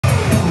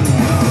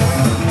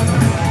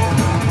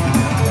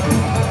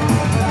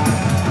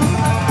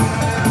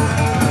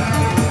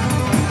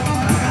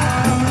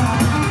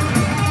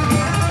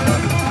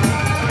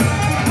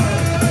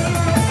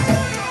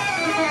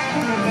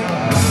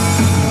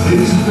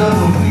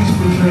Gentlemen, please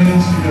put your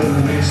hands together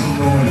and make some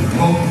noise.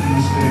 Welcome to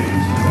the stage.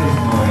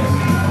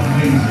 Mesmerizing,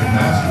 amazing,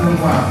 master of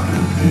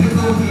laughter, the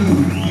hippo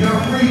dude, the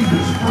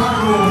outrageous, rock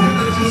and roll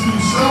hypnotist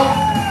himself,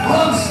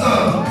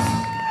 Stubbs.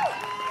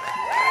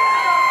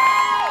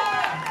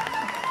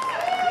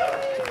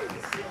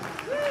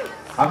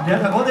 I'm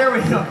dead. Oh, there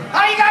we go.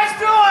 How you guys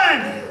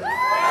doing?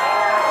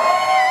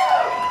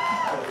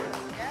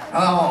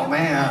 Oh,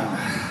 man.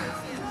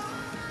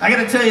 I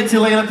gotta tell you,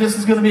 Tulane, this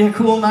is gonna be a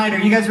cool night. Are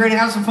you guys ready to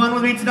have some fun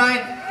with me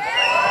tonight?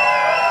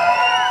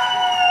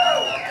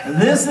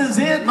 This is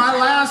it, my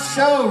last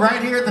show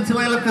right here at the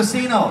Tulane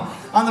Casino.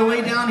 On the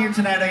way down here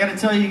tonight, I gotta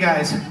tell you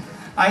guys,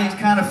 I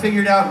kind of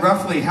figured out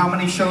roughly how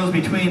many shows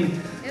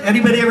between.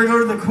 Anybody ever go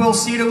to the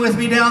Quilceta with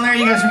me down there?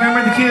 You guys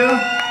remember the queue?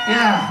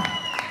 Yeah.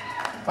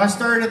 I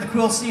started at the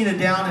Quilceta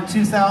down in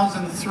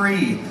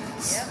 2003.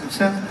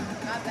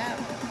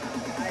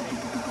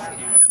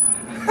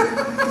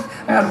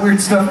 I had weird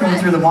stuff going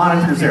through the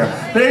monitors there.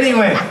 But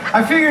anyway,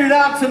 I figured it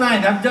out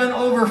tonight. I've done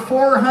over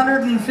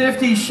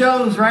 450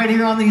 shows right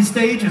here on these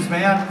stages,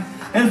 man.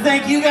 And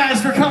thank you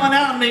guys for coming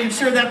out and making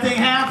sure that thing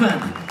happened.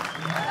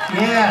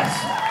 Yes.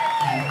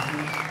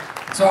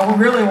 So I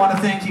really want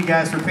to thank you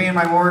guys for paying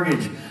my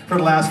mortgage for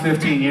the last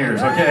 15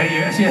 years, okay?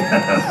 Yes,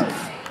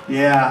 yes.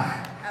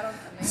 Yeah.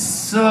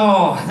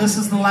 So, this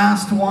is the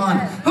last one.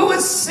 Who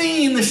has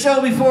seen the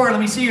show before?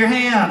 Let me see your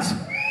hands.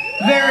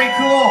 Very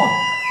cool.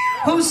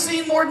 Who's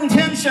seen more than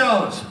 10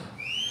 shows?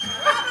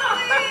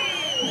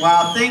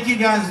 Wow, thank you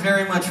guys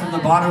very much from the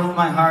bottom of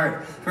my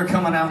heart for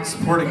coming out and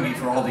supporting me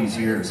for all these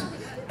years.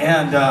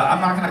 And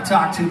I'm not going to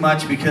talk too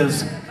much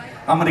because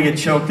I'm going to get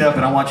choked up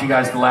and I want you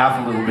guys to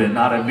laugh a little bit.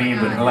 Not at me,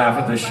 but to laugh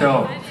at the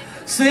show.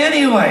 So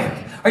anyway,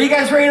 are you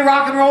guys ready to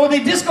rock and roll with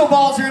me? Disco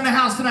balls are in the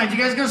house tonight. You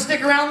guys going to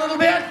stick around a little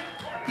bit?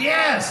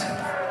 Yes.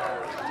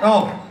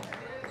 Oh,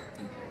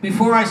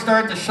 before I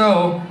start the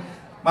show,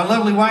 my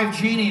lovely wife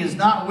Jeannie is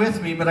not with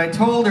me, but I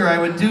told her I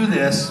would do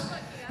this.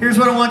 Here's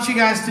what I want you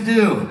guys to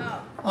do.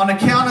 On a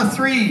count of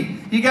 3,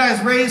 you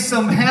guys raise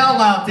some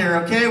hell out there,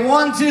 okay?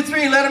 1, 2,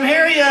 3, let them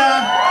hear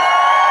ya.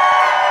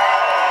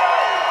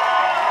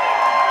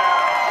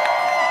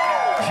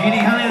 Jeannie,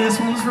 honey, this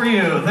one's for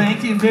you.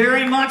 Thank you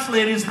very much,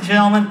 ladies and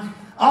gentlemen.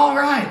 All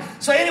right.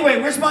 So anyway,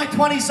 where's my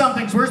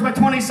 20-somethings? Where's my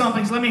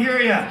 20-somethings? Let me hear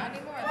ya.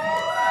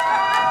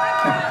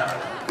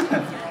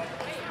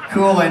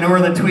 Cool, I know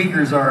where the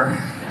tweakers are.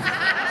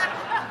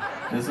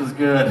 This is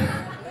good.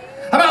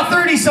 How about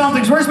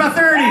 30-somethings? Where's my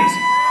 30s?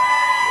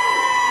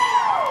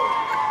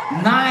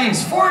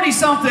 Nice.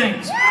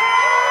 40-somethings.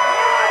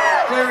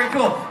 Very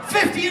cool.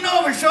 50 and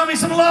over, show me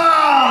some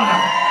love.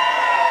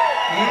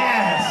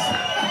 Yes.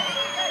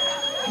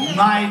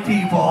 My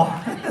people.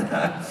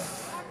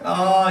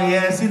 Oh,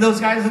 yeah. See those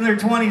guys in their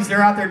 20s,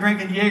 they're out there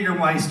drinking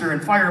Jägermeister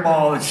and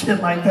Fireball and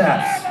shit like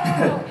that.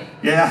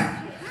 Yeah.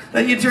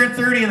 Then you turn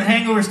 30 and the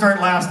hangovers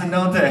start lasting,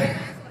 don't they?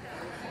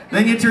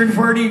 Then you turn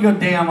 40, you go,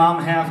 damn,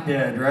 I'm half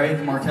dead, right?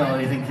 The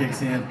mortality thing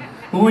kicks in.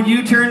 But when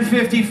you turn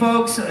 50,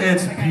 folks,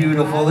 it's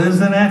beautiful,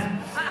 isn't it?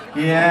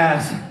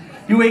 Yes.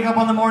 You wake up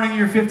on the morning of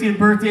your 50th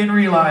birthday and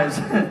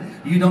realize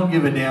you don't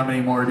give a damn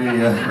anymore, do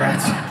you?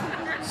 Right?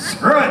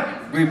 Screw it.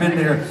 We've been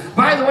there.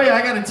 By the way,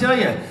 I got to tell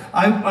you,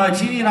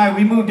 Jeannie and I,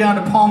 we moved down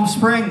to Palm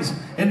Springs,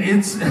 and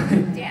it's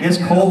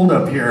cold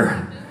up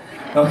here.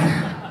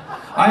 Okay.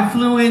 I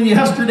flew in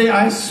yesterday,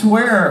 I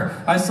swear,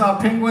 I saw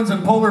penguins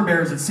and polar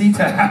bears at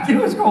SeaTac. It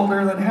was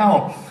colder than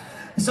hell.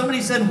 Somebody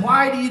said,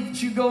 why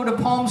did you go to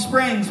Palm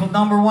Springs? Well,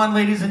 number one,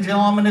 ladies and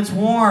gentlemen, it's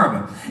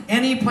warm.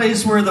 Any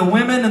place where the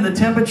women and the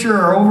temperature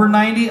are over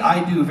 90,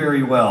 I do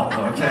very well,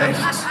 okay?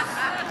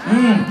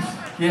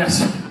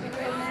 Yes.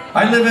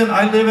 I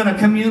live in a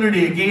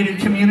community, a gated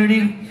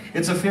community.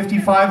 It's a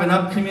 55 and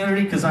up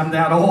community because I'm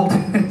that old.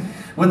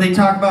 When they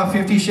talk about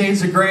 50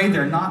 Shades of Grey,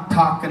 they're not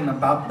talking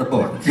about the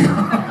book. Okay?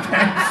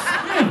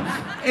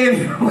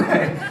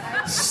 Anyway,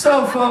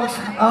 so folks,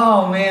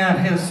 oh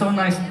man, it was so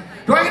nice.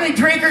 Do I get any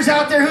drinkers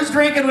out there? Who's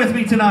drinking with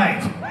me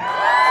tonight?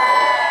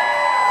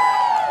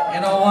 You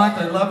know what?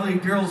 The lovely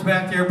girls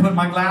back there put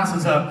my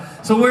glasses up.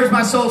 So where's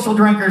my social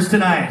drinkers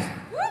tonight?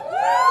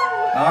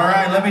 All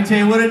right, let me tell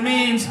you what it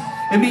means.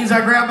 It means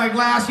I grab my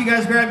glass, you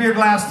guys grab your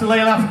glass,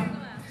 Talayla.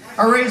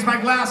 I raise my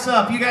glass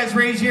up, you guys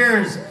raise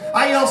yours.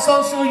 I yell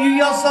social, you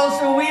yell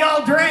social, we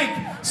all drink.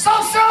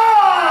 Social!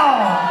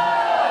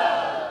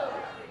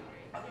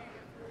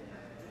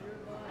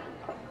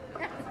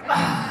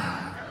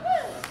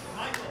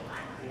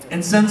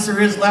 And since there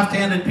is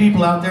left-handed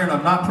people out there, and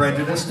I'm not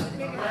prejudiced,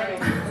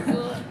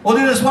 we'll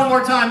do this one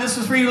more time. This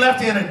is for you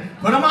left-handed.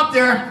 Put them up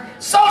there.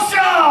 Social!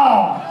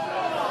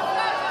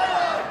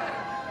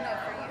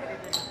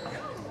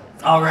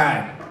 All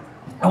right.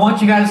 I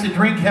want you guys to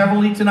drink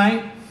heavily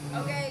tonight.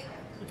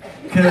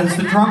 Because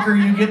the drunker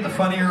you get, the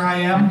funnier I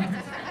am.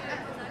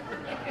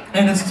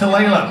 And it's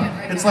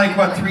Talayla. It's like,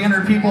 what,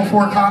 300 people,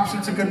 4 cops?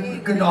 It's a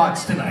good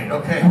odds tonight,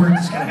 okay? We're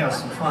just going to have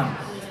some fun.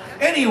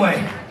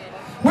 Anyway,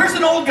 where's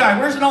an old guy?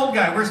 Where's an old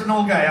guy? Where's an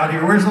old guy out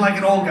here? Where's like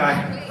an old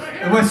guy?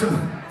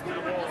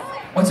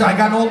 What's that? I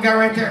got an old guy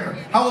right there.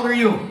 How old are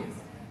you?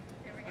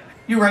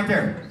 You right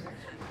there.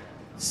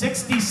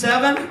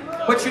 67?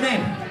 What's your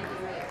name?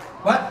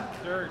 What?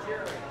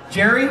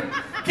 Jerry?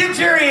 Give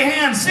Jerry a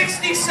hand.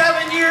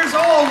 67 years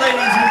old,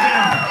 ladies and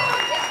gentlemen.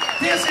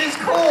 This is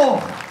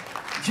cool.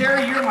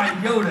 Jerry, you're my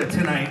Yoda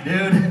tonight,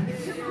 dude.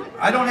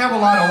 I don't have a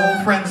lot of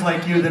old friends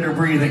like you that are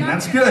breathing.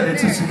 That's good.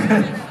 It's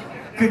good.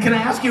 Can I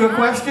ask you a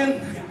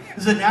question?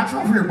 Is it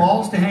natural for your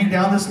balls to hang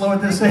down this low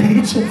at this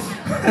age?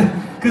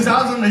 Because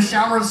I was in the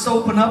shower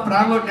soaping up and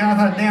I looked down and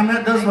thought, damn,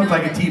 that does look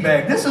like a tea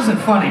bag. This isn't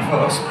funny,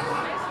 folks.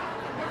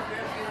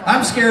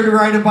 I'm scared to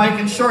ride a bike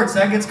in shorts.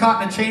 That gets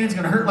caught in a chain, it's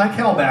going to hurt like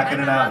hell backing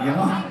it out, you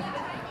know?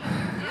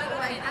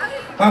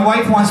 My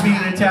wife wants me to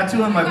get a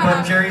tattoo on my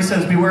butt. Jerry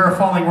says, beware of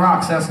falling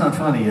rocks. That's not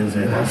funny, is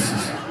it?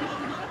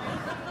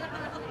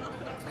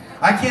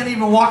 I can't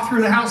even walk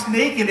through the house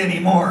naked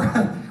anymore.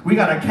 We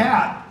got a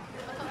cat.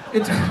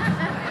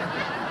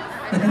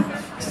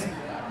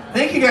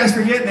 Thank you guys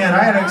for getting that.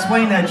 I had to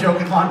explain that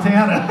joke in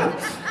Montana.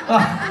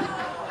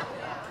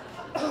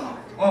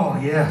 Oh,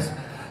 yes.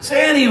 So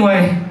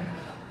anyway,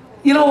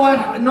 you know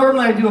what?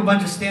 Normally I do a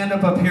bunch of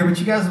stand-up up here, but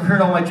you guys have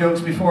heard all my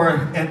jokes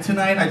before, and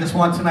tonight, I just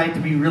want tonight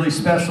to be really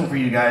special for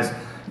you guys.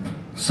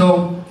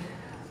 So,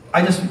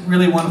 I just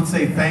really want to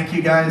say thank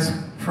you guys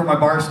for my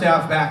bar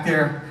staff back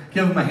there.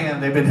 Give them a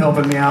hand. They've been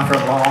helping me out for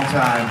a long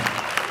time.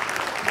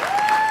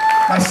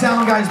 My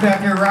sound guys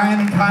back there, Ryan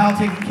and Kyle,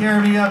 taking care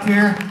of me up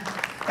here.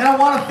 And I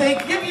want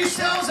to give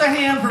yourselves a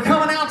hand for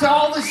coming out to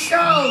all the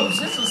shows.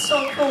 This is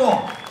so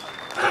cool.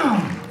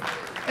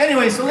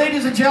 Anyway, so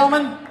ladies and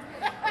gentlemen,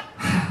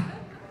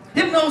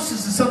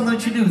 hypnosis is something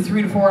that you do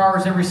 3 to 4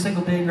 hours every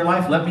single day of your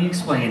life. Let me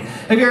explain.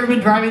 Have you ever been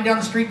driving down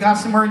the street, got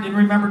somewhere and didn't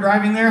remember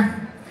driving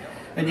there?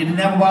 And you didn't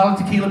have a bottle of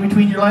tequila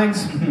between your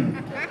legs?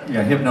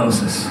 Yeah,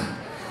 hypnosis.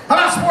 How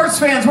about sports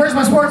fans? Where's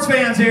my sports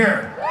fans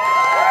here?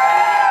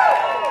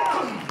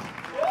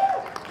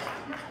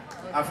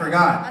 I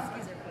forgot.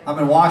 I'm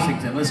in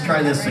Washington. Let's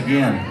try this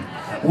again.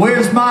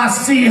 Where's my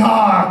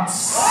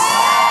Seahawks?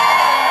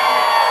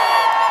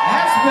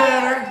 That's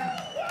better.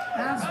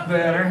 That's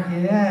better.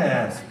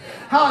 Yes.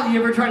 How, do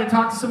you ever try to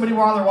talk to somebody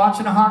while they're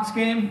watching a Hawks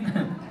game?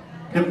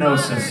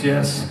 Hypnosis,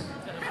 yes.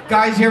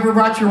 Guys, you ever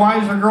brought your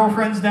wives or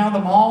girlfriends down the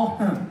mall?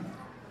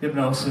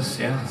 Hypnosis,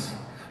 yes.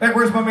 Hey,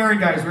 where's my married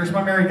guys? Where's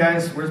my married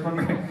guys? Where's my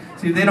married?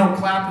 See, they don't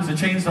clap because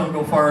the chains don't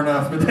go far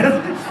enough. But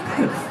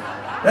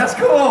that's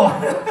cool.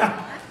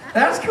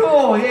 That's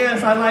cool.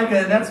 Yes, I like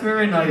it. That's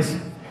very nice.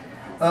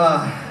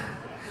 I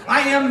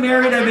am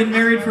married. I've been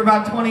married for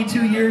about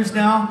 22 years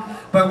now.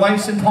 My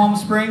wife's in Palm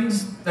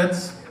Springs.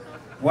 That's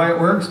why it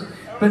works.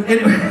 But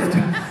anyway,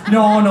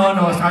 no.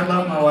 I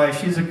love my wife.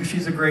 She's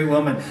a great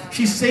woman.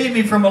 She saved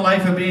me from a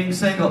life of being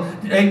single.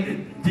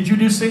 Hey, did you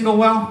do single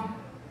well?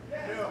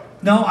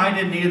 No, I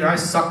didn't either. I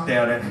sucked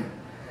at it.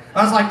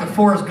 I was like the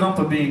Forrest Gump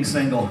of being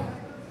single.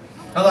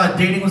 I thought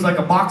dating was like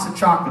a box of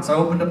chocolates. I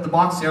opened up the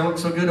box, see, I looked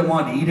so good, I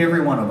wanted to eat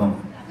every one of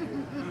them.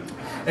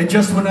 And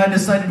just when I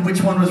decided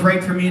which one was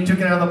right for me and took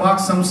it out of the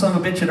box, some son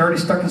of a bitch had already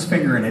stuck his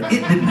finger in it.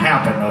 It didn't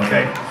happen,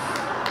 okay?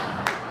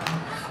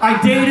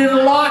 I dated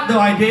a lot, though.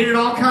 I dated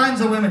all kinds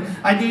of women.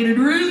 I dated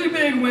really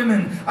big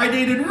women. I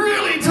dated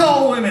really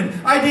tall women.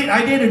 I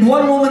dated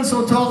one woman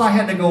so tall I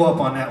had to go up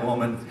on that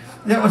woman.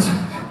 That was...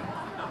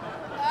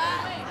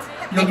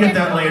 You'll get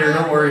that later,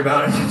 don't worry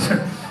about it.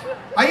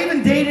 I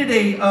even dated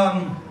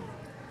a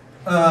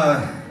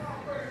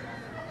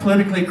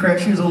politically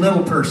correct, she was a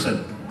little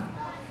person.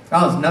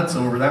 I was nuts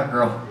over that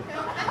girl.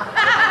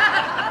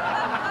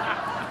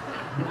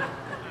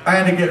 I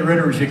had to get rid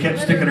of her. She kept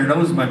sticking her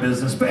nose in my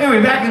business. But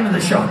anyway, back into the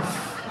show.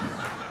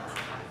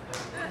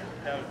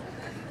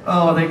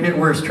 Oh, they get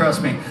worse,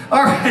 trust me.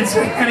 All right, so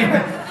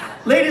anyway.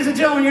 Ladies and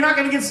gentlemen, you're not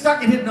going to get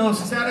stuck in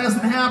hypnosis. That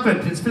hasn't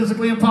happened. It's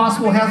physically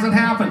impossible. It hasn't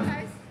happened.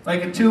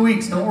 Like in 2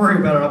 weeks, don't worry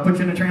about it. I'll put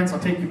you in a trance, I'll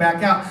take you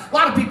back out. A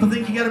lot of people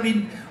think you got to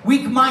be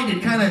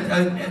weak-minded, kind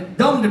of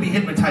dumb to be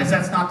hypnotized.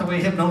 That's not the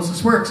way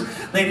hypnosis works.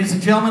 Ladies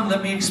and gentlemen,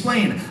 let me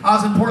explain. I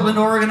was in Portland,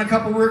 Oregon a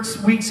couple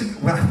weeks ago.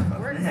 Well,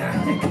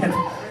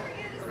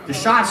 the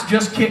shots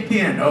just kicked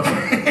in,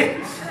 okay?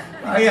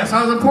 Yes,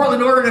 I was in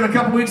Portland, Oregon a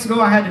couple weeks ago.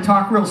 I had to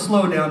talk real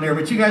slow down there,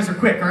 but you guys are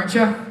quick, aren't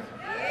you?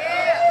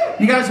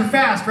 You guys are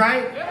fast,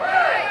 right?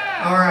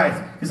 All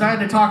right, because I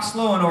had to talk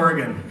slow in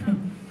Oregon.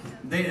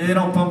 They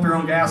don't pump their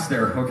own gas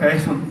there, okay?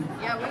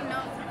 Yeah, we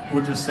know.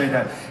 We'll just say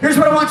that. Here's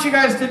what I want you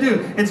guys to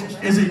do.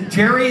 Is it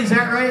Jerry, is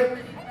that right?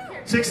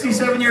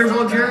 67 years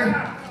old, Jerry?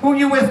 Who are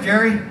you with,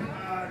 Jerry?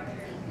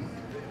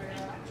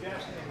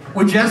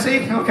 With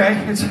Jesse? Okay.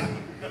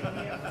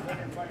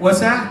 What's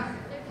that?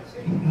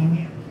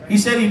 He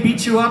said he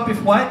beat you up if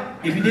what?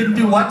 If you didn't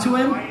do what to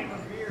him?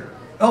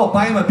 Oh,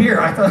 buy him a beer.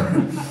 I thought,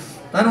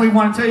 I don't even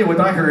want to tell you what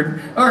I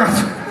heard. All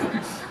right.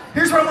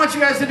 Here's what I want you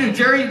guys to do.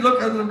 Jerry,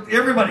 look,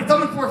 everybody,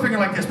 thumb and forefinger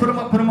like this. Put them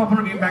up,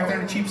 back there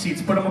in the cheap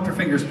seats. Put them up your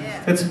fingers.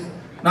 It's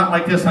not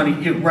like this, honey.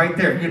 You, right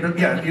there.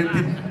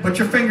 Put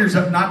your fingers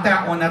up, not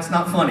that one. That's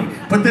not funny.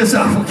 Put this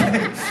up,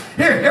 okay?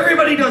 Here,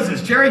 everybody does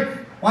this. Jerry, I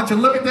want you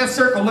to look at that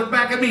circle. Look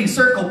back at me.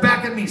 Circle,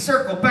 back at me.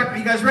 Circle, back at me.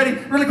 You guys ready?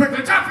 Really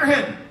quickly, top your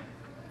head.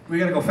 We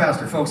got to go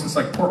faster, folks. It's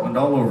like Portland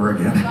all over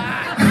again.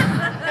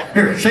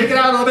 Here, shake it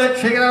out a little bit,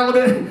 shake it out a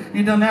little bit.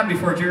 You've done that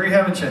before, Jerry,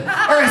 haven't you? All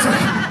right, so.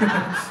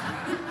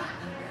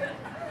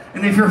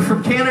 And if you're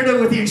from Canada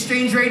with the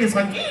exchange rate, it's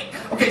like, eek.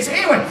 Okay, so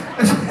anyway.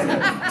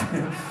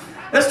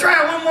 Let's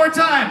try it one more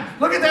time.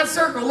 Look at that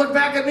circle. Look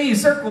back at me.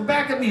 Circle,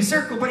 back at me.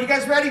 Circle. But you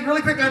guys ready?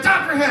 Really quick. On the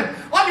top of your head.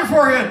 On your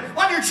forehead.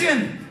 On your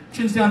chin.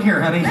 Chin's down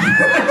here, honey.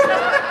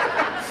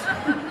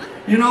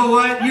 You know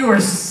what? You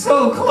are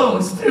so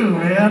close, too,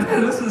 man.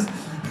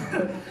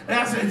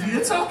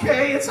 It's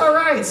okay. It's all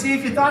right. See,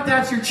 if you thought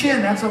that's your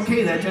chin, that's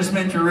okay. That just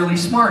meant you're really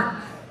smart.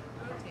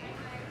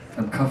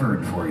 I'm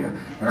covering for you.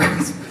 All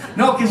right?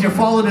 No, because you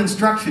followed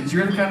instructions.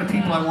 You're the kind of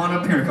people I want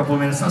up here in a couple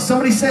of minutes. Now,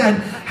 somebody said,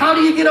 how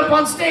do you get up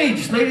on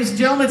stage? Ladies and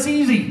gentlemen, it's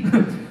easy.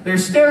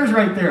 There's stairs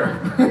right there.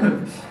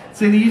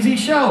 It's an easy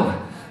show.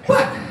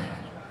 But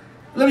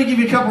let me give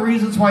you a couple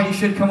reasons why you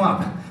should come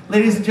up.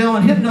 Ladies and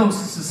gentlemen,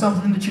 hypnosis is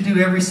something that you do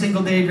every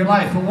single day of your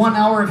life. But 1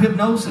 hour of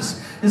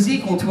hypnosis is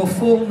equal to a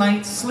full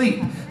night's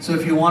sleep. So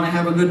if you want to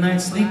have a good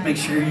night's sleep, make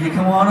sure you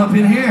come on up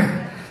in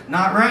here.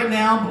 Not right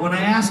now, but when I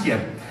ask you.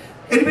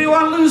 Anybody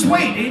want to lose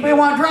weight? Anybody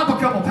want to drop a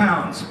couple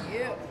pounds?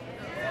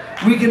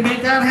 We can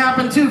make that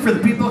happen too for the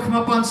people who come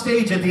up on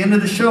stage. At the end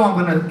of the show, I'm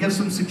going to give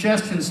some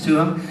suggestions to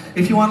them.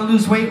 If you want to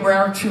lose weight, we're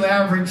actually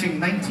averaging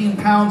 19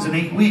 pounds in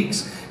 8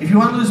 weeks. If you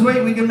want to lose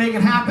weight, we can make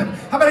it happen.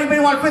 How about anybody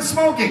want to quit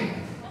smoking?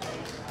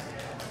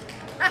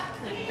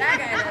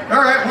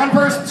 All right, one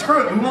person,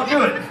 screw it, we won't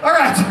do it. All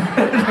right.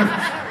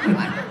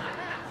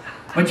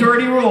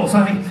 Majority rules,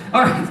 honey.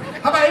 All right,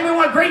 how about anybody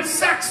want great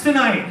sex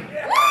tonight?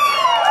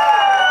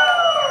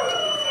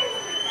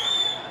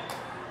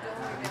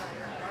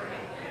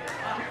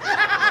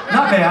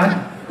 Not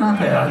bad, not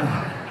bad.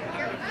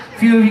 A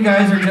few of you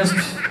guys are just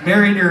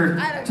married or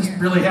just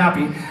really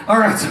happy. All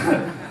right.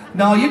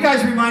 Now, you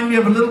guys remind me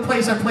of a little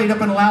place I played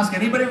up in Alaska.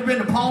 Anybody ever been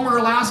to Palmer,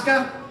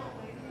 Alaska?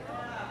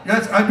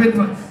 Yes, I've been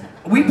to,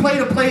 we played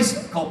a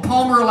place called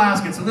Palmer,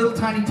 Alaska. It's a little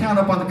tiny town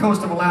up on the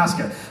coast of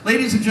Alaska.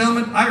 Ladies and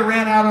gentlemen, I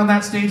ran out on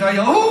that stage. I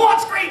yelled, who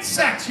wants great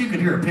sex? You could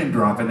hear a pin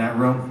drop in that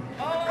room.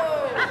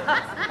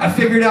 I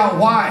figured out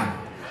why.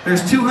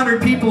 There's 200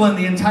 people in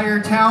the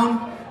entire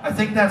town. I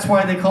think that's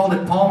why they called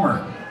it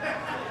Palmer.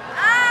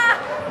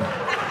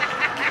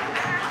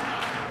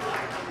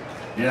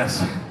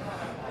 Yes.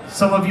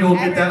 Some of you will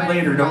get that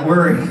later. Don't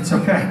worry. It's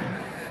okay.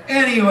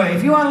 Anyway,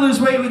 if you want to lose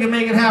weight, we can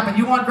make it happen.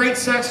 You want great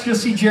sex?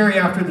 Just see Jerry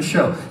after the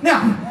show.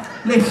 Now,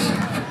 ladies.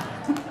 Jerry,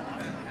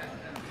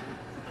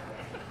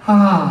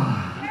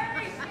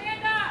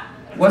 stand up.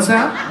 What's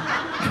that?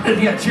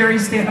 Yeah, Jerry,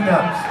 stand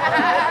up.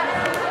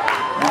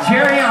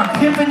 Jerry, I'm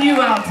pimping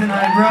you out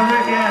tonight, brother.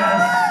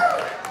 Yes.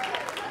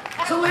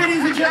 So,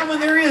 ladies and gentlemen,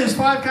 there is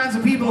 5 kinds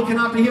of people who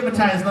cannot be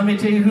hypnotized. Let me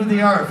tell you who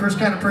they are. First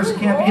kind of person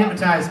can't be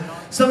hypnotized.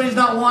 Somebody's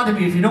not want to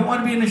be. If you don't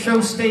want to be in the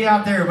show, stay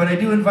out there. But I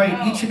do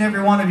invite each and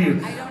every one of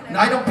you.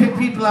 I don't pick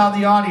people out of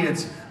the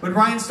audience. When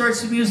Ryan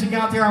starts the music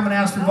out there, I'm going to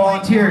ask for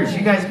volunteers.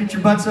 You guys get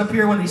your butts up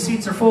here when these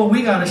seats are full.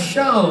 We got a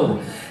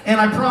show. And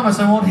I promise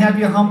I won't have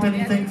you hump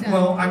anything.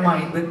 Well, I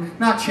might, but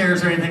not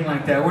chairs or anything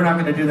like that. We're not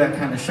going to do that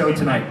kind of show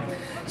tonight.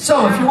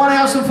 So, if you want to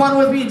have some fun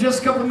with me in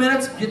just a couple of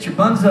minutes, get your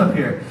buns up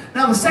here.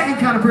 Now, the second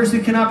kind of person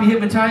who cannot be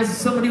hypnotized is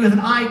somebody with an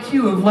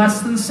IQ of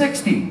less than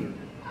 60.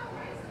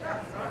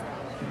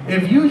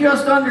 If you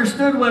just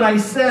understood what I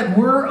said,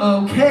 we're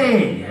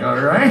okay, all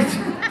right?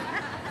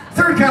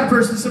 Third kind of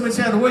person, somebody's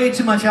had way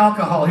too much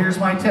alcohol. Here's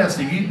my test.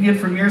 If you can get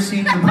from your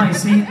seat to my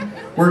seat,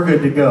 we're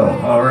good to go,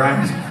 all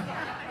right?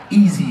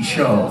 Easy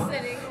show.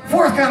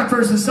 Fourth kind of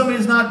person,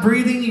 somebody's not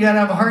breathing, you gotta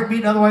have a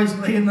heartbeat, otherwise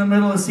you lay in the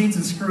middle of the seats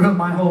and screw up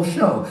my whole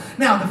show.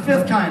 Now, the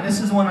fifth kind, this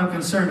is the one I'm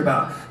concerned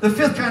about. The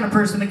fifth kind of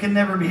person that can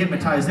never be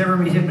hypnotized,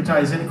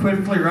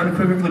 unequivocally or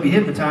unequivocally be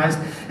hypnotized,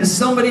 is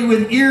somebody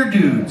with ear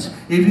dudes.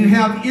 If you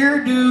have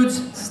ear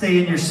dudes, stay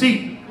in your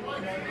seat.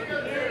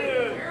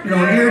 You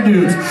know, ear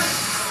dudes.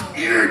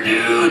 Ear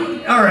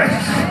dude! All right.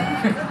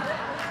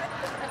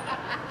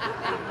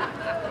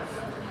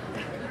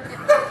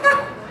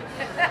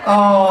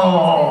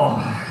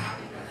 Oh.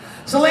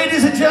 So,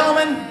 ladies and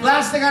gentlemen,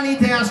 last thing I need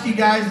to ask you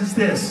guys is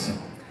this.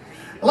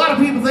 A lot of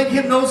people think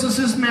hypnosis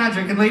is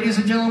magic, and ladies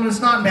and gentlemen, it's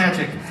not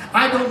magic.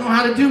 I don't know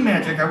how to do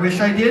magic. I wish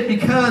I did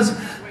because,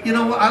 you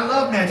know, I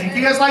love magic.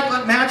 You guys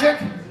like magic?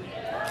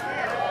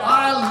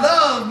 I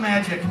love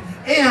magic.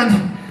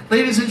 And,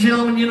 ladies and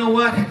gentlemen, you know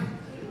what?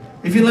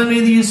 If you lend me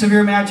the use of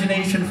your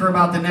imagination for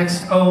about the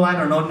next,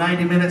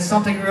 90 minutes,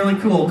 something really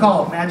cool,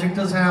 call it Magic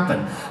Does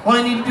Happen. All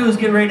you need to do is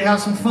get ready to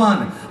have some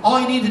fun. All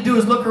you need to do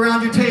is look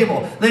around your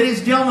table. Ladies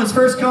and gentlemen, it's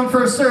first come,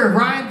 first serve.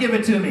 Ryan, give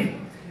it to me.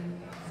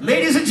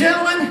 Ladies and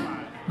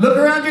gentlemen, look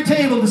around your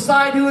table,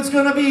 decide who it's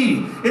going to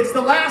be. It's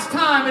the last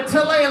time at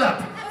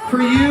Tulalip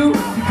for you to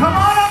come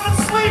on up and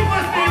sleep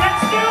with me.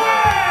 Let's do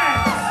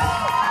it!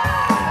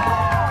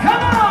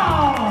 Come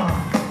on!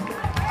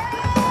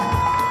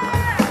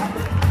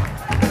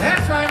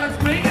 That's right,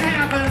 let's make it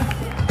happen.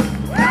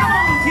 Come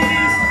on,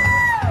 kitties.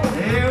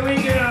 There we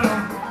go.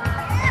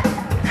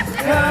 That's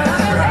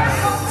right.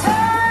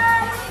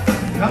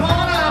 Come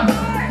on up.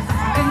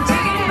 And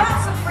taking it by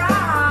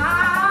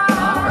surprise.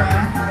 All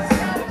right.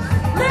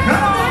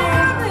 Come on.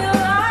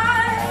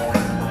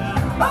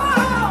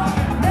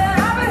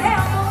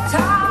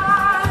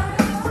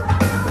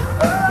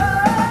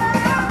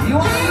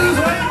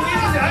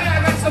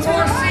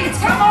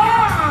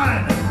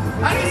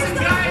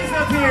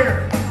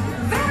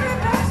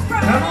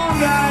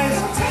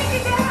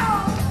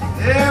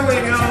 There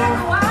we go.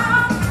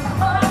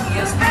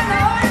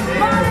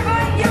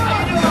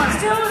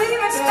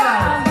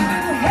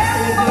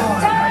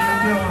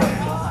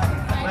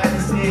 Glad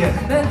to see you.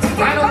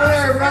 Right over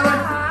there, brother.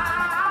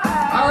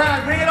 All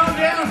right, bring it on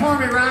down for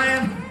me,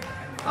 Ryan.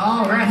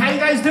 All right, how you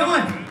guys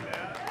doing?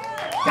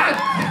 God,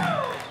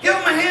 give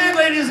them a hand,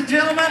 ladies and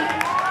gentlemen.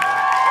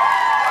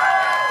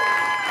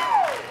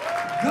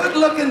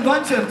 Good-looking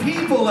bunch of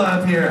people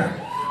up here.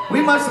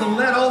 We must have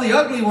let all the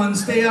ugly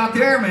ones stay out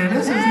there, man.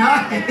 This is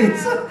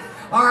nice.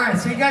 All right,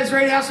 so you guys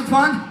ready to have some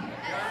fun?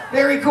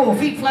 Very cool.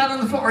 Feet flat on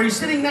the floor. Are you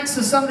sitting next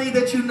to somebody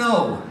that you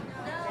know?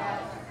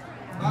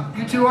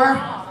 You two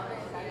are?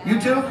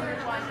 You two?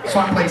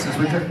 Swap places,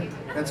 would you?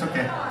 That's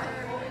okay.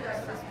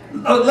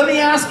 Oh, let me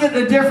ask it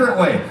a different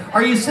way.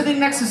 Are you sitting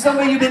next to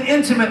somebody you've been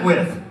intimate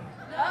with?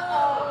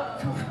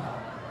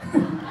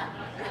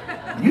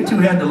 You two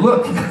had to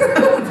look.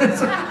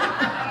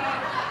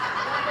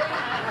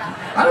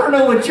 I don't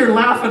know what you're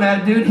laughing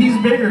at, dude. He's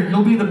bigger.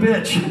 You'll be the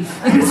bitch.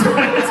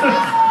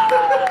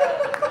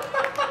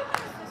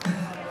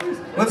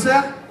 What's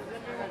that?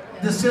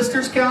 The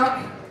sisters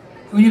count?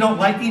 You don't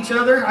like each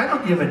other? I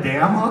don't give a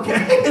damn.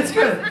 Okay, it's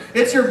good.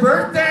 It's your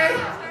birthday?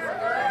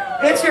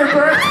 It's your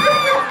birthday?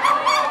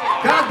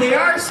 God, they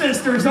are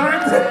sisters,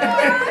 aren't they?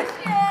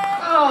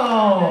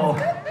 Oh,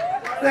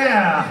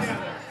 yeah.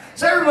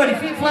 So everybody,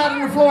 feet flat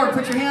on the floor,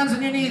 put your hands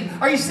on your knees.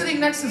 Are you sitting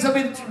next to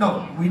somebody that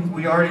no,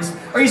 we already,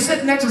 are you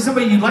sitting next to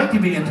somebody you'd like to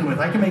be intimate with?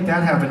 I can make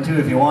that happen too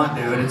if you want,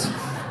 dude.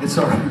 It's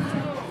all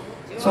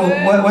right. So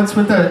what's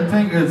with the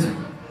thing is,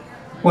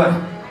 what?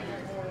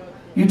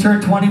 You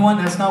turned 21?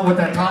 That's not what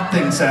that top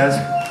thing says.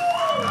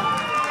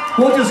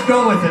 We'll just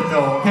go with it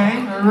though, okay?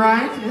 All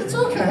right? It's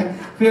okay.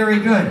 Very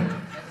good.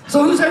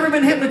 So who's ever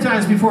been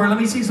hypnotized before? Let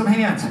me see some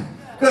hands.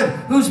 Good.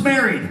 Who's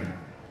married?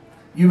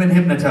 You've been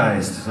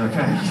hypnotized,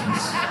 okay?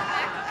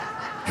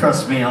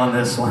 Trust me on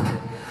this one.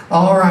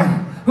 All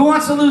right. Who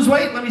wants to lose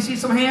weight? Let me see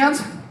some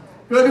hands.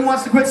 Good. Who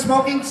wants to quit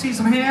smoking? See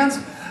some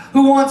hands.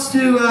 Who wants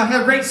to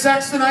have great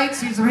sex tonight?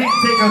 See some hands.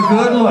 Take a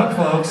good look,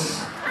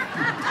 folks.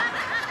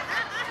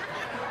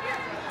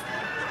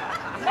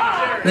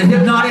 The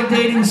hypnotic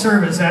dating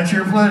service, at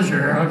your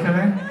pleasure,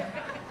 okay?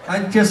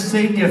 I just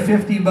saved you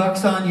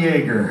 $50 on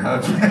Jaeger,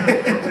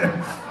 okay?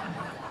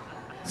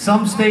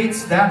 Some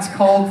states, that's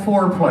called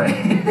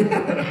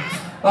foreplay.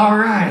 All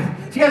right.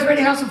 So you guys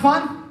ready to have some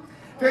fun?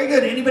 Very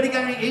good. Anybody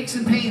got any aches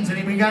and pains?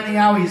 Anybody got any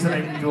owies that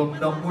I can do?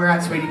 No, where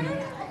at, sweetie?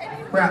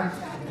 Where at?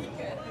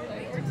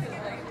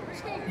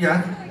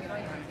 Yeah?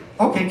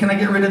 Okay, can I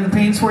get rid of the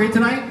pains for you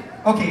tonight?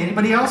 Okay,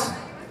 anybody else?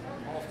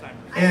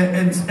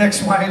 And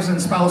ex-wives and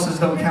spouses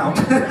don't count.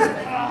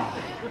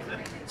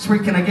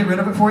 Sweet, can I get rid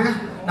of it for you?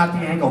 Not the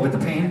angle, but the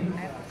pain?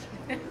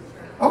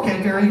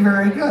 Okay, very,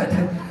 very good.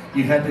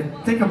 You had to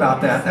think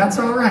about that. That's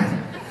all right.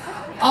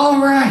 All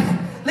right.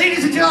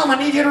 Ladies and gentlemen,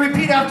 I need you to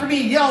repeat after me.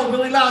 Yell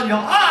really loud. Yell,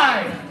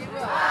 I.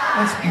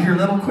 You're a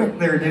little quick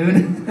there,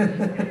 dude.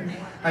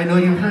 I know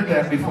you've heard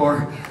that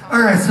before.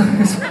 All right. So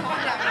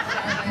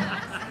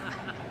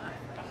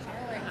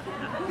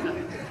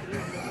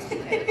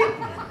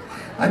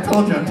I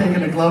told you I'm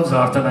taking the gloves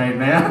off tonight,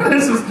 man.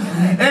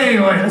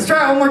 Anyway, let's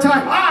try it one more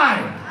time.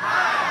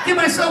 I give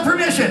myself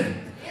permission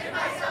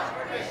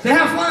to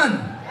have fun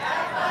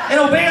and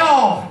obey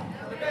all.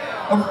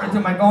 Oh,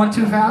 am I going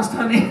too fast,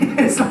 honey?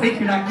 It's like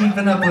you're not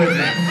keeping up with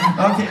me.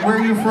 Okay, where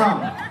are you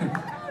from?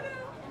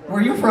 Where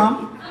are you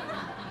from?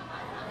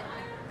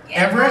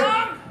 Everett?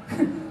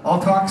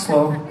 I'll talk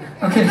slow.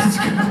 Okay,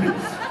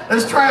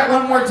 let's try it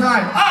one more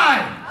time.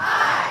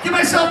 I give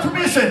myself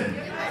permission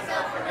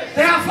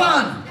to have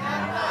fun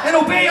and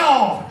obey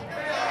all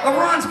of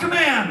Ron's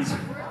commands.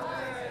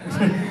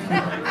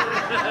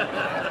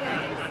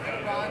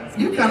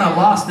 You kind of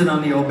lost it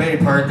on the obey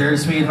part there,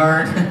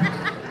 sweetheart.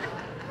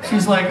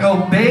 She's like,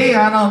 obey?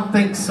 I don't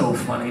think so,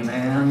 funny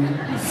man.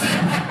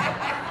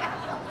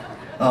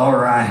 All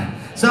right.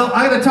 So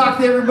I'm going to talk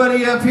to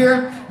everybody up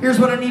here. Here's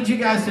what I need you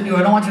guys to do.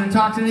 I don't want you to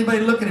talk to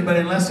anybody, look at anybody,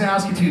 unless I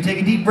ask you to. Take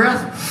a deep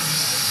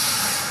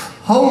breath.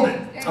 Hold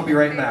it. I'll be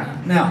right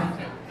back. Now,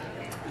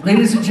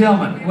 ladies and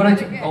gentlemen,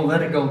 let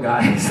it go,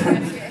 guys.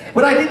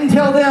 What I didn't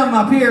tell them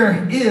up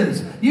here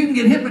is you can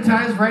get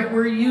hypnotized right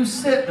where you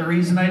sit. The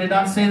reason I did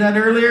not say that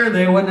earlier,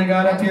 they wouldn't have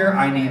got up here.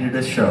 I needed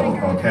a show,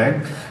 okay?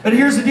 But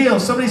here's the deal.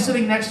 If somebody's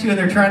sitting next to you and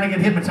they're trying to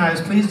get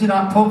hypnotized, please do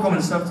not poke them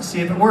and stuff to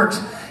see if it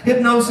works.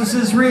 Hypnosis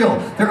is real.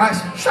 Their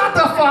eyes, shut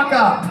the fuck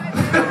up.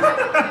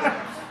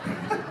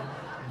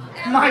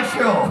 My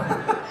show.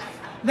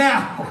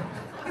 Now.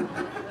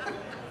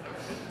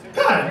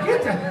 God,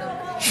 get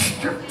that.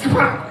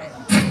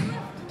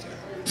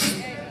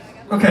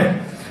 Okay.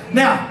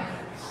 Now,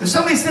 if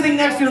somebody's sitting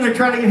next to you and they're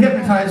trying to get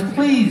hypnotized,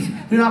 please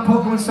do not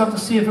poke them and stuff to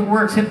see if it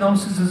works.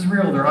 Hypnosis is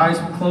real. Their eyes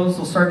will close.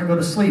 They'll start to go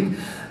to sleep.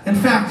 In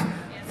fact,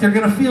 they're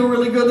going to feel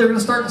really good. They're going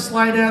to start to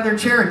slide out of their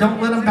chair. Don't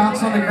let them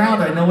bounce on the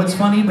ground. I know it's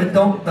funny, but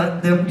don't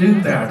let them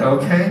do that,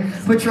 okay?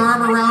 Put your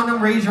arm around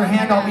them. Raise your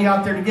hand. I'll be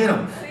out there to get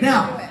them.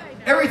 Now,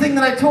 everything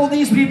that I told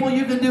these people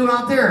you can do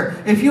out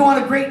there. If you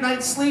want a great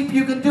night's sleep,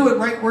 you can do it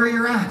right where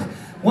you're at.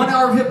 1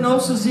 hour of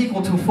hypnosis is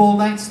equal to a full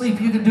night's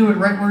sleep. You can do it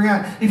right where you're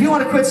at. If you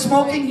want to quit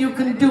smoking, you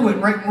can do it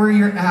right where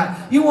you're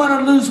at. You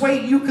want to lose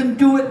weight, you can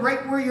do it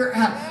right where you're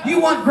at. You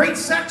want great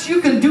sex,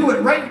 you can do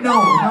it right.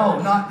 No,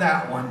 not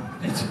that one.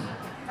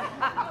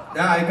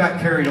 I got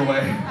carried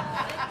away.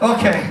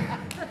 Okay.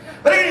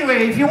 But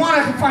anyway, if you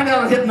want to find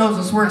out how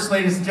hypnosis works,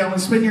 ladies and gentlemen,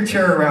 spin your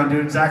chair around, do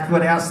exactly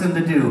what I asked them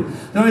to do.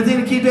 The only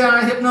thing to keep you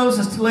out of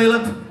hypnosis,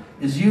 Layla,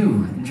 is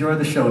you. Enjoy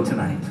the show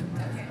tonight.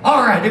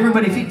 All right,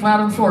 everybody, feet flat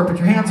on the floor. Put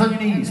your hands on your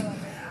knees.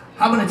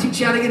 I'm going to teach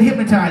you how to get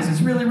hypnotized.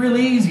 It's really,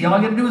 really easy. All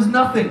you got to do is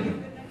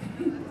nothing.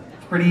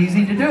 It's pretty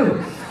easy to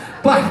do.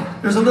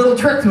 But there's a little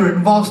trick to it. It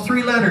involves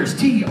 3 letters,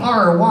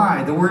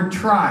 T-R-Y, the word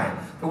try.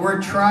 The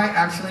word try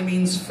actually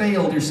means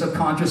failed your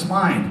subconscious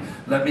mind.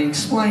 Let me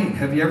explain.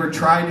 Have you ever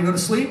tried to go to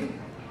sleep?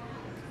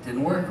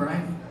 Didn't work,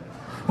 right?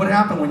 What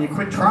happened when you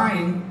quit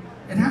trying?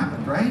 It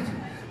happened, right?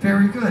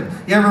 Very good.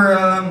 You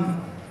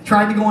ever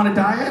tried to go on a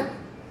diet?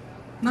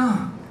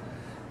 No.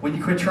 When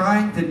you quit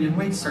trying, then your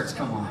weight starts to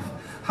come off.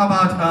 How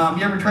about,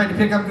 you ever tried to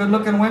pick up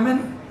good-looking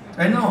women?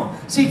 I know.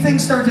 See,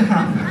 things start to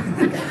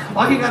happen.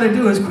 All you got to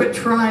do is quit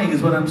trying,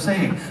 is what I'm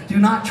saying. Do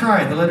not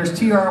try. The letters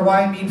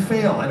T-R-Y mean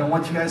fail. I don't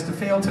want you guys to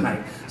fail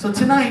tonight. So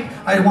tonight,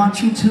 I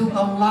want you to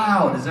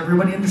allow. Does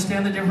everybody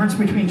understand the difference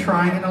between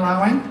trying and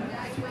allowing?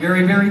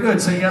 Very, very good.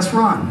 Say yes,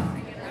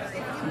 Ron.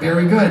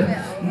 Very good.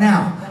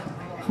 Now,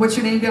 what's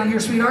your name down here,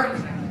 sweetheart?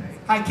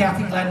 Hi,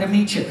 Kathy. Glad to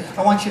meet you.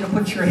 I want you to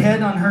put your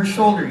head on her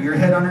shoulder. Your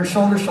head on her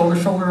shoulder,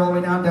 shoulder, all the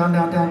way down, down,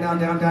 down, down, down,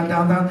 down, down,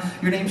 down, down.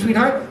 Your name,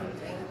 sweetheart?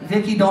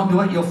 Vicky, don't do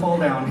it. You'll fall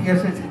down.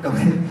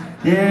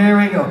 There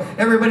we go.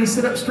 Everybody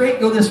sit up straight.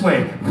 Go this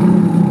way.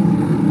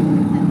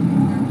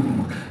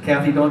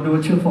 Kathy, don't do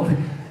it. You'll fall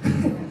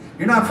down.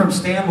 You're not from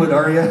Stanwood,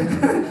 are you?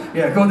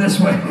 Yeah, go this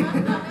way.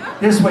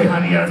 This way,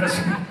 honey. Yeah,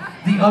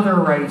 the other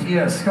right.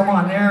 Yes. Come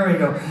on. There we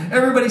go.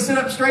 Everybody sit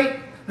up straight.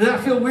 Does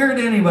that feel weird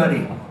to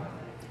anybody?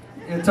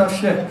 Yeah, tough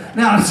shit.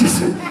 Now, it's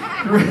just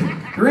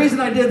the reason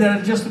I did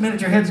that is just a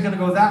minute your head's going to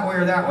go that way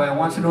or that way. I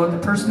want you to know that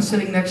the person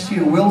sitting next to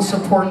you will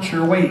support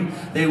your weight.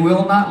 They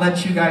will not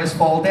let you guys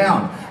fall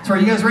down. So are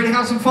you guys ready to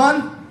have some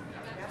fun?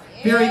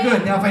 Very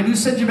good. Now, if I do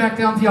send you back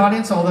down to the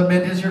audience, all that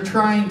meant is you're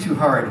trying too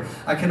hard.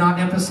 I cannot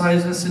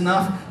emphasize this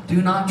enough.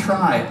 Do not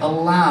try.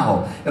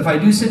 Allow. If I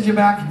do send you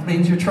back, it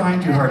means you're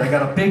trying too hard. I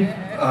got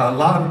a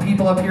lot of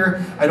people up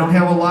here. I don't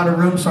have a lot of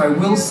room, so I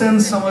will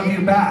send some of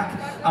you back.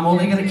 I'm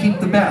only going to keep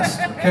the best,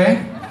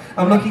 okay?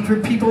 I'm looking for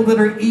people that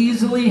are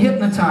easily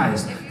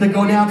hypnotized, that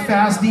go down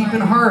fast, deep,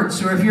 and hard.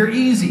 So if you're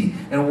easy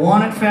and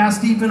want it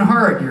fast, deep, and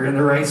hard, you're in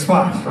the right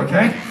spot,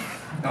 okay?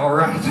 All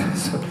right.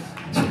 So,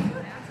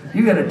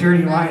 you got a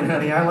dirty mind,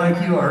 honey. I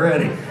like you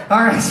already.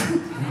 All right.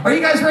 Are you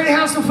guys ready to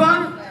have some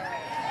fun?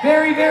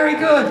 Very, very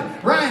good.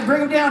 Ryan, bring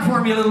them down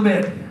for me a little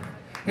bit.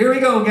 Here we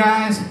go,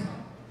 guys.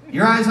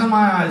 Your eyes on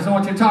my eyes. I don't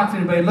want you to talk to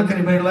anybody, look at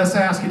anybody unless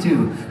I ask you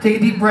to. Take a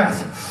deep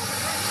breath.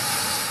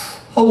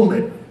 Hold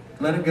it.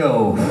 Let it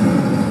go.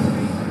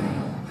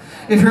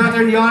 If you're out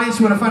there in the audience,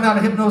 you want to find out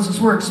how hypnosis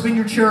works, spin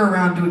your chair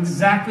around, do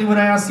exactly what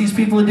I asked these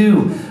people to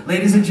do.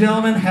 Ladies and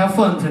gentlemen, have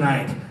fun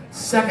tonight.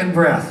 Second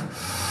breath.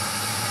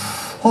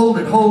 Hold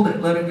it,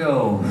 let it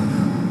go.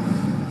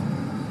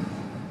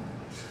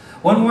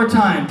 One more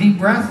time, deep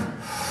breath.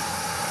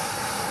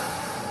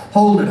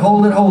 Hold it.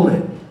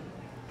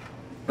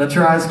 Let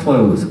your eyes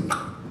close.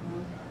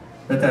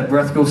 Let that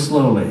breath go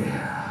slowly.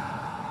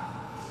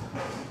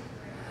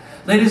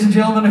 Ladies and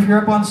gentlemen, if you're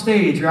up on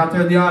stage, you're out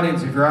there in the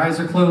audience, if your eyes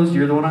are closed,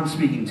 you're the one I'm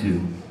speaking to.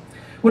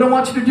 What I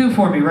want you to do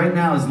for me right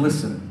now is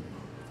listen.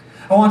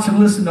 I want you to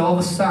listen to all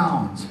the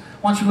sounds.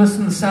 I want you to listen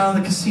to the sound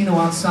of the casino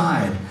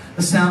outside,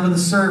 the sound of the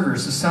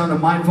servers, the sound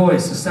of my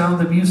voice, the sound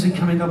of the music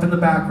coming up in the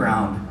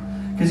background.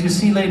 Because you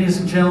see, ladies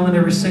and gentlemen,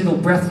 every single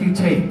breath you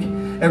take,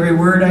 every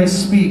word I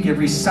speak,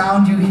 every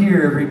sound you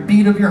hear, every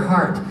beat of your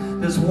heart,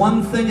 there's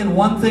one thing and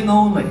one thing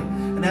only,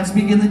 and that's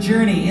begin the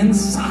journey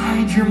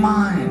inside your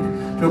mind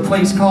to a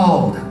place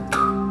called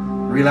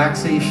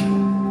relaxation.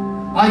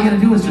 All you gotta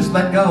do is just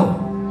let go.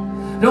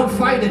 Don't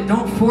fight it,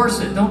 don't force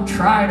it, don't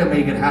try to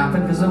make it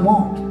happen, because it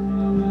won't.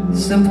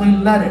 Simply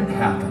let it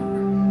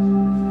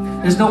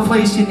happen. There's no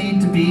place you need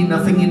to be,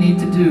 nothing you need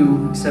to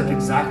do, except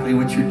exactly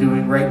what you're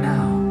doing right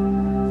now.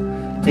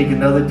 Take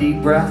another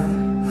deep breath.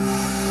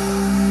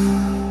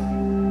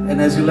 And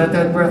as you let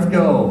that breath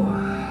go,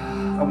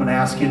 I'm gonna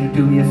ask you to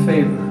do me a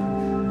favor.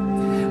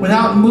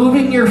 Without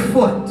moving your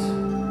foot,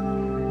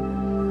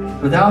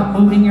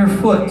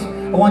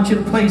 I want you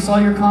to place all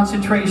your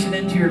concentration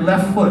into your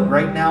left foot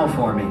right now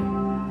for me.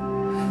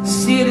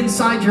 See it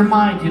inside your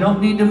mind. You don't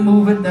need to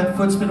move it. That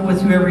foot's been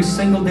with you every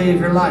single day of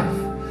your life.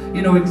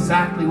 You know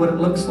exactly what it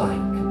looks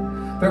like.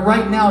 But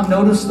right now,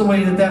 notice the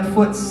way that that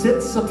foot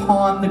sits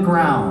upon the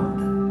ground.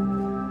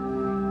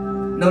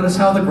 Notice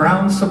how the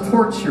ground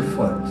supports your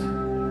foot.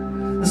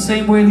 The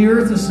same way the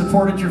earth has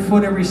supported your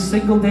foot every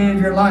single day of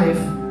your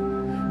life,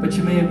 but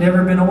you may have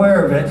never been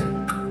aware of it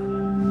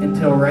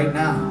until right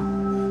now.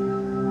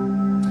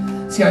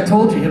 See, I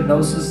told you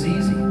hypnosis is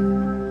easy.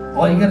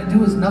 All you got to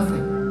do is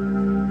nothing.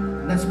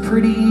 And that's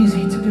pretty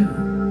easy to do.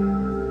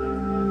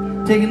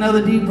 Take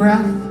another deep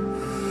breath.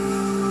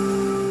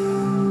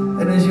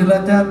 And as you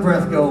let that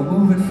breath go,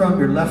 move it from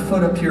your left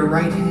foot up to your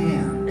right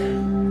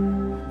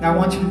hand. Now I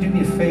want you to do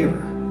me a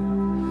favor.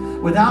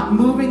 Without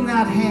moving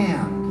that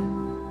hand,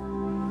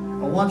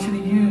 I want you to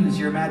use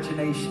your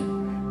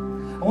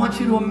imagination. I want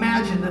you to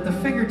imagine that the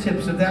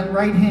fingertips of that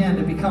right hand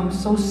have become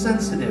so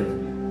sensitive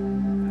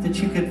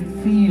that you could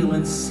feel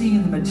and see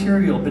the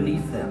material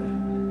beneath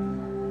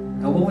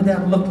them. Now what would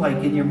that look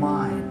like in your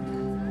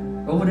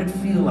mind? What would it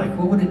feel like?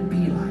 What would it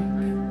be like?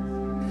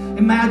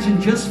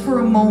 Imagine just for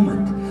a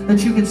moment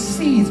that you could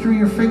see through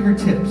your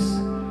fingertips.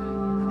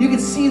 You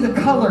could see the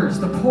colors,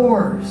 the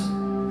pores,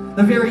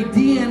 the very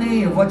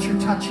DNA of what you're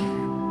touching.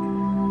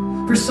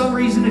 For some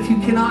reason, if you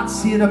cannot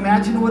see it,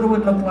 imagine what it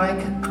would look like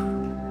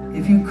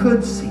if you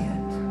could see it.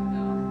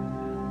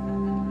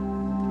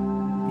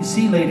 You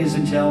see, ladies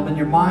and gentlemen,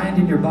 your mind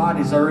and your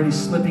body is already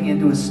slipping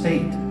into a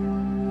state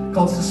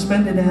called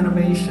suspended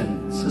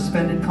animation,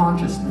 suspended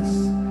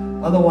consciousness,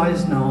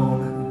 otherwise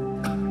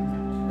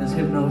known as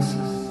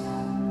hypnosis.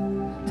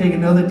 Take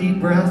another deep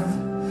breath,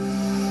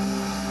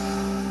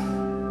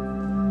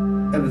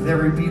 and with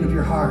every beat of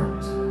your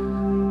heart,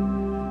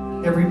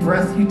 every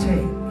breath you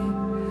take,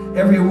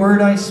 every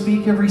word I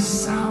speak, every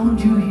sound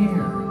you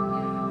hear,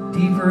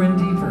 deeper and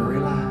deeper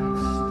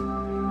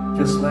relaxed.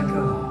 Just let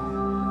go.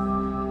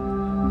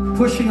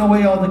 Pushing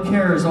away all the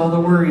cares, all the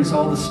worries,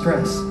 all the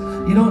stress.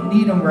 You don't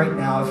need them right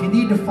now. If you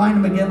need to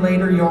find them again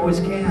later, you always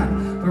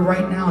can. But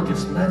right now,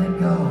 just let it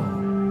go.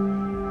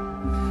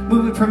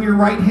 Move it from your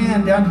right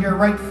hand down to your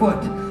right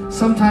foot.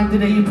 Sometime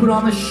today, you put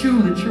on the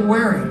shoe that you're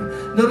wearing.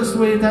 Notice the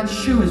way that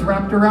shoe is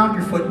wrapped around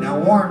your foot now.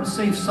 Warm,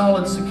 safe,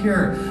 solid,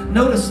 secure.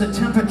 Notice the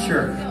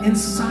temperature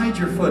inside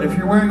your foot. If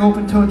you're wearing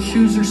open-toed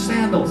shoes or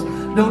sandals,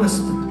 notice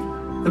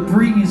the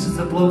breeze as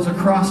it blows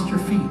across your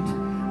feet.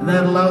 And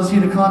that allows you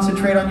to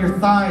concentrate on your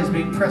thighs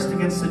being pressed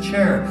against the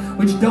chair,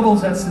 which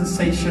doubles that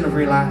sensation of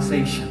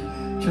relaxation.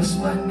 Just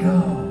let go.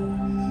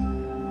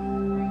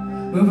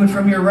 Move it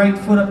from your right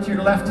foot up to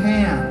your left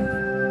hand.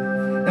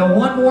 Now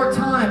one more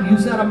time,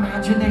 use that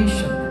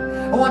imagination.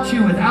 I want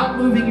you, without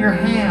moving your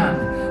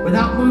hand,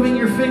 without moving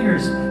your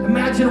fingers,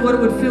 imagine what it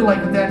would feel like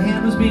if that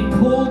hand was being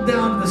pulled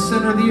down to the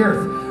center of the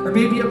earth, or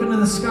maybe up into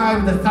the sky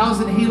with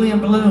 1,000 helium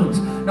balloons.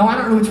 Now I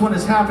don't know which one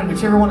is happening.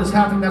 Whichever one is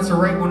happening, that's the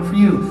right one for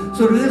you.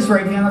 So if it is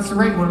right hand, that's the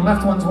right one.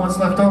 Left one's once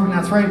left over, and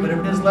that's right. But if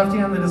it is left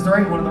hand, that is the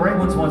right one. And the right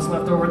one's once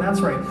left over, and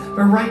that's right.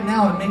 But right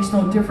now, it makes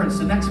no difference.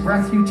 The next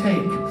breath you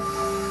take,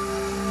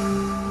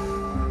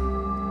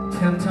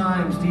 10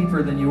 times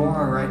deeper than you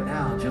are right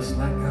now, just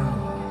let go.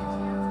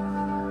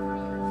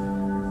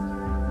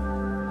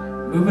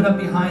 Move it up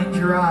behind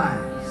your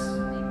eyes.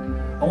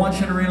 I want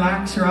you to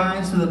relax your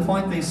eyes to the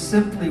point they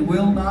simply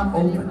will not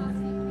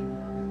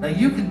open. Now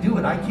you can do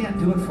it. I can't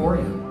do it for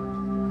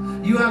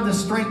you. You have the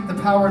strength, the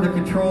power, the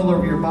control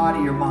over your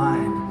body, your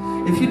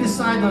mind. If you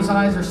decide those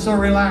eyes are so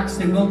relaxed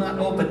they will not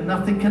open,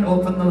 nothing can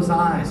open those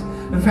eyes.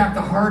 In fact,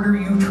 the harder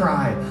you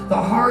try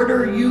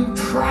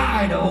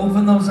to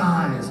open those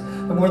eyes,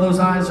 the more those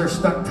eyes are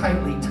stuck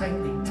tightly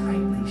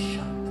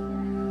shut.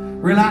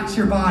 Relax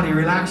your body,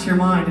 relax your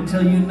mind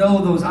until you know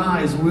those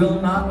eyes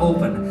will not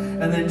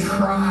open, and then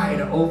try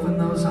to open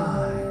those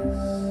eyes.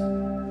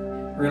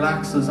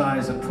 Relax those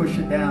eyes and push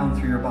it down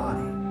through your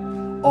body,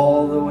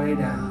 all the way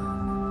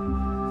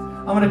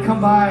down. I'm going to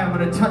come by, I'm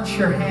going to touch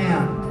your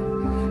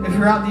hand. If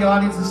you're out in the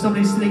audience and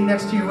somebody's sitting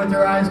next to you with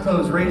their eyes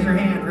closed, raise your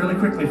hand really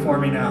quickly for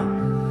me now.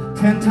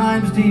 10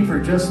 times deeper,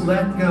 just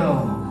let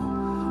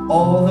go,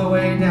 all the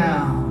way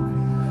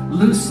down.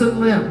 Loose and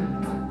limp.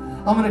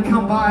 I'm going to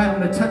come by, I'm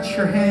going to touch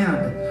your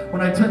hand.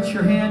 When I touch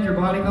your hand, your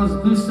body goes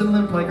loose and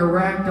limp like a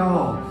rag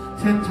doll,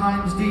 10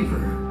 times deeper.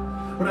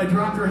 When I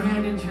drop your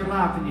hand into your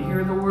lap and you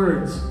hear the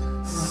words,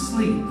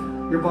 sleep,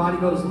 your body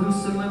goes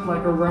loose and limp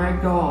like a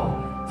rag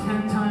doll,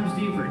 10 times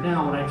deeper.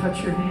 Now, when I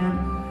touch your hand,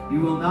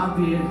 you will not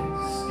be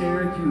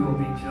scared, you will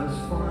be just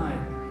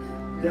fine.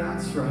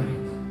 That's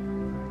right.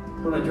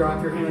 When I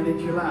drop your hand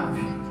into your lap,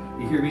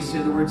 you hear me say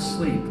the word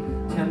sleep,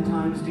 10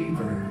 times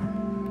deeper.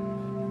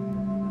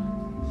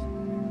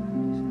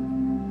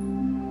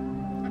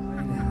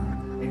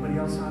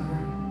 Else out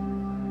here?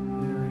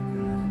 Very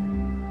good.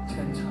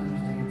 10 times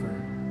deeper.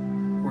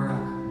 We're out.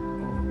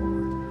 Oh,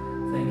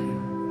 Lord. Thank you.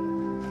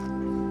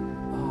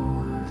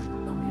 Oh,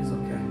 no, he's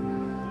okay.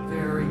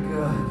 Very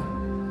good.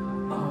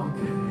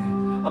 Okay.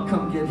 I'll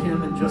come get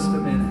him in just a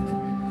minute.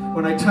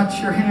 When I touch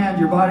your hand,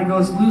 your body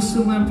goes loose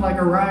and limp like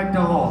a rag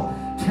doll.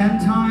 10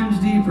 times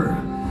deeper.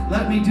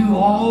 Let me do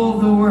all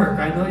the work.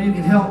 I know you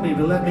can help me,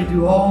 but let me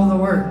do all the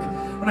work.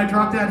 When I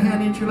drop that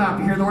hand into your lap,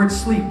 you hear the word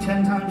sleep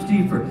 10 times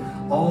deeper.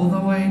 All the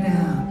way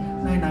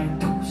down. Night-night,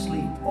 don't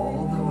sleep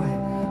all the way.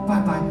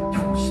 Bye-bye,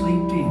 don't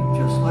sleep deep.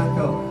 Just let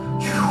go.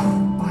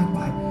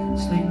 Bye-bye,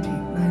 sleep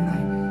deep.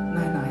 Night-night,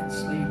 night-night,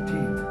 sleep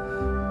deep.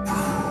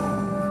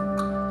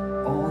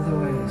 All the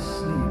way,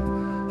 sleep.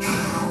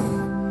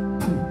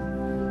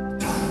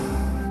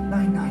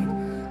 Night-night,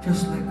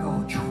 just let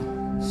go.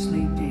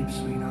 Sleep deep,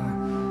 sweetheart.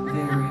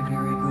 Very,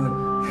 very good.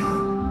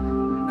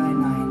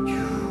 Night-night.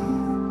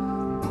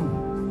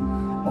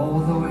 All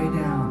the way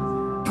down.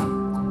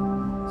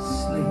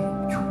 Sleep.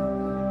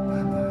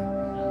 Bye-bye.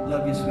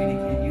 Love you, sweetie.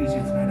 Can't use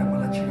you tonight. I'm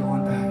going to let you go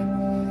on back.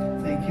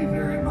 Thank you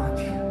very much.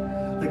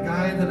 The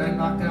guy that I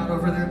knocked out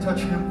over there,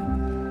 touch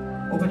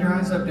him. Open your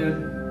eyes up, dude.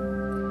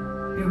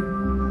 You.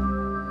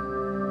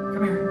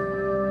 Come here.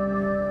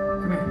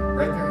 Come here.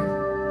 Right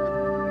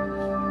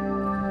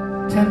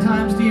there. 10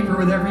 times deeper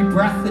with every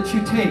breath that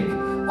you take.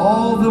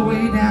 All the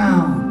way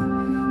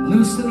down.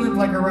 Loose and limp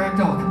like a rag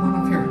doll. Come on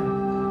up here.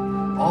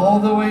 All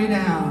the way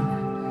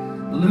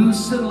down.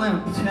 Loose and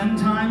limp. 10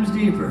 times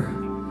deeper.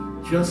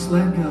 Just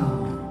let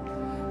go.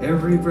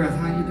 Every breath.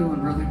 How you doing,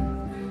 brother?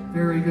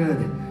 Very good.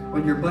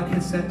 When your butt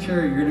hits that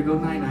chair, you're going to go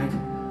night-night.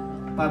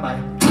 Bye-bye.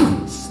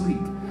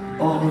 Sleep.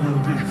 All the way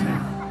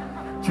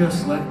down.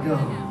 Just let go.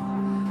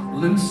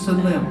 Loose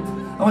and limp.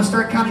 I'm going to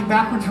start counting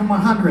backwards from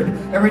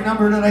 100. Every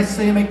number that I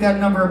say, make that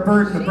number a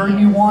burden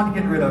you want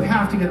to get rid of,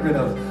 have to get rid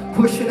of.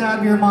 Push it out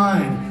of your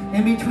mind.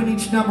 In between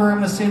each number, I'm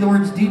going to say the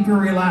words deeper,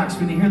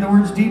 relaxed. When you hear the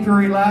words deeper,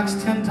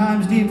 relaxed, 10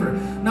 times deeper.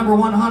 Number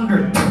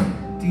 100,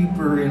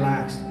 deeper,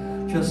 relaxed.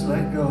 Just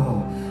let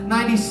go.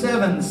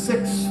 97,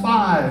 6,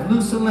 5,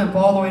 loose and limp,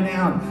 all the way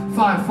down.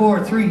 5,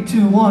 4, 3,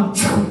 2, 1,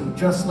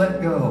 just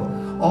let go.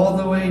 All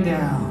the way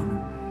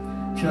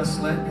down.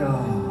 Just let go.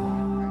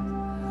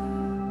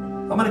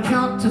 I'm going to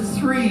count to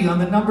 3. On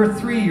the number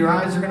 3, your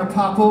eyes are going to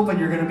pop open.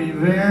 You're going to be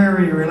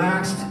very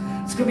relaxed.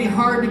 It's going to be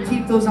hard to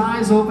keep those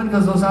eyes open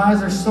because those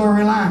eyes are so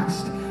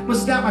relaxed. I'm going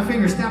to snap my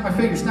fingers, snap my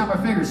fingers, snap my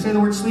fingers. Say the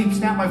word sleep,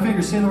 snap my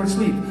fingers, say the word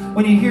sleep.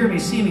 When you hear me,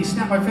 see me,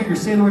 snap my fingers,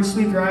 say the word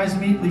sleep. Your eyes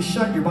immediately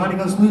shut. Your body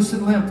goes loose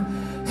and limp.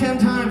 10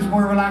 times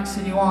more relaxed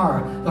than you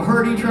are. The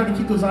harder you try to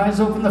keep those eyes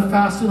open, the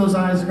faster those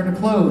eyes are going to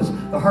close.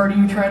 The harder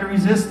you try to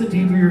resist, the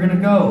deeper you're going to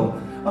go.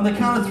 On the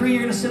count of 3,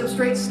 you're going to sit up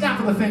straight, snap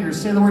of the fingers,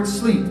 say the word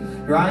sleep.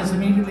 Your eyes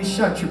immediately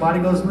shut. Your body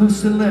goes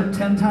loose and limp,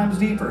 10 times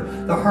deeper.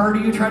 The harder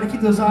you try to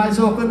keep those eyes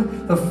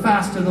open, the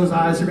faster those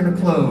eyes are going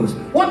to close.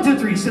 1, 2,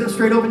 3, sit up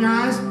straight, open your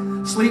eyes.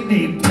 Sleep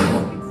deep.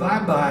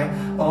 Bye-bye.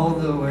 All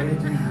the way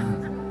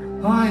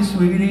down. Hi,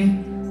 sweetie.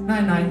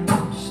 Night-night.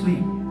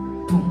 Sleep.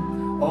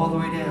 All the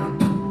way down.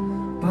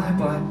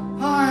 Bye-bye.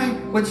 Hi.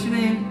 What's your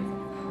name?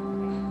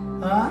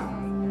 Huh?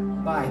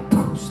 Bye.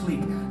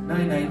 Sleep.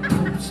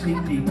 Night-night.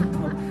 Sleep deep.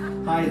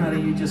 Hi,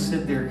 honey, you just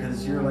sit there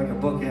because you're like a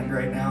bookend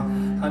right now.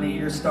 Honey,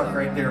 you're stuck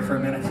right there for a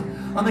minute.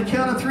 On the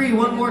count of 3,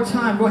 one more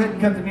time. Go ahead and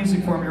cut the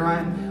music for me,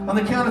 Ryan. On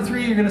the count of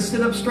 3, you're going to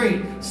sit up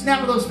straight. Snap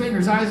of those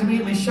fingers, eyes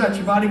immediately shut.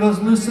 Your body goes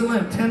loose and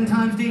limp, 10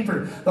 times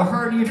deeper. The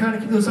harder you're trying to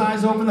keep those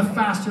eyes open, the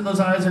faster those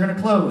eyes are going to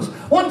close.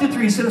 1, 2,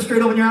 3, sit up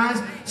straight, open your eyes.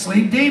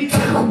 Sleep deep.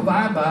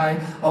 Bye-bye.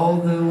 All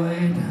the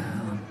way down.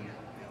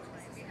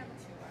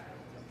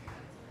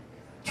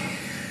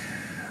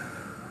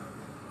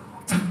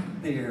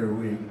 There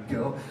we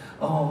go.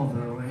 All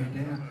the way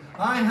down.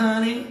 Hi,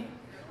 honey.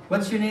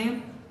 What's your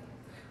name?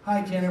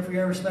 Hi, Jennifer. You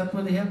ever slept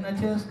with a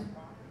hypnotist?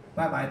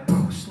 Bye-bye.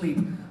 Sleep.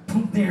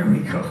 There we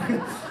go.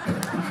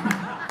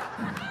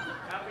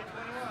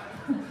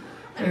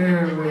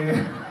 There we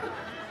go.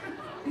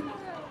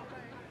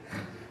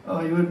 Oh,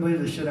 you wouldn't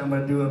believe the shit I'm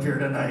going to do up here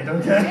tonight,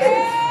 okay?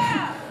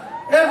 Yeah!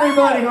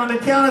 Everybody, on the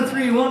count of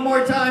 3, one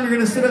more time, you're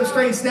going to sit up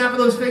straight, snap of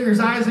those fingers,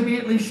 eyes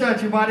immediately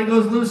shut, your body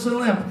goes loose and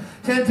limp,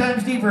 10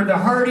 times deeper. The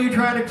harder you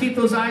try to keep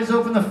those eyes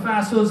open, the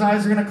faster those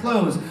eyes are going to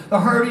close. The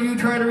harder you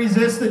try to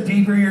resist, the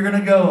deeper you're going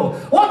to go.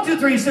 1, 2,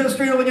 3, sit up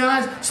straight, open your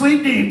eyes,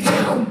 sleep deep.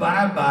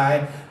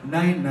 Bye-bye.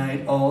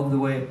 Night-night, all the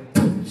way.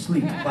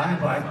 Sleep.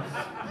 Bye-bye.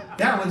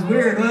 That was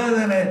weird,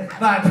 wasn't it?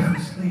 Bye.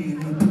 Sleep.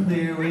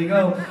 There we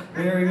go.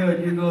 Very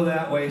good. You go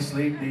that way.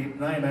 Sleep deep.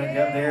 Night-night.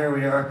 Yep, there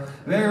we are.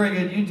 Very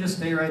good. You just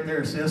stay right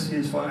there, sis.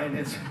 He's fine.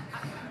 It's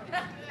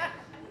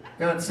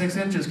got 6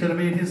 inches. Could have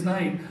made his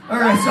night. All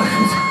right. So.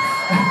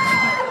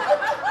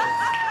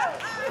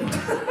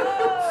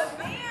 Oh,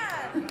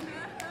 man.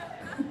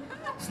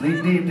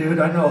 Sleep deep, dude.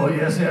 I know.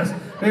 Yes, yes.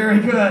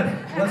 Very good.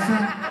 What's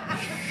that?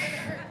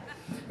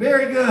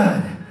 Very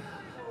good.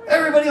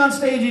 Everybody on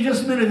stage, in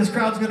just a minute, this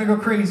crowd's going to go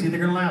crazy. They're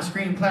going to laugh,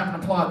 scream, clap,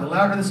 and applaud. The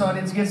louder this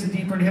audience gets, the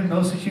deeper into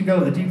hypnosis you go.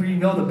 The deeper you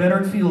go, the better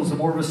it feels, the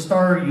more of a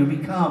star you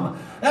become.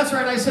 That's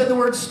right, I said the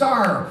word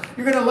star.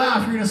 You're going to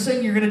laugh, you're going to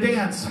sing, you're going to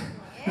dance.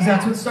 Because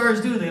that's what stars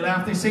do. They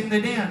laugh, they sing,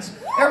 they dance.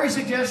 Every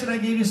suggestion I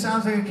gave you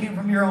sounds like it came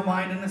from your own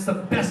mind, and it's the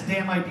best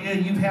damn idea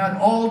you've had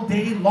all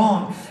day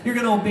long. You're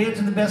going to obey it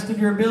to the best of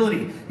your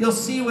ability. You'll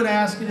see what I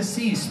ask you to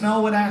see,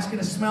 smell what I ask you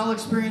to smell,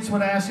 experience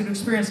what I ask you to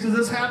experience, because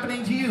it's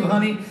happening to you,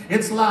 honey.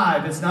 It's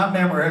live. It's not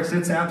Memorex.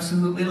 It's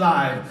absolutely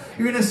live.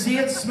 You're going to see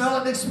it, smell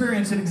it, and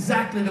experience it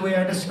exactly the way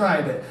I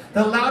describe it.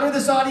 The louder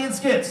this audience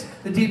gets,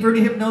 the deeper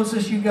into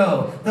hypnosis you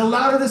go. The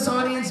louder this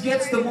audience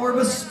gets, the more of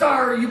a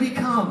star you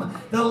become.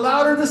 The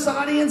louder this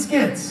audience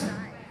gets,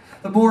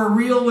 the more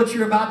real what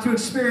you're about to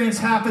experience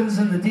happens,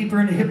 and the deeper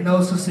into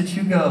hypnosis that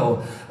you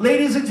go.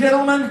 Ladies and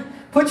gentlemen,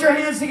 put your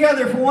hands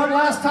together for one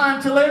last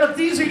time to light up.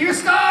 These are your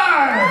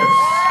stars.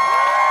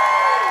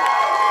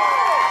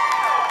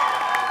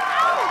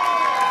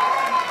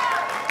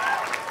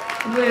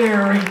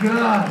 Very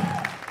good.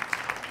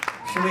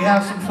 Should we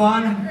have some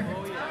fun?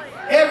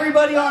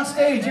 Everybody on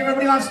stage,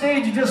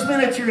 in just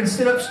minutes, you're going to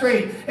sit up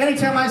straight.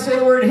 Anytime I say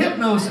the word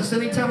hypnosis,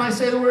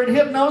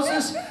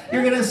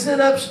 You're going to sit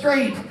up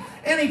straight.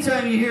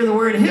 Anytime you hear the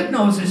word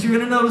hypnosis, you're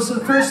going to notice the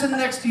person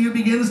next to you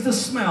begins to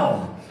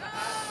smell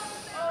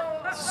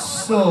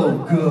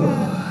so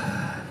good.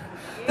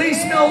 They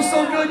smell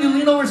so good, you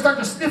lean over and start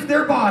to sniff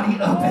their body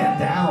up and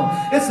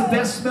down. It's the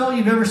best smell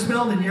you've ever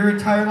smelled in your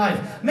entire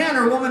life. Man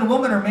or woman,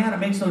 woman or man, it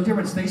makes no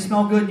difference. They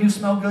smell good, you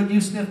smell good, you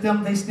sniff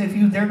them, they sniff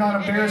you. They're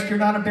not embarrassed, you're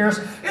not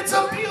embarrassed. It's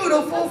a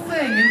beautiful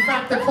thing. In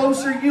fact, the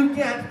closer you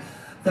get,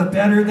 the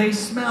better they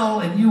smell,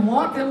 and you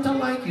want them to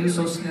like you,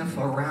 so sniff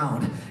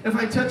around. If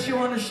I touch you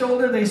on the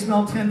shoulder, they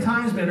smell 10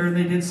 times better than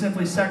they did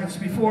simply seconds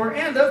before.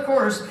 And of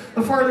course,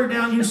 the farther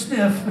down you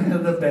sniff,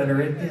 the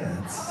better it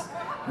gets.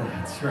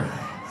 That's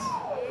right.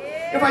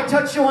 If I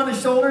touch you on the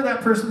shoulder,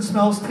 that person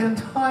smells 10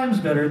 times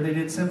better than they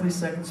did simply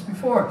seconds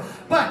before.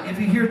 But if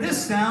you hear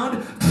this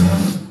sound,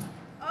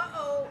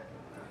 uh-oh,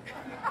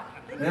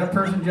 that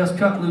person just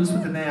cut loose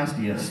with the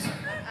nastiest,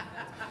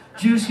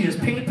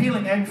 juiciest,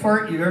 paint-peeling egg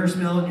fart you've ever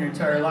smelled in your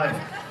entire life.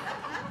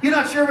 You're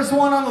not sure if it's the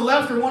one on the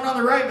left or one on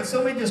the right, but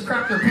somebody just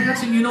cracked their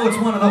pants and you know it's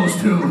one of those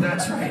two.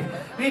 That's right.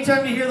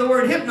 Anytime you hear the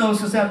word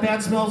hypnosis, that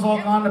bad smell's all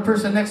gone. The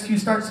person next to you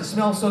starts to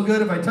smell so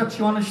good. If I touch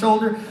you on the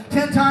shoulder,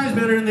 10 times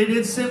better than they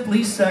did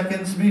simply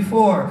seconds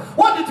before.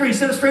 1, 2, 3,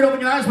 sit up straight,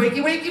 open your eyes,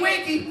 wakey, wakey,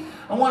 wakey.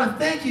 I want to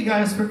thank you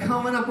guys for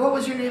coming up. What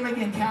was your name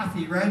again?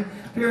 Kathy, right?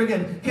 Very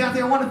good.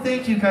 Kathy, I want to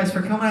thank you guys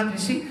for coming up. You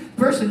see,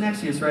 the person next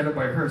to you is right up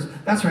by hers.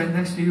 That's right,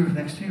 next to you,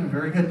 next to you.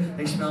 Very good.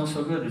 They smell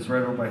so good. It's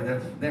right over by there.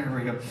 There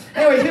we go.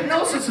 Anyway,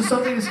 hypnosis is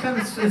something that's kind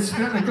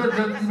of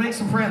good. Make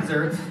some friends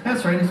there.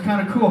 That's right. It's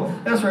kind of cool.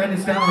 That's right.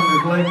 It's down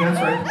on their leg. That's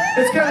right.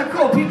 It's kind of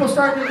cool. People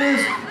start to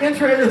lose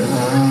interest.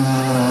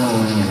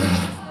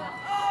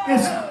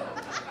 It's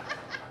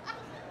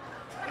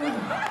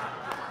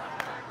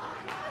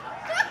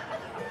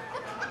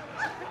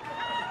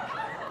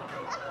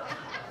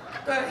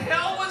the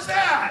hell was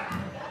that?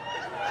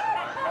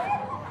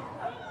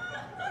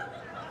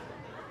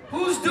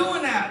 Who's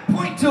doing that?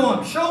 Point to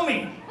him. Show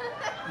me.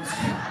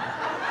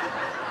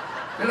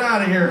 Get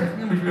out of here.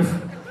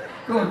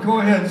 Go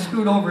ahead and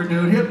scoot over,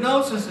 dude.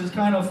 Hypnosis is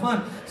kind of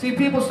fun. See,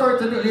 people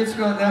start to do it's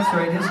good. That's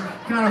right. It's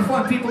kind of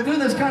fun. People do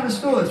this kind of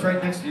stuff. It's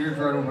right next to yours,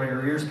 right over by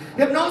your ears.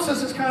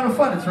 Hypnosis is kind of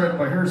fun. It's right over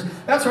by hers.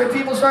 That's right.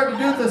 People start to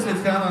do this.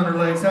 It's down on their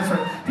legs. That's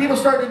right. People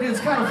start to do it's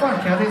kind of fun,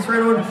 Kathy. It's right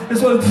over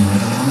this one.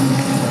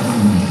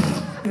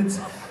 It's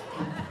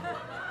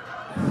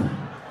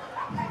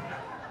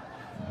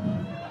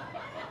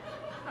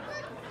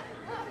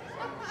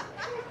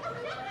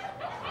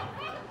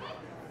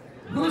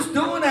who's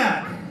doing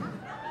that?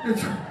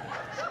 It's,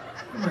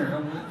 come here,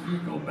 I'm gonna let you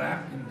go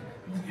back and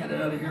get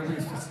out of here.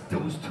 It's just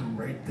those two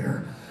right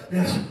there.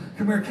 Yes,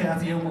 come here,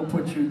 Kathy, and we'll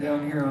put you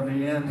down here on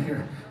the end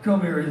here.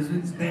 Come here, it's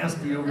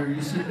nasty over here.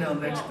 You sit down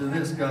next to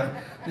this guy.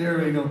 There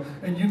we go.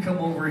 And you come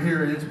over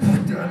here. It's, I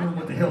don't know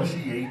what the hell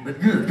she ate, but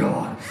good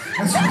God.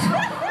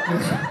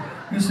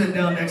 You sit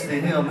down next to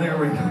him. There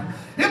we go.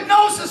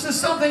 Hypnosis is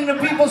something that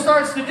people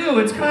starts to do.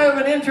 It's kind of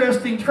an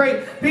interesting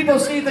trait. People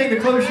see things, the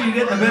closer you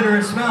get, the better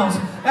it smells.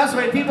 That's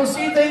right. People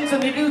see things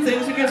and they do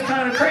things. It gets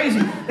kind of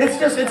crazy.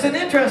 It's an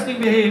interesting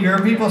behavior.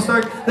 People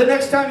start, the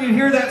next time you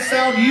hear that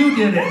sound, you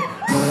did it.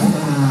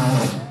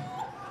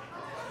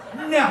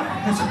 Now,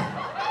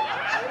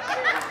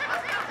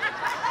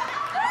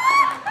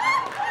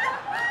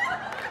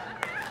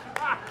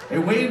 hey,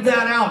 wave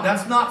that out.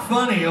 That's not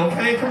funny,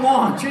 okay? Come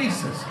on,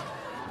 Jesus.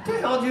 What the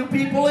hell do you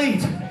people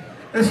eat?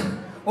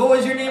 What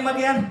was your name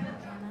again?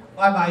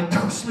 Bye-bye,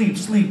 sleep,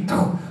 sleep,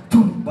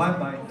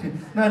 bye-bye,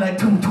 night-night,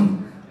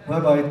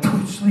 bye-bye,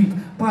 sleep,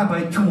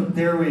 bye-bye,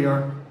 there we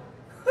are.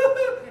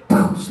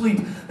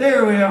 Sleep,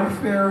 there we are,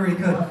 very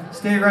good.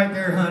 Stay right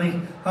there,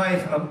 honey. Hi,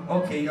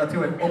 okay, I'll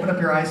tell you what, open up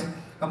your eyes.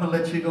 I'm going to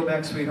let you go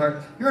back,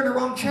 sweetheart. You're in the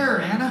wrong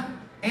chair, Anna.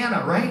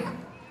 Anna, right?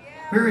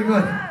 Very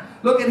good.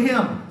 Look at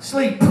him.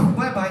 Sleep.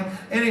 Bye-bye.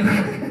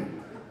 Anyway.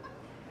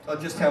 I'll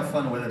just have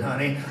fun with it,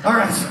 honey. All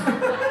right.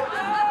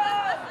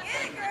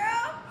 Get it,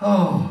 girl.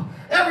 Oh.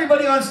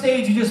 Everybody on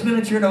stage, you just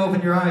minutes you're going to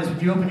open your eyes.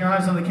 If you open your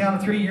eyes on the count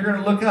of 3, you're going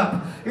to look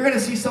up. You're going to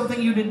see something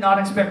you did not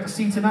expect to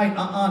see tonight.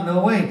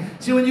 No way.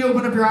 See, when you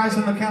open up your eyes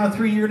on the count of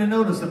 3, you're going to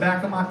notice the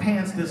back of my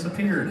pants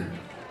disappeared.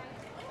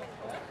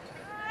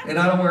 And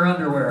I don't wear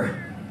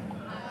underwear.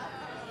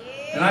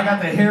 And I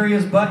got the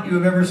hairiest butt you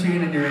have ever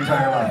seen in your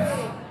entire life.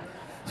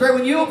 That's right,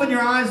 when you open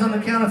your eyes on the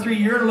count of 3,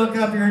 you're going to look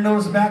up, you're going to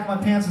notice the back of my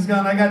pants is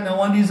gone. I got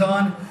no undies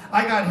on.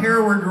 I got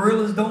hair where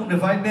gorillas don't. And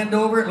if I bend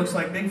over, it looks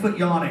like Bigfoot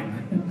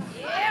yawning.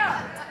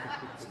 Yeah.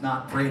 It's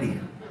not pretty.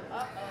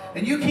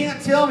 And you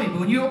can't tell me, but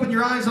when you open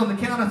your eyes on the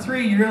count of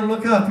 3, you're going to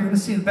look up, you're going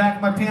to see the back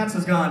of my pants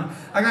is gone.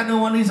 I got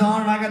no undies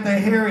on, and I got the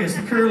hairiest,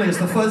 the curliest,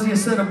 the fuzziest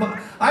set of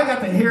I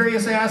got the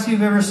hairiest ass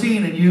you've ever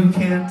seen, and you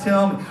can't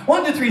tell me.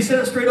 1, 2, 3, sit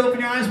up straight, open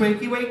your eyes,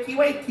 wakey, wakey,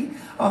 wakey.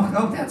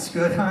 Oh, that's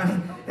good,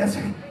 honey. That's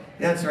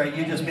right,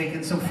 you're just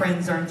making some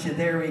friends, aren't you?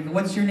 There we go.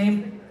 What's your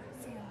name?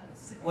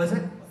 Sam. Was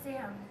it?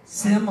 Sam.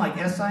 Sim, like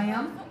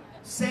S-I-M?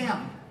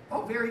 Sam.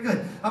 Oh, very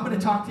good. I'm going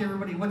to talk to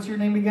everybody. What's your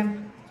name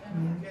again?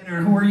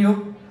 And who are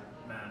you?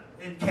 Matt.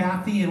 And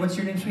Kathy, and what's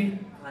your name, sweetie?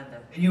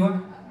 Glenda. And you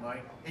are?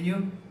 Mike. And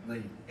you,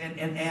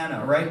 and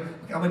Anna, right?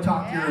 I'm going to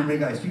talk to your big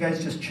guys. You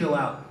guys just chill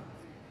out.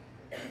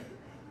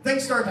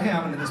 Things start to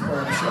happen in this part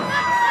of the show.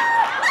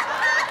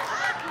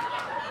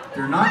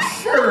 They're not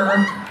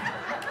sure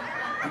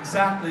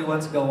exactly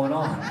what's going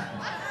on.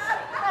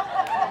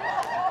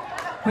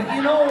 But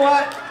you know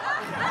what?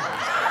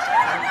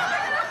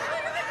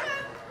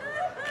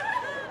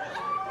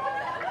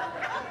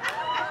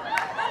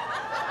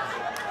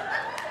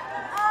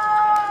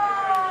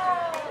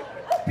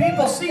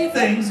 People see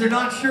things, they're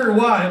not sure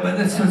why, but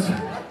it's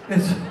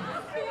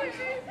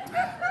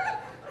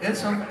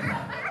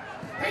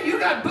hey, you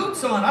got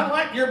boots on. I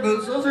like your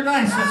boots. Those are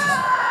nice. Those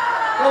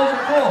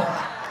are cool.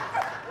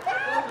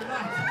 Those are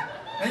nice.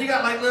 And you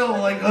got like little,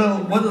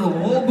 what are the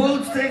wool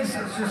boots things?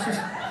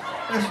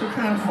 That's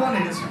kind of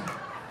funny.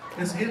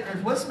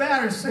 What's the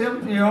matter,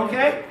 Sim? You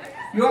okay?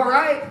 You all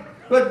right?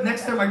 But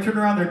next time I turn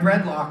around, they're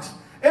dreadlocks.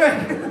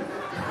 Anyway.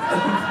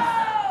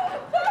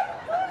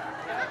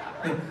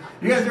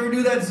 You guys ever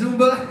do that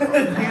Zumba?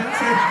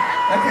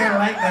 I kind of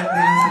like that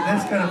dance.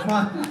 That's kind of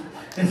fun.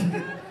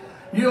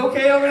 You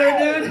okay over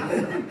there,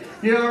 dude?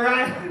 You all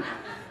right?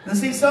 Now,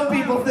 see, some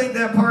people think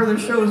that part of the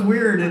show is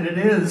weird, and it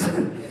is.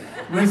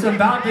 But it's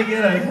about to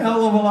get a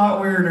hell of a lot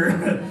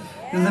weirder.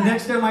 Because the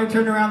next time I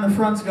turn around, the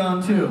front's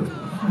gone too.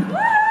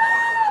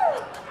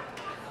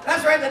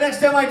 That's right, the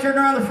next time I turn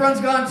around, the front's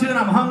gone too, and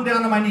I'm hung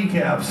down to my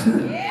kneecaps.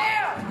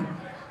 Yeah.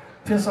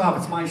 Piss off,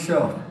 it's my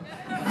show.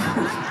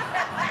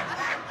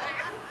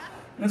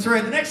 That's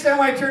right, the next time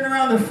I turn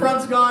around, the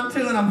front's gone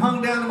too, and I'm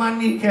hung down to my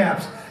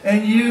kneecaps.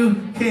 And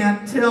you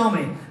can't tell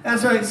me.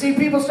 That's right, see,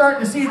 people starting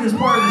to see this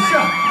part of the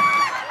show.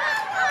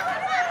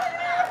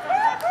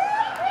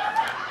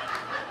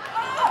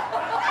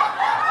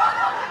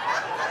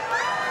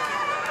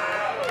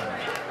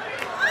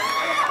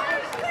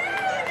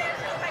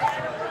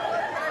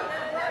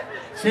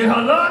 Say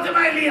hello to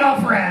my little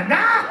friend.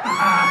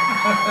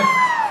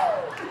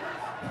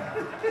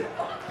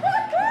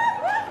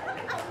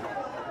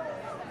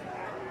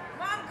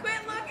 Mom,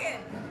 quit looking.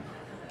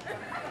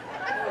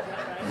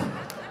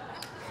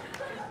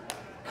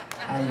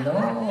 Hello.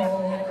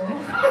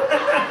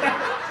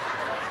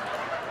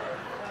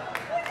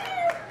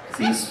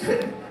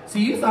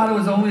 See, you thought it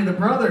was only the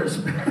brothers.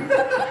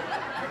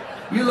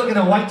 You're looking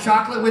at white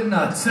chocolate with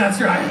nuts. That's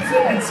right.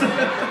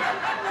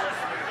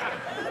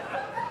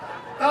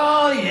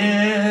 Oh,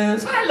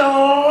 yes.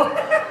 Hello.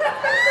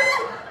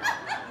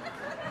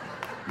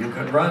 You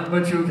can run,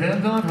 but you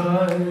cannot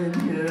hide.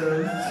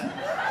 Yes.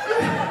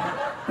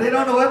 They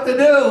don't know what to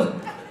do.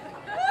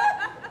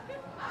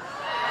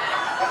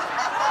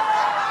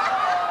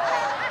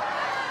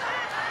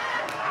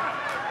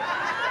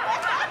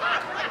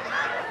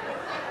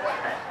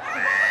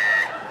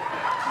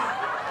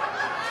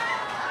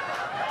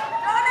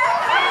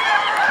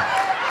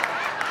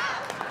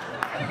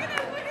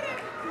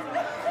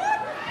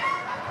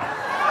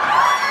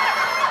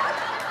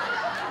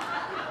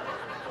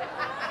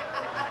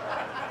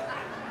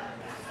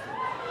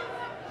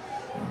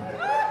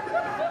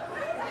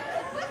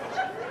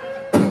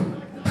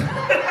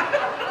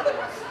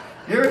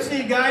 You ever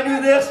see a guy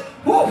do this?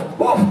 Woof,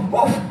 woof,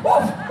 woof,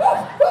 woof,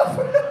 woof, woof.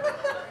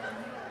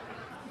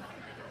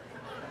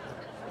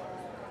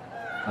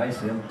 Hi,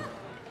 Sim.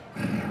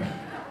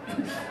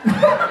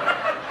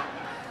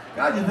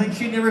 God, you think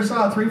she never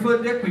saw a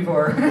 3-foot dick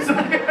before?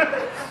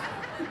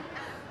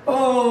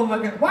 Oh my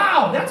God!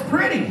 Wow, that's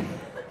pretty.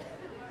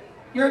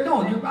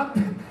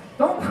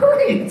 Don't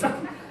worry.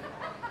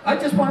 I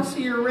just want to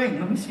see your ring.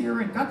 Let me see your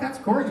ring. God, that's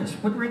gorgeous.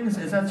 What ring is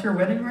that? Your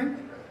wedding ring?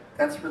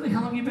 That's really,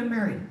 how long have you been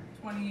married?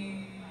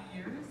 20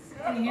 years.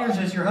 20 years.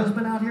 Is your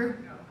husband out here?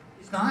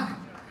 He's not?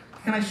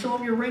 Can I show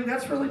him your ring?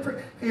 That's really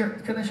pretty. Here,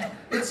 can I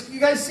you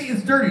guys see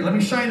it's dirty. Let me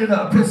shine it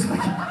up. It's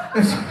like,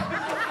 it's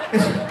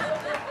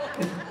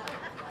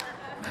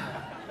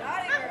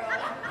Naughty girl.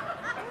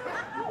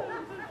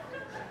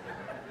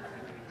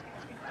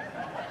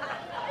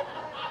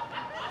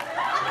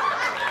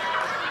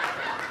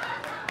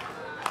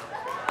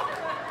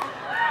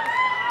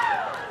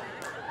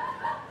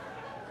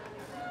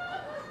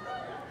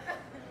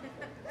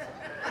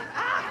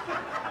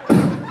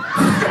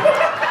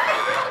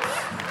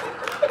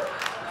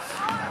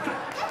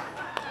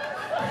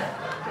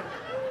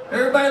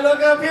 Everybody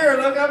look up here,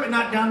 look up, and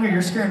not down here.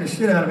 You're scaring the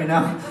shit out of me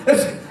now.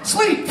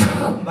 Sleep!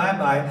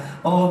 Bye-bye.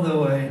 All the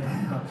way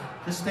down.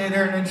 Just stay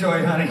there and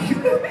enjoy, honey.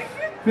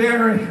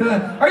 Very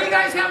good. Are you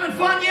guys having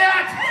fun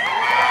yet?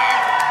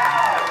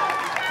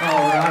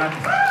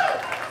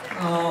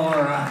 All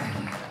right.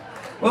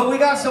 Well, we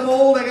got some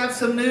old, I got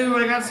some new,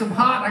 I got some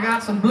hot, I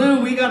got some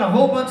blue. We got a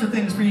whole bunch of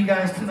things for you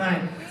guys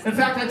tonight. In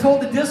fact, I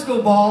told the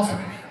disco balls,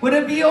 would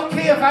it be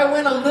okay if I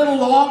went a little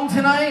long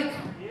tonight?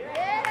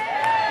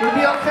 Would it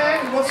be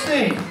okay? We'll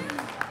see.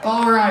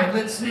 All right,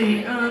 let's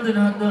see.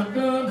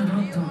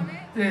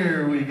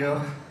 There we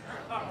go.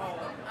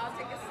 I'll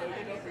take a sip.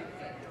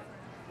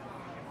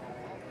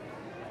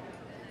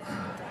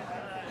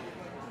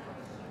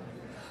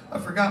 I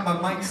forgot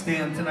my mic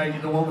stand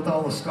tonight, the one with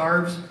all the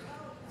scarves.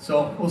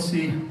 So we'll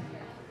see.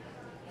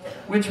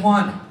 Which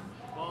one?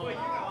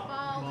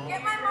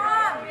 Get my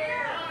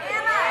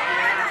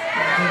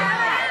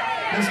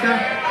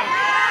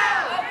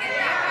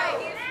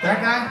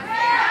That guy?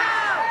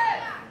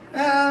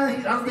 I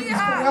don't think he's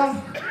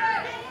well.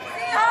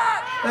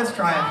 Let's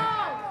try it.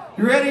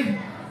 You ready?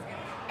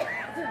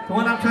 The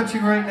one I'm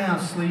touching right now,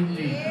 sleep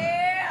deep.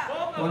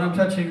 The one I'm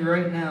touching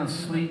right now,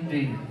 sleep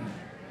deep.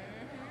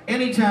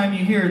 Anytime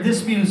you hear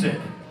this music,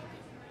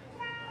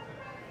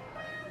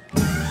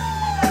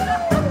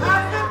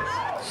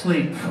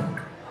 sleep.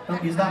 Oh,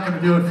 he's not going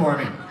to do it for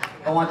me.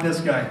 I want this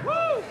guy.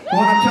 The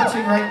one I'm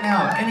touching right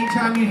now,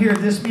 anytime you hear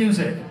this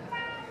music.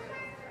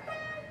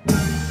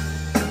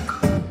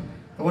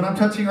 The one I'm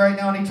touching right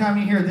now, anytime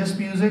you hear this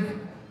music.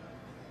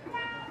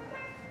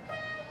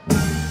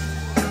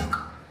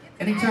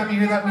 Anytime you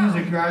hear that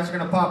music, your eyes are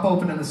going to pop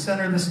open, and the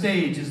center of the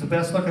stage is the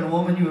best looking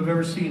woman you have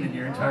ever seen in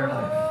your entire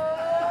life.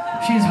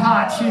 She's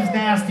hot, she's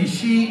nasty,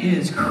 she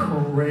is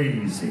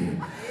crazy.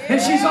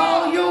 And she's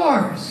all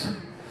yours.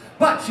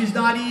 But she's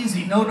not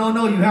easy. No, no,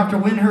 no, you have to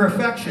win her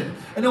affection.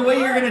 And the way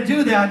you're going to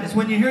do that is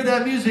when you hear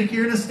that music,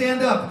 you're going to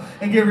stand up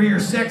and give her your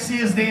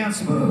sexiest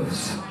dance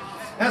moves.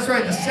 That's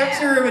right, the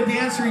sexier of a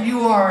dancer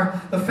you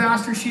are, the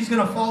faster she's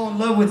going to fall in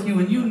love with you.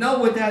 And you know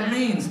what that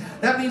means.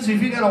 That means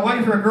if you got a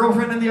wife or a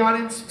girlfriend in the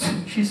audience,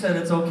 she said,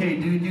 it's okay,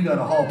 dude, you got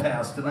a hall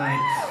pass tonight.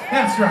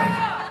 That's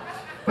right.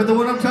 But the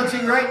one I'm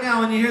touching right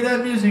now, when you hear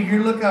that music, you're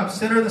going to look up.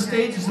 Center of the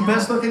stage is the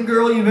best looking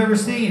girl you've ever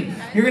seen.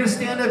 You're going to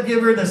stand up,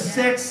 give her the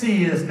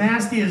sexiest,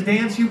 nastiest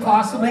dance you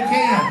possibly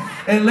can.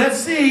 And let's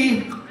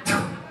see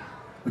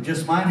what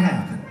just might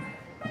happen.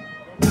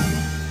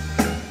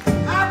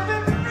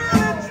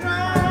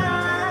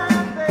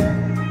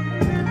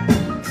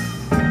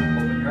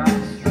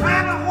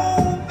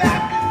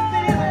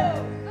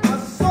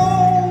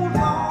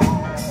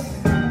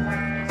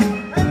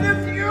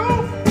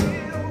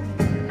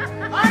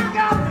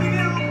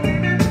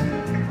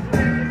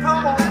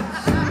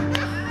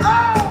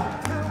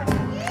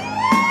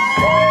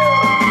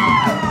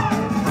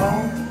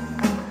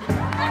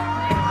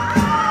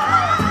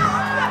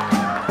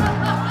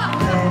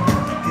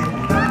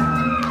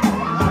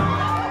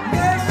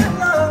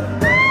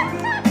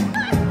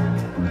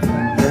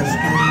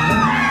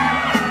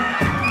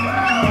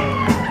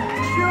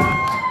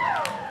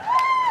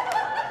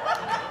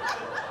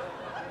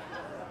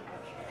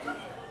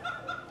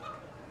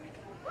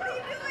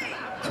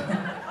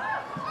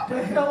 What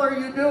the hell are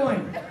you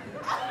doing?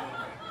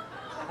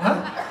 What?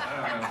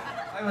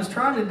 I was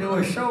trying to do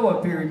a show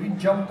up here and you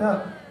jumped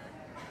up.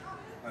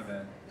 My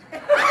bad.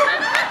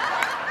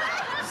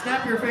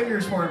 Snap your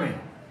fingers for me.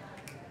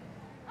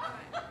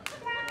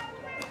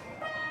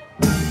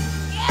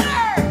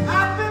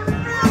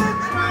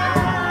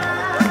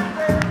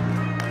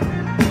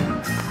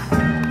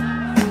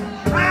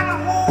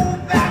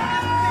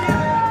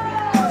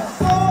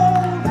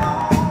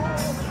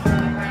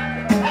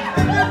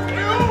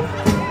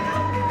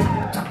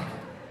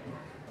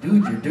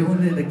 Dude, you're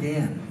doing it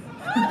again.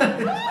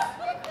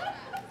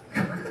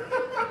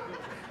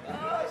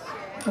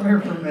 Come here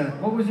for a minute.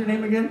 What was your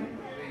name again?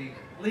 Lee.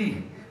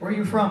 Lee. Where are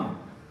you from?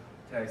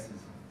 Texas.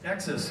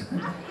 Texas.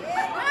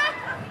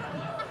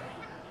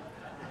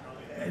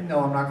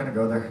 No, I'm not going to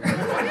go there.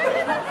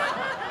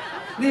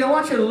 Lee, I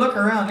want you to look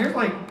around. There's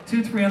like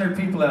 200-300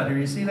 people out here.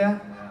 You see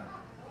that?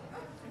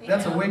 Yeah.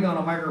 That's a wig on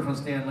a microphone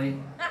stand, Lee.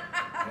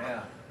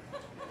 Yeah.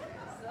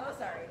 So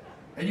sorry.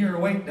 And you're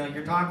awake now.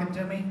 You're talking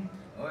to me?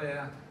 Oh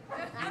yeah.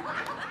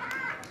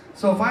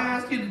 So if I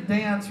asked you to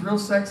dance real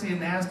sexy and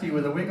nasty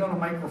with a wig on a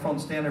microphone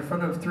stand in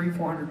front of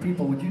 300-400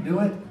 people, would you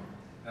do it?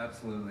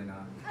 Absolutely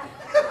not.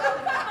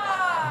 Come on.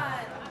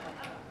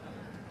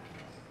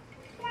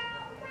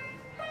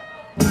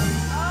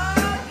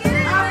 Oh, get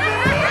it,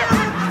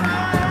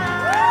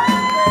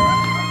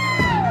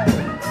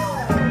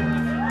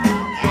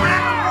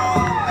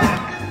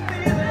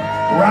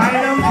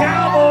 Ride 'em,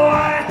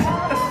 cowboy!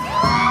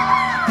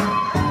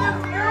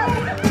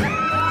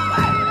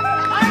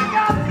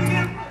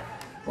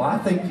 Well, I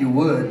think you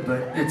would,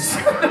 but it's a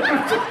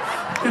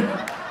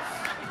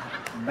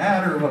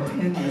matter of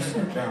opinion.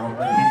 Sit down,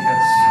 buddy.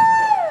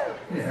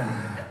 Yeah.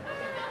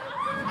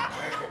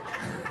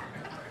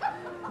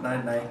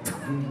 Night-night.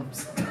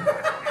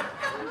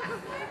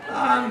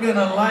 I'm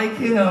gonna like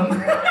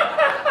him.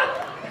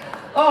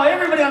 Oh,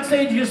 everybody on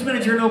stage, just a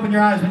minute, you're gonna open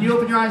your eyes. When you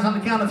open your eyes on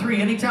the count of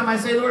 3, anytime I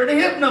say the word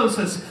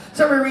hypnosis,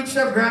 somebody reach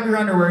up, grab your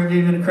underwear, and give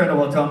you an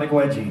incredible atomic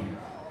wedgie.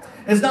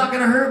 It's not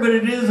gonna hurt, but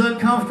it is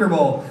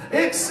uncomfortable.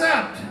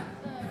 Except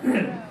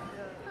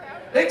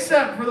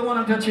for the one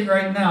I'm touching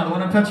right now. The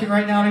one I'm touching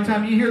right now,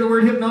 anytime you hear the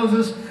word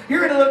hypnosis,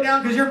 you're gonna look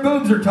down because your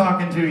boobs are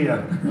talking to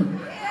you.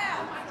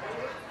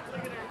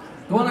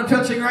 The one I'm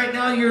touching right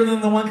now, you're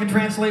the one can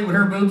translate what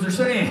her boobs are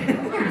saying.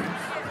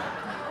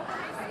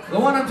 The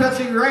one I'm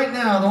touching right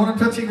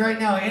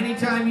now,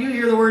 anytime you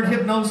hear the word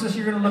hypnosis,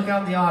 you're going to look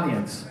out in the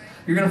audience.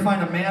 You're going to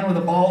find a man with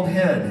a bald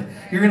head.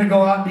 You're going to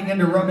go out and begin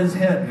to rub his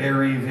head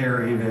very,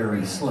 very,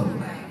 very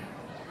slowly.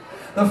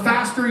 The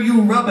faster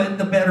you rub it,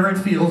 the better it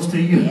feels to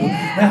you.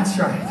 Yeah. That's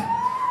right.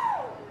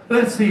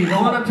 Let's see, the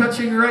one I'm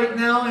touching right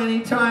now,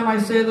 anytime I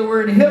say the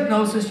word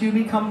hypnosis, you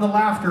become the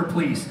laughter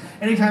police.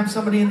 Anytime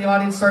somebody in the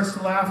audience starts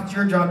to laugh, it's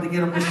your job to get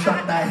them to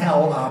shut the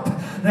hell up.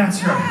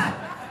 That's right.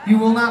 You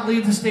will not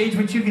leave the stage,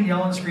 but you can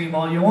yell and scream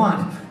all you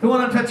want. The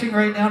one I'm touching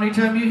right now,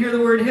 anytime you hear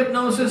the word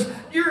hypnosis,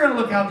 you're going to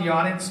look out in the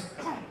audience.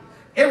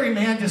 Every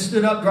man just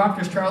stood up, dropped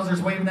his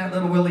trousers, waving that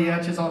little willy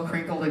at you, all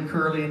crinkled and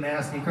curly and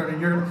nasty.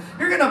 You're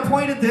going to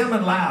point at them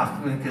and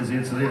laugh because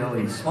it's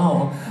really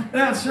small.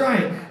 That's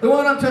right. The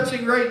one I'm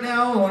touching right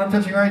now,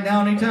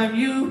 anytime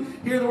you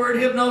hear the word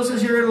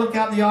hypnosis, you're going to look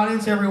out in the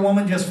audience. Every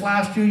woman just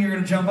flashed you. You're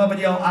going to jump up and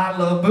yell, I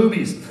love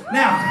boobies.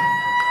 Now,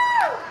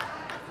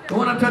 the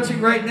one I'm touching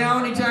right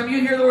now, anytime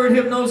you hear the word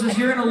hypnosis,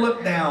 you're going to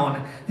look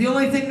down. The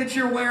only thing that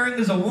you're wearing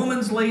is a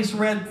woman's lace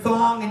red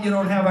thong, and you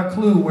don't have a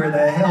clue where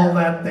the hell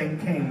that thing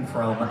came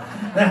from.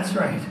 That's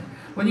right.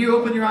 When you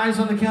open your eyes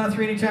on the count of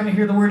 3, anytime you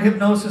hear the word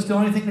hypnosis, the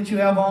only thing that you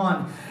have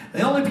on,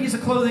 the only piece of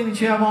clothing that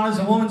you have on is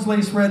a woman's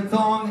lace red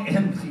thong,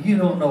 and you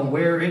don't know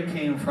where it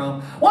came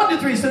from. 1, 2,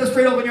 3, sit up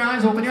straight, open your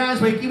eyes,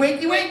 wakey,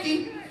 wakey,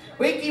 wakey.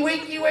 Wakey,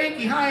 wakey,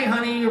 wakey. Hi,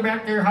 honey. You're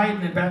back there hiding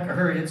in the back of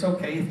her. It's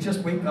okay. Just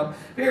wake up.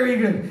 Very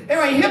good.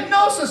 Anyway,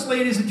 hypnosis,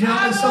 ladies and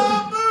gentlemen.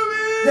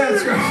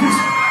 That's right.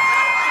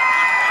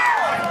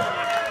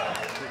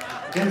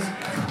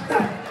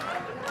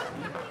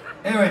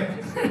 Anyway,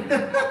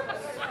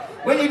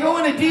 when you go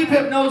into deep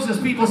hypnosis,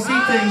 people see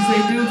things,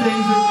 they do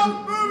things.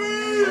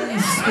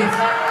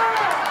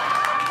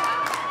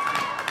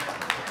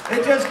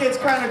 It just gets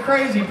kind of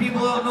crazy.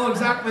 People don't know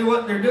exactly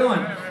what they're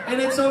doing. And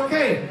it's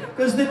okay,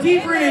 because the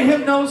deeper into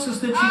hypnosis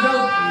that you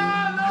go...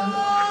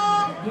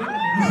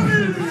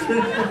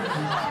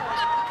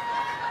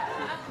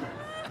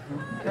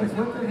 That's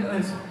what the hell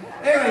is...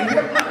 Anyway,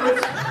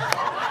 hypnosis...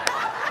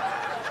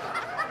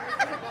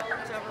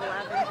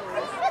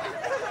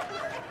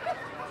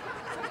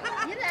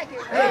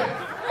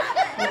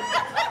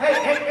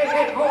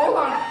 Hey, hold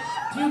on.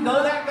 Do you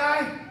know that guy?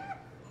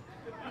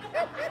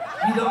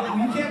 You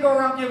can't go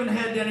around giving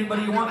head to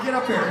anybody you want. Get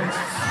up here.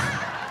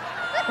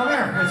 Come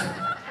here.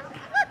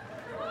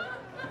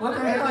 What the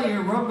hell?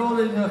 You rubbed all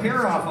the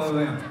hair off of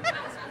him.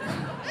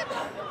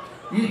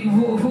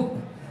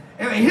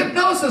 Anyway,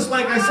 hypnosis,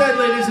 like I said,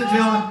 ladies and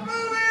gentlemen,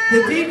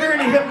 the deeper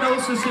into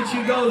hypnosis that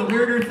you go, the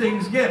weirder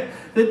things get.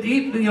 The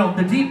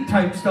deep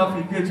type stuff,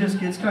 it just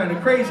gets kind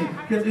of crazy.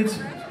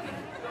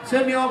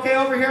 Sam, you okay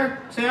over here?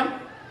 Sam,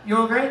 you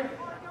all right?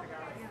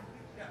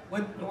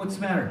 What's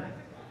the matter?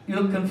 You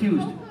look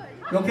confused.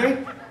 You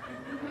okay?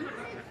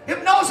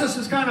 Hypnosis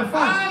is kind of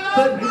fun,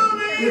 but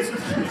it's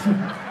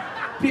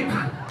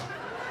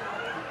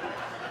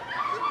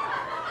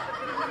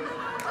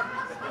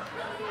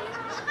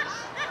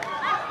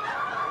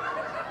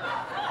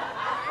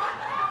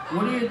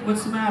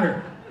what's the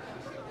matter?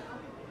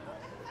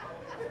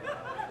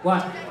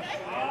 What?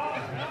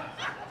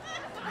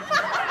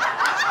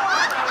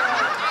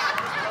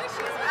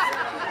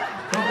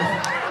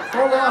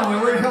 Hold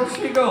on, where the hell did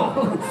she go?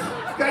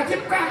 Gotta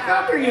get back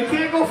up here. You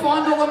can't go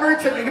fondle the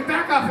merchant. Get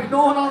back up here.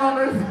 No.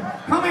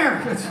 Come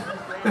here.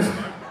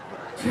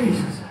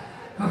 Jesus.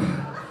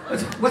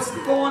 What's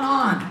going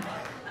on?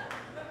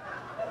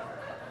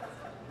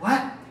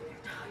 What?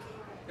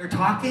 They're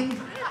talking?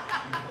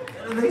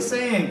 What are they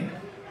saying?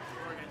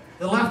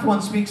 The left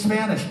one speaks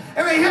Spanish.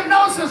 Anyway,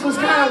 hypnosis was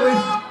kind of weird.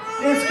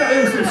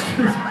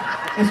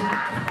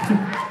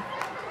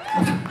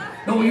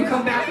 No, you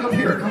come back up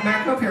here. Come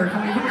back up here.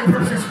 Come here.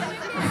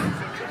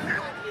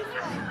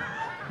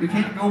 You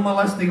can't go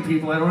molesting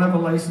people. I don't have a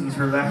license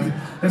for that.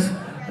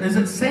 Is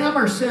it Sam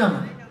or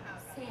Sim?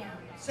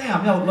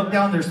 Sam. No, look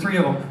down. There's 3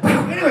 of them.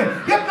 Anyway,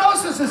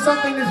 hypnosis is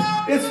something that's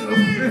it's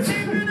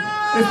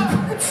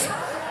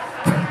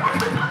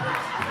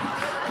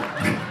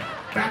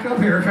back up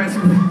here.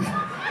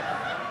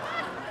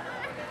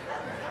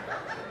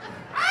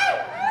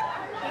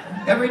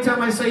 Every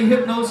time I say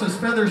hypnosis,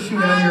 feathers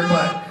shoot out of your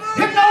butt.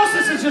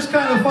 Hypnosis is just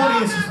kind of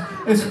funny.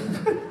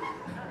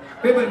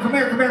 Wait, come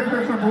here.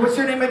 What's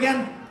your name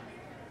again?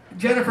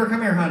 Jennifer,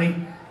 come here,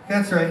 honey.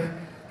 That's right.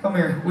 Come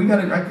here. We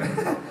gotta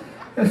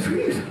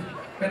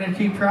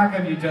keep track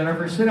of you,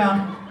 Jennifer. Sit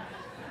down.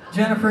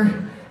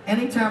 Jennifer,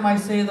 anytime I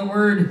say the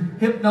word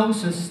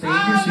hypnosis, stay in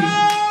your seat.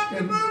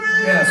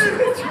 Yes.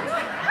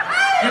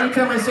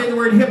 Anytime I say the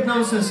word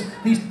hypnosis,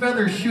 these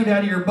feathers shoot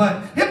out of your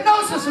butt.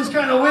 Hypnosis is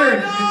kind of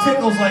weird. It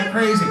tickles like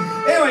crazy.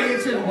 Anyway,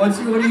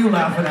 what are you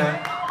laughing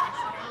at?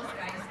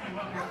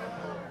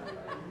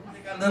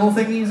 They got little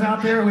thingies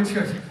out there.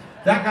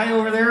 That guy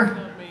over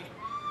there?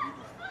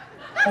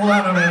 Hold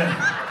on a minute.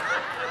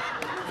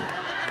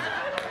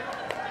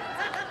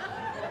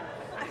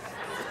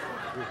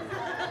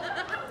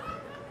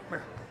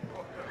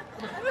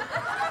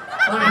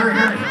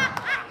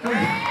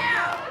 Hurry.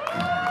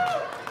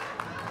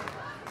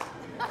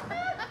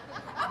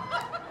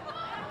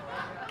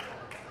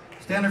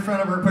 Stand in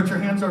front of her, put your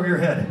hands over your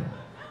head.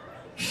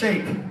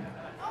 Shake. Go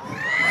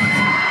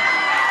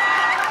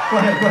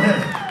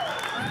ahead.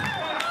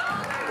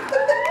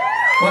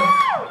 What?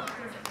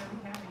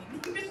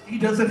 He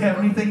doesn't have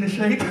anything to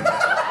shake?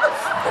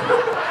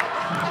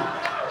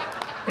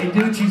 Hey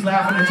dude, she's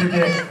laughing at your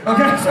dick.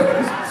 Okay,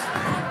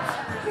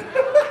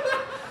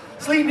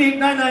 sleep deep,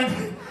 night.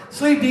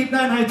 Sleep deep,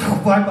 night.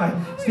 Oh, bye.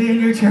 Stay in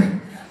your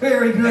chair.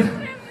 Very good.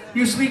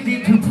 You sleep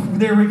deep.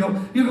 There we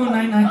go. You go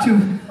night night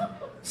too.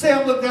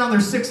 Sam, look down.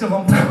 There's 6 of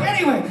them.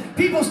 Anyway,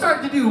 people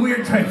start to do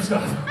weird type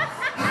stuff.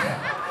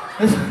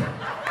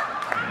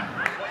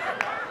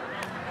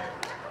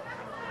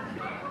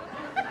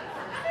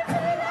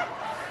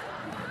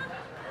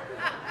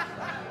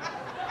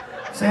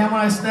 Sam,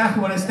 when I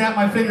snap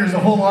my fingers, the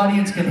whole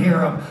audience can hear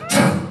them.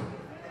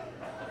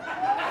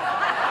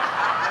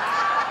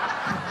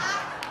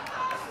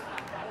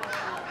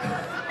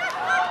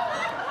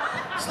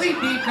 Sleep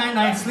deep, night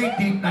night. Sleep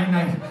deep, night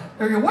night.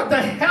 There you go. What the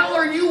hell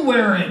are you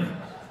wearing?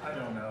 I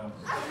don't know.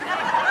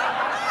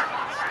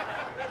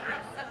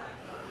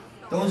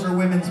 Those are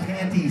women's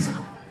panties.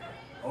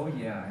 Oh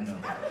yeah, I know.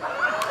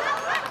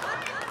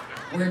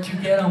 Where'd you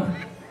get them? I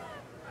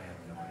have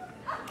no idea.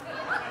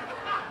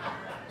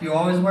 Do you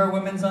always wear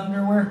women's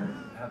underwear?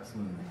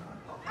 Absolutely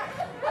not.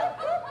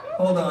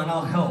 Hold on,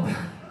 I'll help.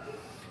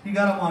 You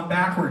got them on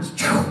backwards.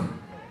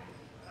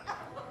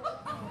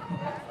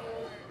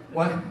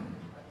 What?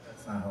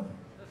 That's not helping.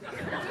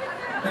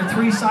 They're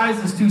 3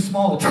 sizes too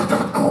small. You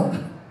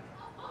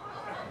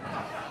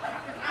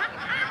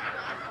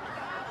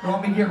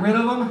want me to get rid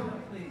of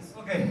them? Please.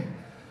 Okay.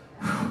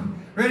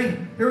 Ready?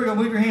 Here we go.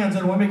 Move your hands.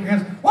 Everyone, make your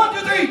hands. 1, 2,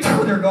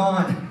 3. They're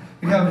gone.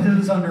 You have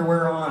his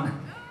underwear on.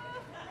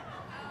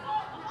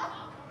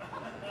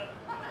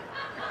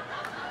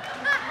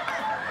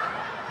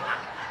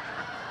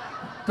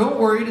 Don't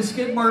worry, the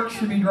skid mark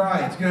should be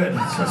dry. It's good.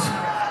 It's just,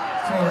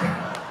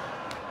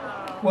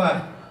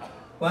 what?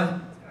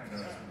 What?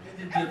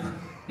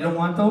 You don't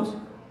want those?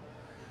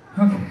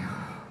 Okay.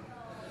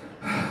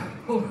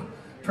 Oh,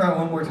 try it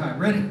one more time.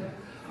 Ready?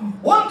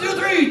 1, 2,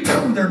 3.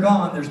 They're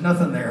gone. There's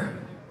nothing there.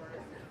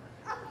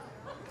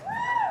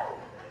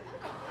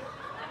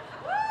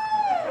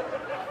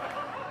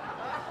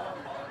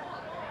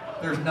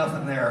 There's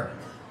nothing there.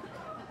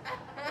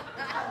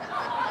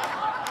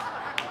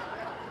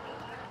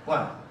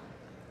 What?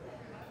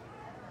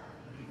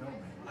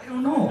 I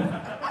don't know.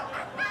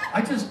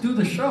 I just do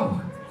the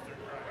show.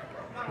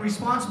 I'm not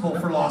responsible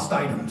for lost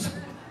items.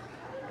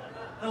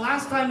 The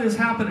last time this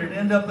happened, it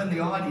ended up in the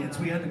audience.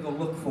 We had to go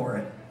look for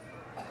it.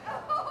 Go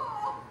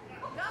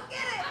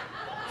get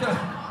it.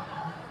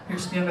 Here,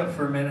 stand up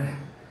for a minute.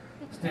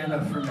 Stand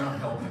up for a minute. I'll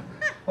help.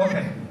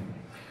 Okay.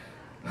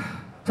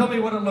 Tell me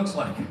what it looks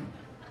like.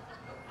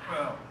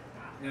 Well,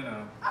 you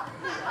know.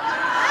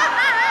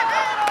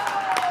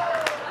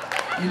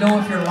 You know,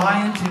 if you're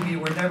lying to me,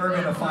 we're never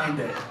going to find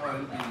it. Oh,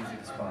 it'll be easy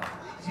to spot.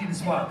 See the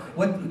spot.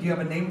 What? Do you have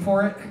a name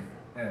for it?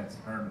 Yeah, it's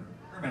Herman.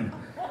 Herman.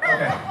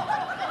 Okay.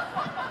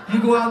 You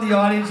go out in the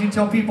audience, you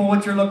tell people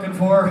what you're looking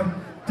for,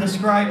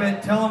 describe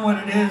it, tell them what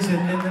it is,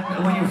 and then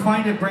when you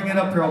find it, bring it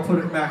up here. I'll put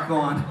it back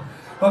on.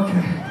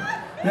 Okay.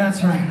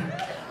 That's right.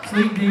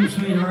 Sleep deep,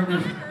 sweetheart.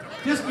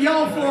 Just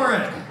yell for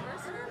it.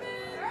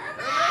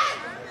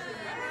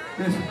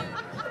 Just,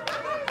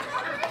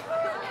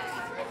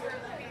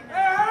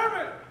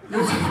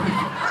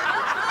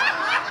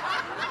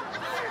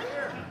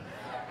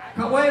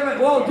 wait a minute.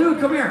 Whoa, dude,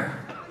 come here.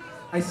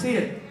 I see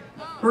it.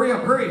 Hurry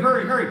up. Hurry.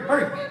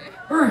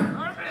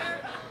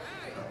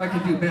 I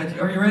can do magic.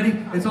 Are you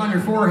ready? It's on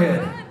your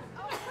forehead.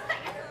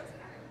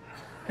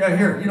 Yeah,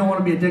 here. You don't want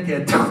to be a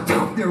dickhead.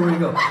 There we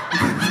go.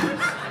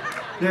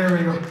 There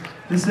we go.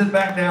 Just sit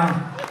back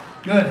down.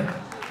 Good.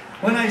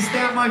 When I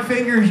snap my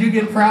fingers, you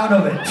get proud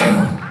of it.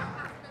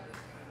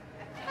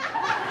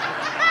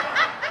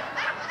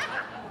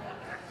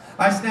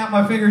 I snap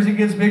my fingers, it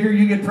gets bigger,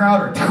 you get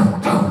prouder.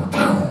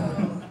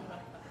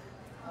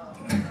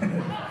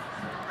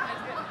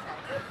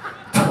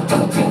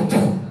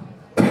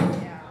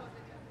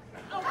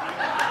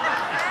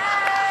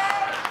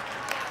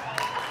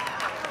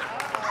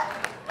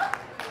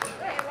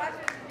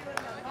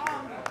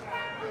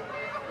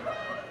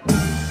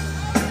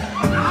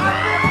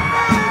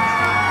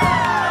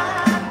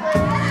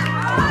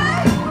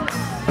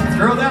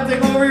 Throw that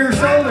thing over your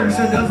shoulder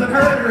so it doesn't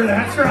hurt her.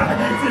 That's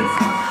right.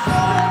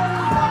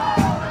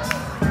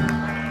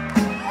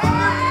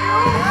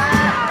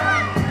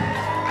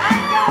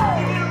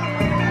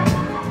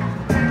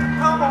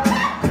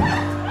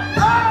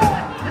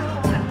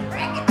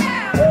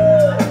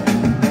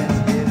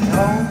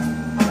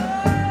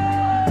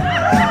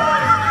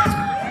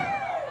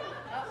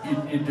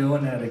 You're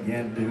doing that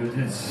again, dude.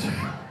 It's,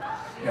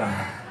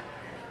 yeah.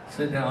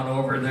 Sit down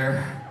over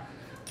there.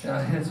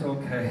 Yeah, it's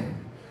okay.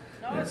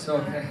 It's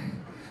okay.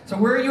 So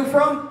where are you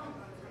from?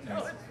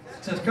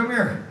 Just come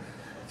here.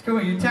 Let's come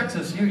here. You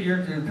Texas.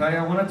 You're the guy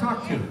I want to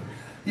talk to.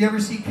 You ever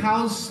see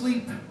cows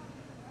sleep?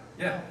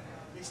 Yeah,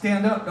 They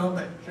stand up, don't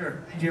they? sure.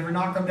 Did you ever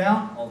knock them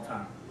down? All the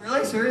time.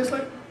 Really?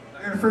 Seriously?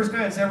 You're the first guy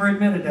that's ever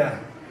admitted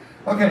that.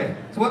 Okay,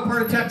 so what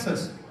part of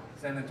Texas?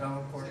 San Antonio,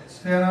 of course.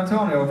 San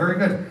Antonio. Very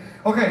good.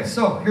 Okay,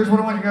 so here's what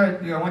I want you guys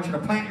to do. I want you to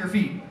plant your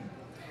feet.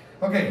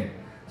 Okay,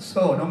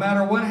 so no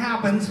matter what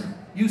happens,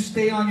 you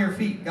stay on your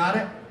feet. Got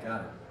it?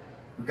 Got it.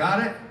 You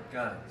got it?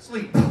 Got it.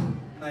 Sleep.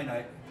 Night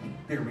night.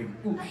 There we go.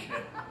 Oh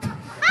shit.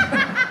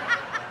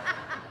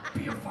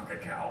 Be a fucking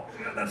cow.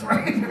 Yeah, that's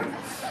right.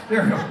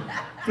 There we go.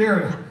 There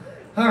we go.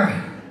 All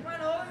right.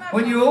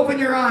 When you open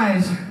your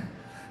eyes,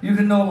 you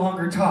can no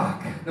longer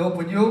talk. Nope,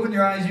 when you open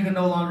your eyes, you can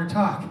no longer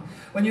talk.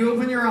 When you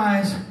open your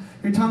eyes,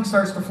 your tongue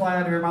starts to fly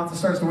out of your mouth and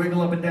starts to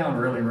wiggle up and down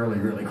really, really,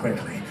 really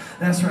quickly.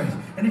 That's right.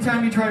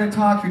 Anytime you try to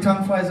talk, your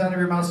tongue flies out of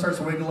your mouth, starts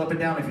to wiggle up and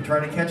down. If you try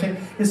to catch it,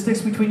 it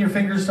sticks between your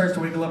fingers, starts to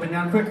wiggle up and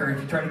down quicker.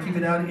 If you try to keep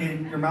it out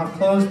in your mouth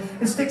closed,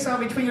 it sticks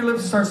out between your lips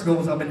and starts to go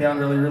up and down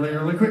really, really,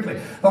 really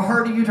quickly. The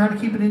harder you try to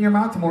keep it in your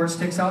mouth, the more it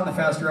sticks out, and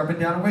the faster up and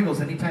down it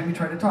wiggles. Anytime you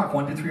try to talk,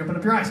 1, 2, 3, open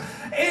up your eyes.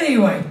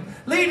 Anyway,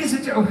 ladies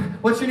and gentlemen,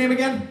 what's your name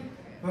again?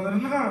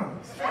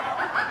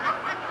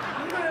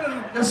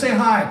 Just say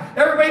hi.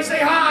 Everybody say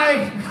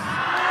hi.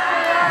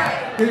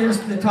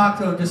 Just talk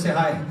to them, just say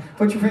hi.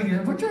 Put your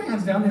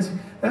hands down.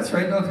 That's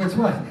right. No, guess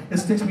what? It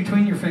sticks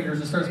between your fingers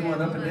and starts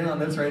going up and down.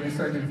 That's right.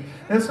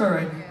 That's all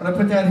right. When I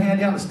put that hand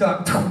down, it's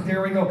stuck.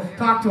 There we go.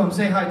 Talk to them.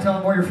 Say hi. Tell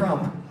them where you're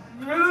from.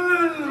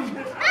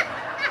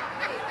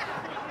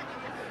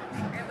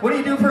 What do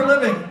you do for a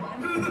living?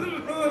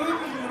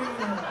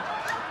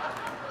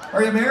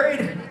 Are you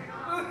married?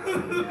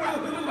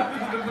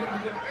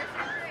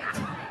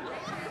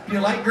 Do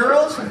you like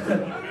girls?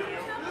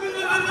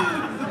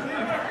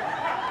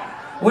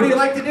 What do you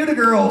like to do to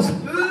girls?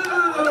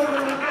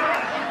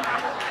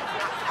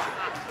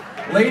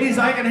 Ladies,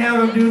 I can have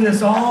them do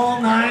this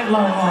all night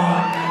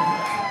long.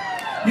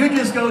 You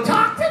just go,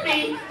 talk to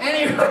me.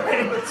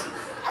 Anyways.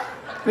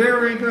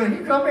 Very good.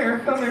 You come here,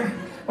 come here.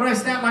 When I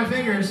snap my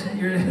fingers,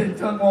 your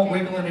tongue won't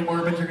wiggle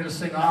anymore, but you're going to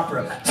sing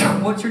opera.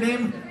 What's your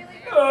name?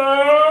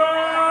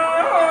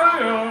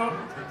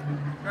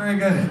 Very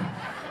good.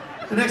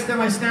 The next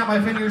time I snap my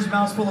fingers,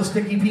 mouth's full of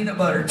sticky peanut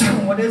butter.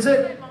 What is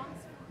it?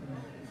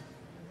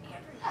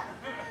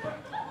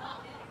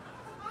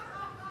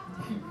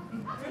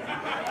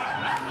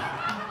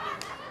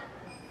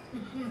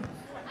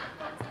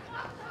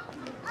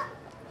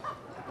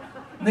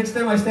 Next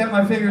time I snap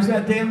my fingers,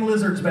 that damn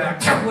lizard's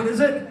back. What is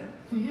it?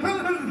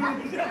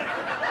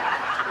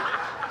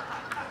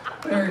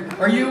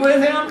 Are you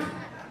with him?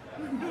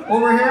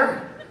 Over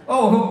here?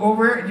 Oh,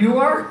 over here. You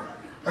are?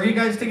 Are you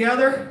guys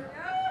together?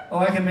 Oh,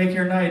 I can make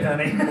your night,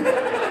 honey.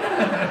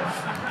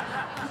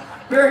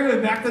 Very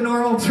good. Back to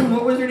normal.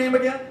 What was your name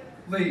again?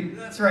 Lee.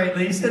 That's right,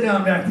 Lee. Sit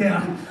down back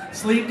down.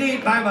 Sleep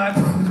deep. Bye-bye.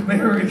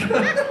 Very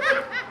good.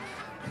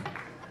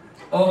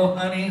 Oh,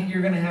 honey,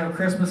 you're going to have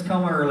Christmas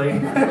come early.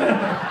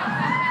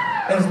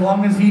 As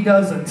long as he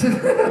doesn't.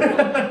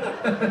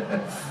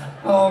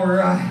 All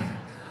right.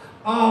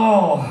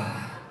 Oh.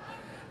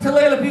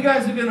 Tulalip, you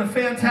guys have been a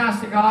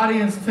fantastic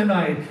audience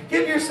tonight.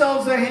 Give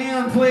yourselves a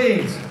hand,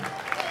 please.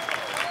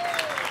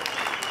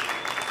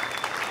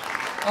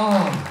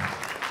 Oh.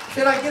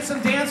 Should I get some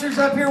dancers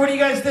up here? What do you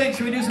guys think?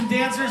 Should we do some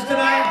dancers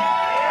tonight?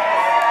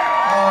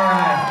 All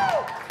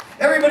right.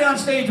 Everybody on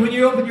stage, when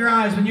you open your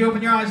eyes on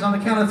the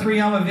count of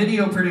 3, I'm a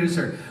video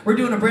producer. We're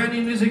doing a brand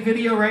new music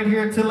video right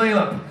here at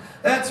Tulalip.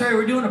 That's right,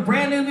 we're doing a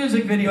brand new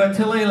music video at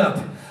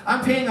Tulalip.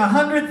 I'm paying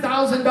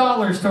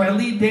 $100,000 to my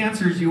lead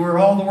dancers. You are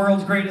all the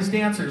world's greatest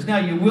dancers. Now,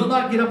 you will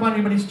not get up on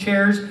anybody's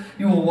chairs.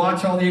 You will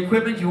watch all the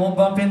equipment. You won't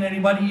bump into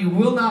anybody. You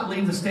will not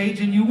leave the stage,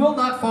 and you will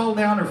not fall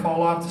down or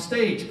fall off the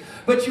stage.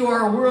 But you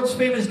are a world's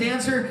famous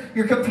dancer.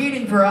 You're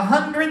competing for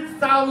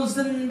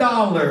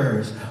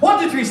 $100,000. 1,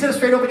 2, 3, sit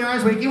straight, open your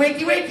eyes, wakey,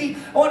 wakey, wakey.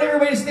 I want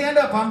everybody to stand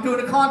up. I'm doing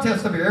a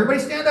contest up here. Everybody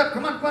stand up.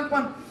 Come on, come on,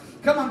 come on.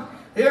 Come on.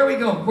 There we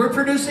go. We're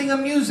producing a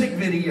music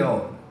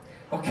video.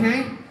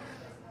 Okay?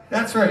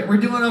 That's right. We're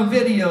doing a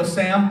video,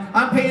 Sam.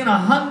 I'm paying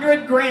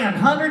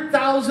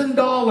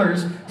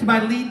 $100,000 to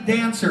my lead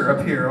dancer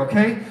up here,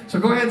 okay? So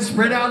go ahead and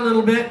spread out a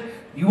little bit.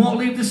 You won't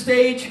leave the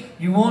stage.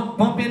 You won't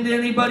bump into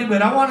anybody,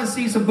 but I want to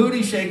see some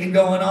booty shaking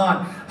going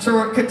on.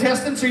 So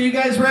contestants, are you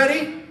guys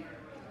ready?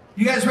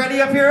 You guys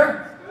ready up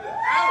here?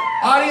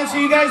 Audience,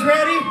 are you guys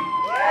ready?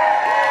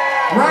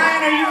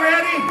 Ryan, are you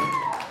ready?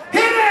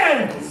 Hit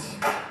it!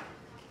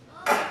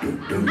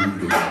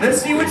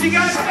 Let's see what you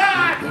guys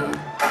got.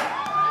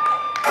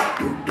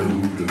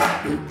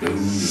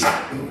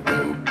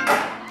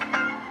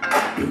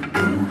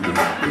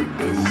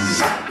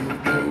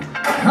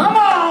 Come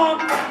on!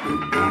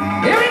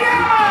 Here we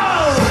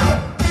go!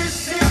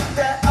 This is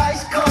that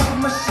ice cold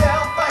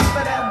Michelle fight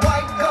for that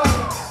white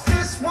gold.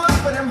 This one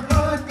for them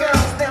hood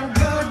girls, them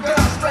good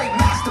girls, straight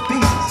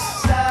masterpieces.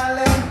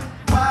 Stylin',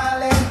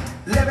 wildin',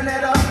 living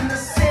it up in the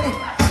city.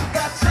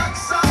 Got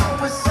Chuck's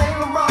on with Saint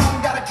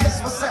Laurent, gotta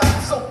kiss myself,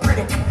 I'm so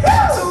pretty.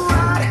 Too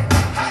hot,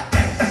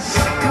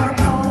 got a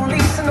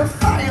police and a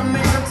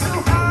fireman, I'm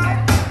too hot.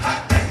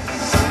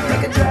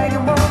 Make a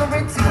dragon wanna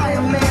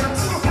retire, man, I'm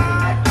too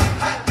hot.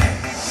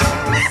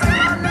 Say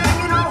my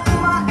name, you know who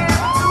I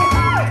am, I'm too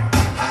hot.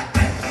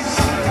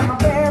 And my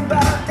band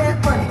bought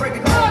that money. Break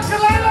it down. Sit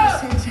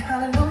you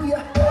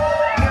hallelujah.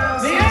 Girl,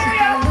 sit you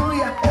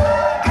hallelujah.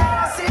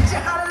 Girl, sit you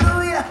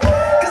hallelujah.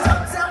 'Cause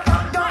Uptown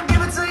Funk don't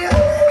give it to you.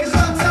 'Cause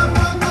Uptown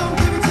Funk don't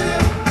give it to you.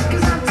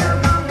 'Cause Uptown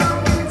Funk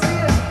don't give it to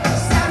you.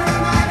 Saturday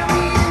night and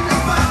we in the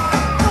spot.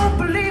 Don't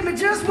believe me,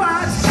 just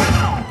watch.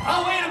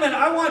 Oh, wait a minute.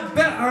 I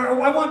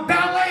want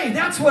ballet.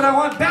 That's what I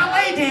want.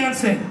 Ballet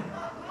dancing.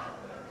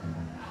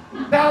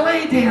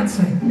 Ballet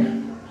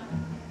dancing.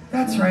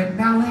 That's right,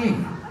 ballet.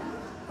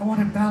 I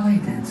wanted ballet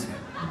dancing.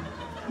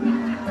 Ballet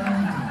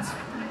dancing.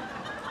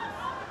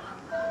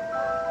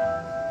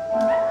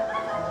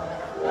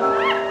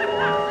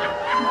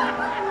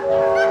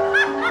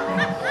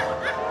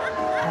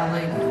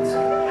 Ballet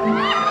dancing.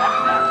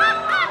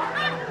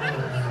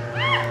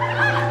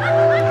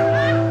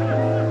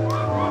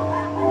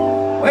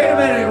 Wait a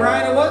minute,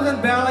 Ryan. It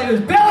wasn't ballet. It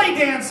was belly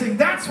dancing.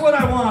 That's what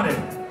I wanted.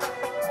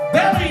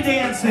 Belly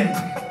dancing.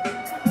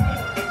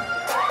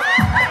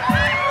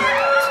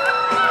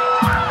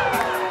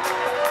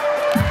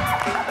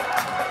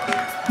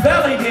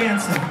 Belly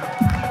dancing.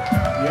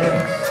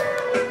 Yes.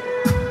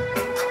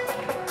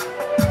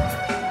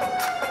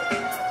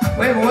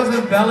 Wait, it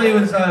wasn't belly, it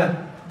was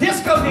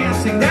disco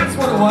dancing. That's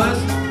what it was.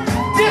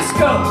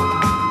 Disco.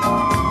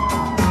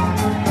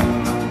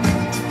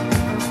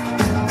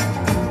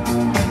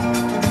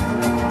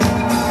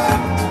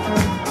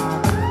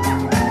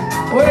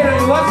 Wait,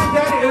 it wasn't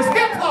that. It was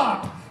hip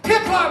hop.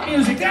 Hip hop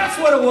music. That's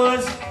what it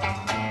was.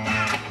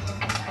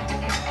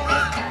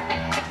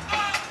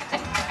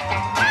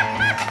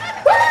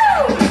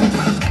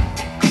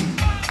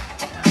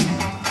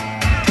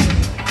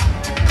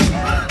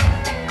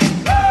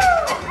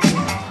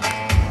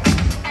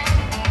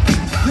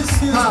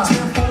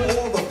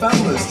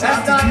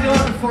 That's not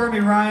doing it for me,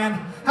 Ryan.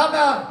 How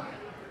about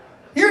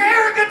your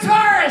air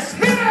guitarist?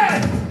 Hit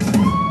it!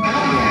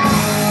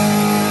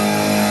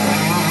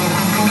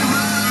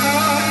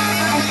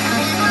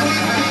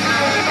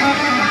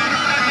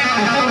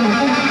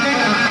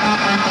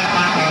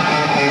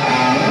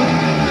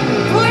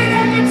 Play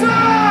that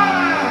guitar!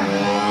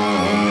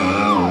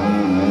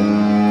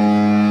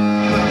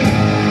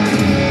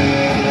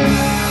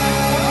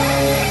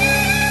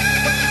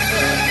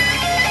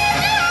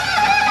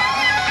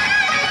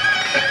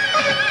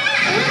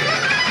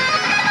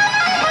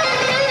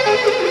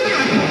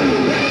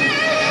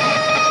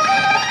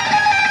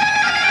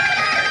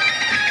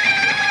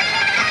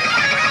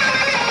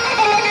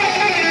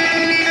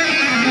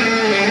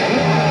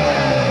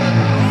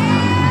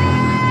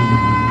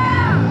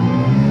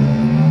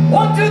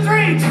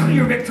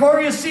 Your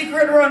Victoria's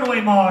Secret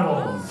runway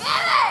models.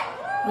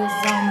 Was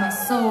on my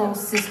soul,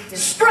 sister.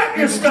 Strut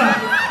your stuff.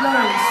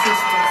 Flow,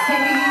 sister.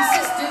 Hey,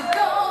 sister,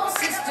 go,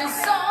 sister,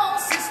 soul,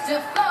 sister,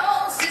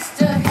 flow,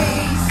 sister.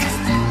 Hey,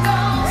 sister, go,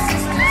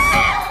 sister,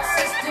 soul,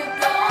 sister,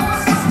 go,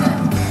 sister.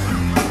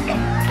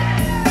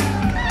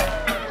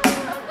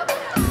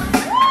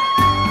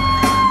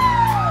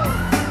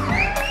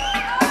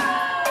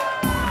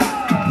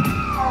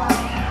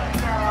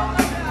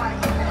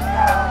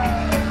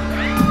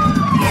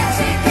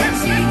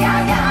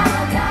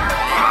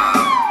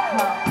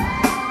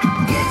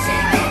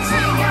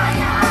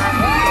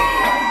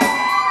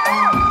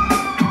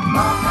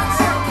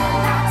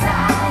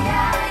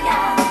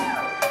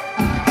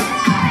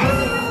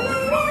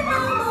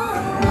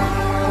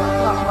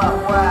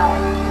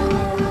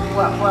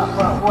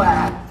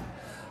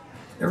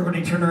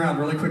 Everybody turn around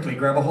really quickly.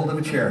 Grab a hold of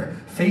a chair.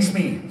 Face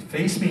me.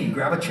 Face me.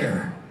 Grab a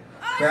chair.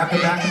 Grab the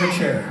back of the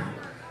chair.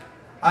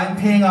 I'm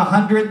paying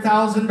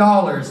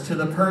 $100,000 to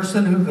the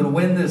person who can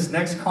win this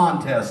next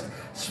contest.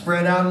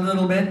 Spread out a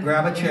little bit.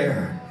 Grab a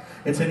chair.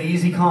 It's an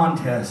easy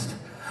contest.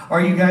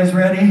 Are you guys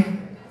ready?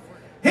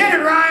 Hit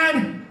it,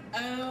 Ryan!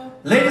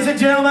 Ladies and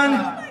gentlemen,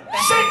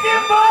 shake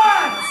them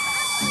butts!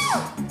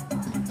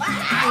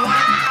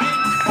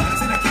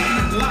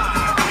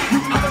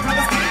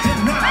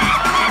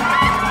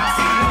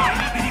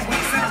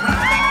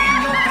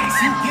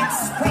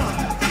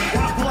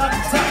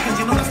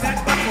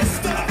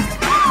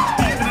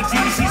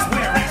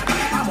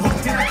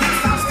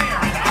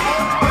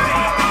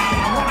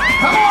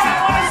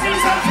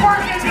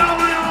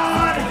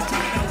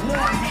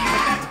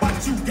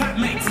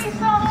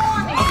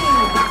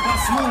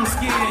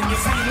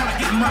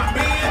 My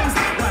bands,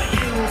 well,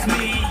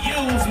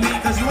 use me,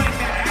 cause you ain't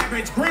that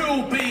average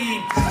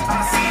groupie. I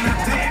seen her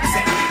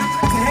dancing,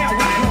 to hell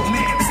with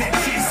romance, and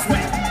she's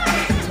sweat.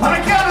 On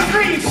a count of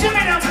three,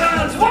 shimmy them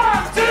buns. 1,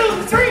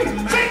 2, 3,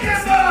 shake them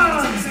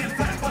buns.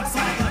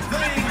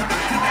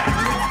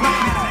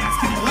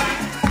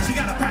 She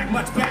gotta pack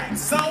much back,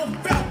 so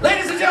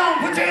ladies and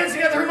gentlemen, put your hands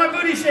together for my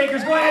booty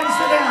shakers. Go ahead and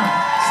sit down.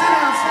 Sit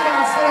down, sit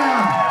down, sit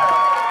down.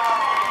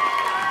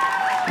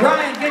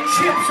 Ryan, get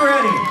chips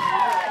ready.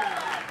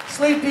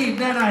 Sleep deep,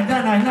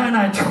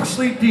 night,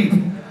 sleep deep.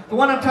 The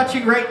one I'm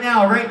touching right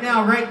now,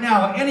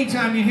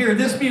 anytime you hear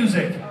this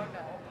music.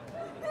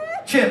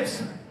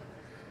 Chips.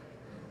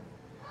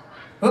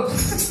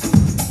 Oops.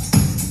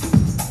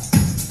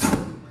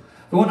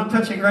 The one I'm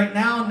touching right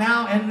now,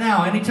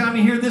 now, anytime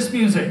you hear this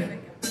music.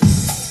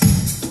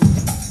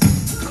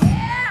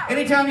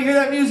 Anytime you hear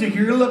that music,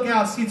 you're gonna look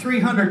out, see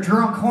 300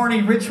 drunk,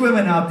 horny, rich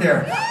women out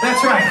there.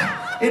 That's right.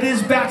 It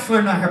is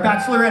bachelor night, or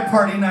bachelorette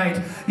party night.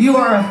 You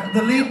are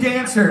the lead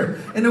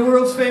dancer in the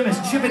world's famous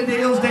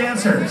Chippendales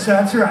Dancers.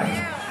 That's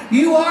right.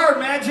 You are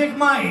Magic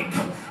Mike.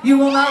 You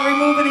will not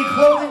remove any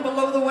clothing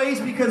below the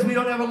waist because we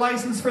don't have a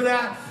license for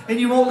that, and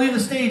you won't leave the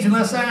stage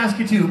unless I ask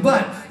you to.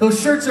 But those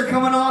shirts are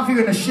coming off. You're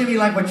gonna shimmy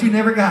like what you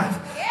never got.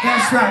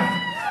 That's right.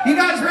 You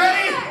guys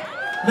ready?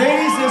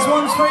 Ladies, this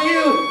one's for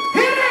you.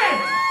 Hit it!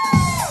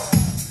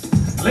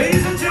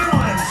 Ladies and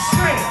gentlemen,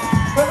 straight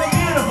from the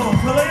beautiful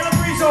Toledo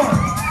Resort,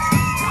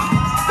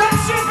 the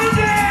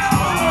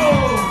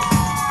Chippendales!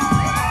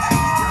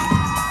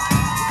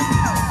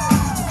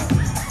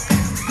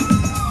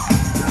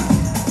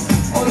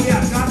 Oh yeah,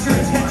 got your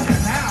attention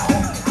now.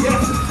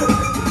 Yes.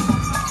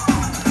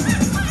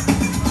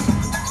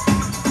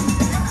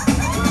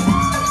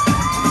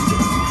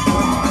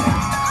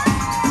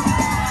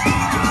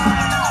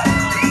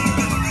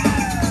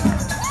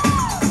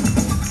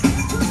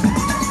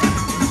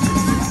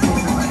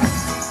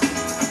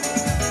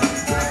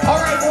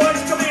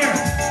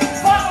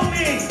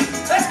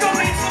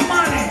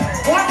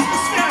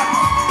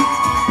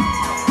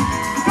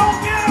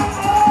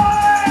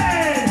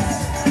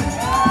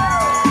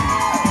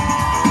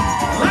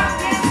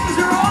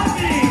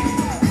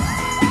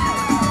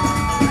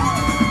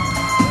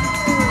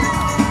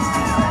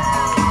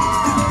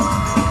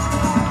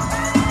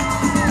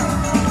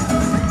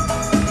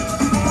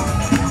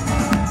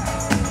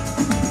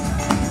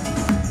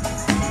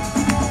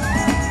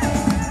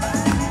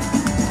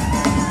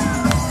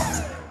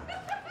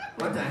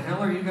 What the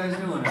hell are you guys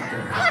doing up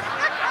there?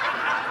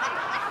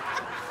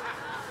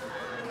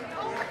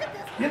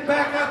 Get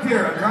back up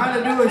here. I'm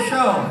trying to do a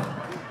show.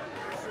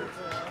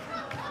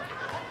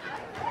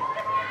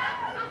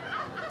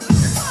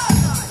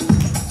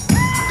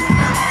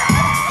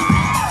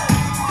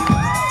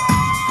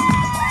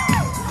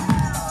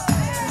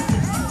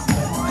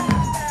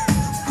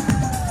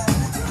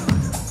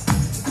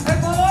 Hey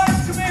boys,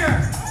 come here.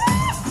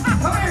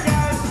 Come here,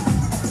 guys.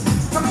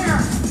 Come here.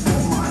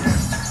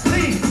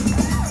 Lee,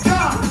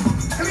 John,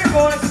 come here,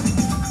 boys.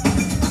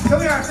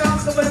 Come here. I found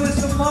somebody with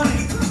some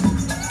money.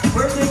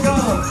 Where'd they go?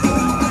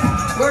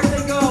 Where'd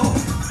they go?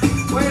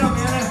 Wait a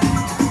minute.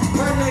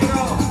 Where'd they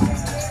go?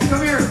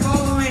 Come here,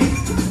 follow me.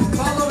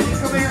 Follow me,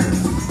 come here.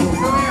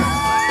 Come here.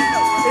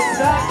 It's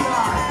that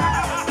guy.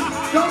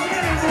 Go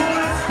get him,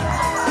 boys.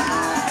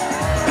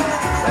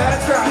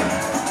 That's right.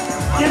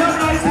 Get up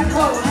nice and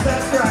close.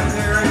 That's right.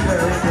 There, right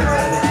there, right there,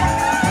 right there.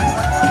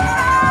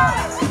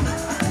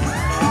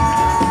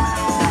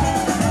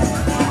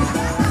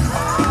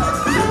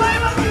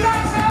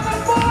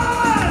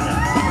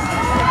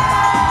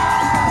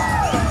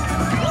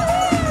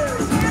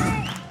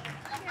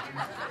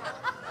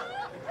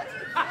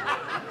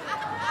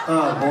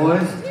 Oh,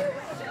 boys.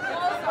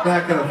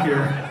 Back up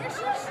here.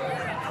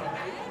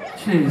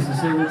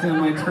 Jesus, every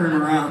time I turn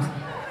around.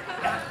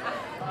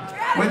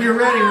 When you're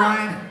ready,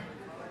 Ryan.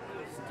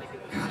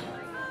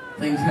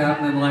 Things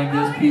happening like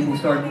this, people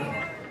start...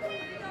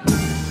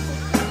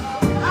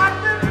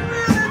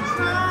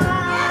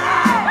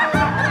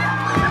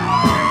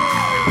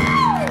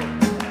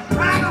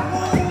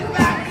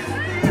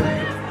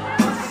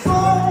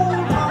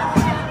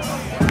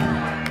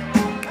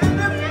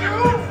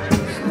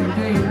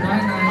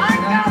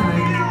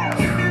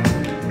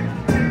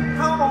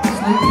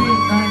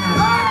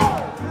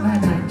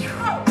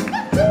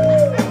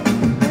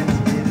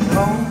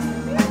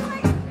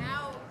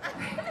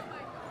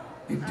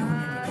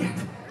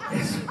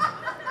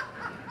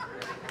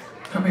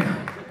 Come here.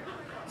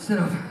 Sit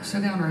up.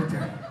 Sit down right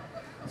there.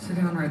 Sit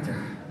down right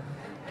there.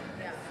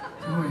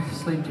 Oh,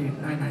 sleep deep.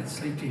 Night,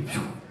 sleep deep.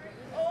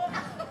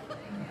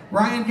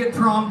 Ryan, get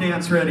prom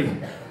dance ready.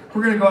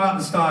 We're going to go out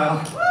in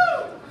style.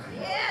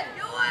 Yeah,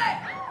 do it!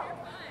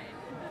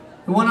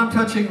 The one I'm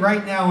touching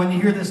right now, when you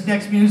hear this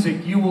next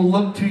music, you will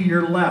look to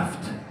your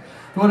left.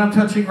 The one I'm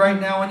touching right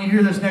now, when you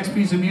hear this next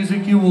piece of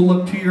music, you will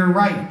look to your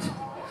right.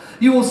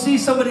 You will see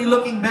somebody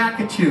looking back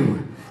at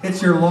you.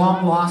 It's your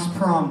long-lost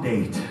prom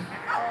date.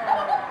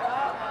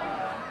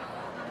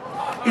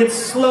 It's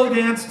slow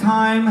dance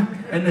time,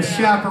 and the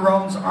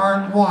chaperones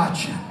aren't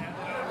watching.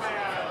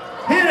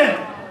 Hit it!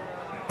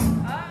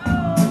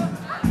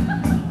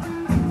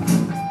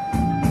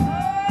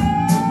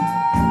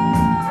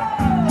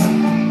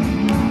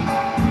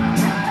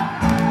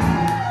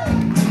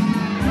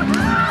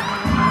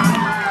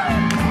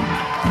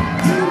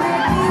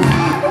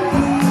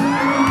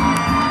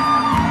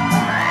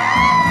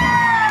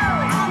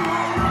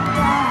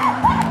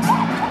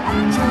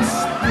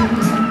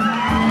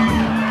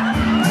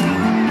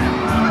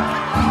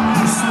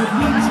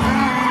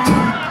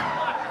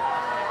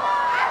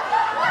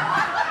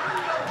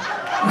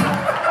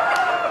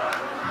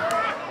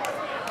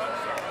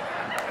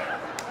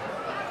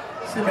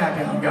 Sit back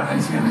down,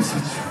 guys. Yes,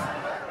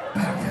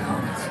 back down.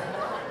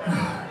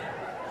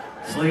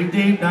 Sleep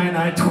deep,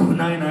 night,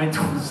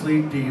 two,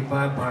 sleep deep,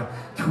 bye,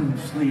 two,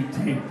 sleep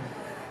deep.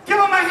 Give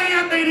them a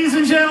hand, ladies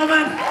and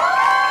gentlemen.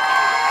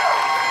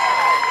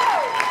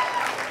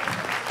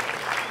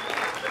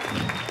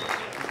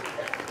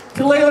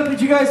 Toledo, did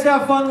you guys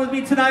have fun with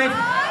me tonight?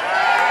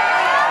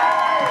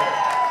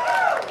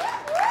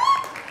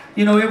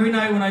 You know, every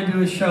night when I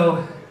do a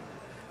show,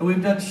 and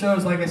we've done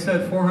shows, like I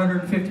said,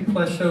 450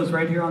 plus shows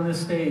right here on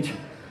this stage.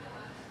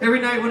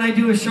 Every night when I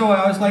do a show, I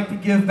always like to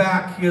give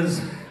back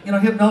because, you know,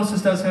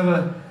 hypnosis does have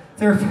a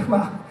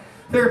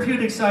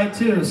therapeutic side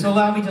too. So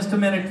allow me just a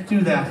minute to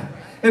do that.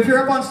 If you're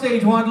up on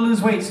stage wanting to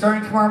lose weight,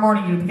 starting tomorrow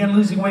morning, you begin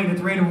losing weight at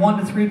the rate of 1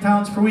 to 3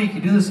 pounds per week.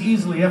 You do this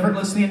easily,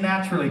 effortlessly, and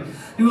naturally.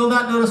 You will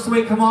not notice the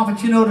weight come off,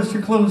 but you notice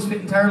your clothes fit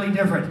entirely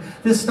different.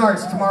 This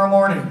starts tomorrow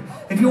morning.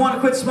 If you want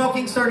to quit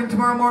smoking starting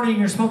tomorrow morning,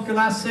 you smoke your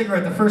last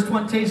cigarette. The first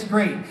one tastes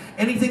great.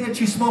 Anything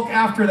that you smoke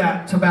after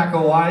that,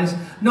 tobacco-wise,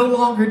 no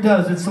longer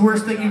does. It's the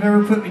worst thing you've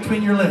ever put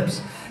between your lips.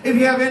 If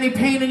you have any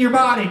pain in your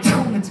body,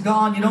 it's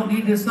gone. You don't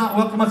need it. It's not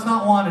welcome. It's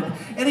not wanted.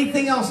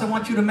 Anything else, I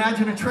want you to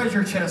imagine a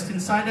treasure chest.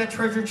 Inside that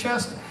treasure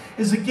chest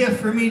is a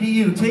gift for me to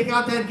you. Take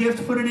out that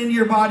gift, put it into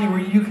your body where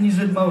you can use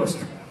it most.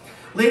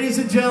 Ladies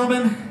and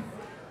gentlemen,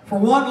 for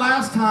one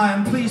last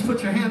time, please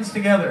put your hands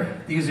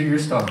together. These are your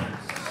stars.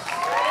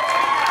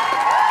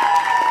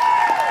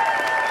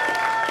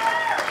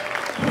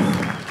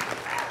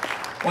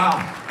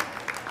 Wow.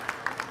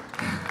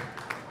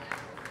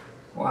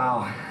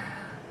 Wow.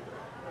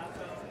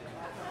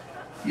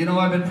 You know,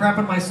 I've been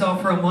prepping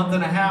myself for a month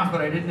and a half,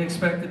 but I didn't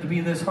expect it to be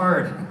this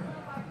hard.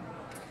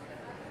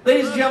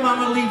 Ladies and gentlemen, I'm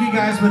going to leave you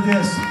guys with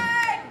this.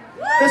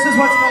 This is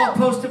what's called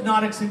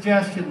post-hypnotic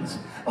suggestions.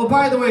 Oh,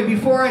 by the way,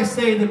 before I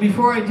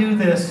do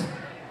this,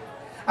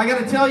 I got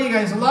to tell you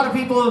guys, a lot of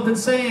people have been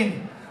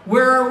saying,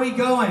 where are we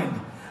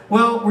going?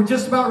 Well, we're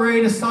just about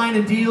ready to sign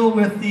a deal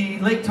with the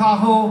Lake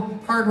Tahoe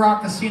Hard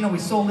Rock Casino. We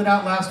sold it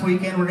out last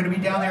weekend. We're going to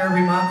be down there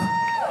every month.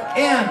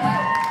 And,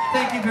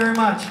 thank you very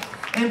much.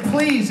 And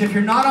please, if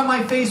you're not on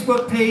my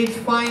Facebook page,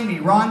 find me,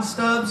 Ron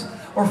Stubbs,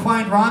 or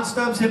find Ron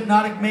Stubbs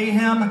Hypnotic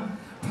Mayhem.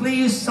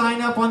 Please sign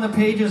up on the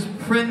pages,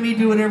 friend me,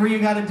 do whatever you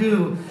got to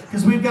do.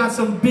 Because we've got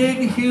some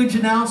big, huge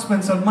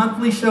announcements of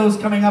monthly shows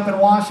coming up in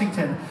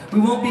Washington. We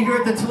won't be here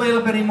at the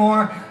Tulalip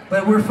anymore,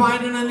 but we're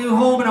finding a new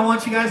home, and I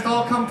want you guys to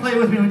all come play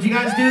with me. Would you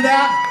guys do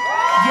that?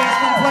 Would you guys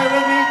come play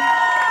with me?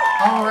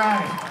 All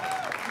right.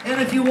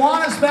 And if you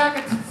want us back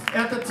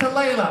at the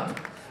Tulalip,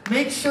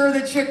 make sure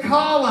that you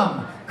call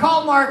them.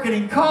 Call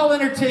marketing, call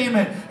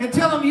entertainment, and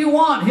tell them you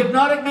want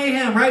Hypnotic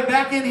Mayhem right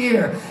back in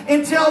here.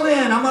 Until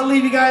then, I'm going to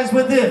leave you guys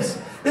with this.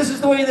 This is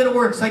the way that it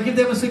works. I give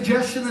them a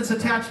suggestion that's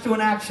attached to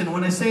an action.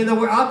 When I say the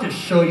word, I'll just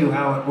show you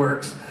how it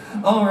works.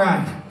 All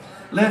right.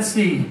 Let's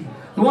see.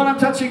 The one I'm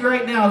touching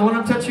right now,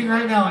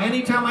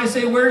 anytime I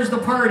say, where's the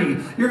party?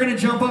 You're going to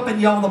jump up and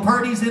yell, the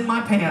party's in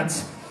my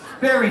pants.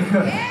 Very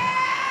good.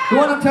 The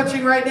one I'm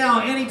touching right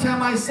now,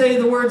 anytime I say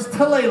the words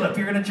Tulalip,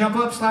 you're going to jump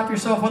up, slap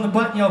yourself on the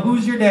butt, and yell,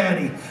 who's your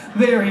daddy?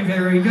 Very,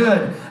 very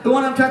good. The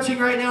one I'm touching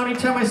right now,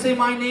 anytime I say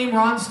my name,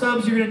 Ron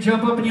Stubbs, you're going to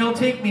jump up and yell,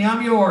 take me,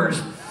 I'm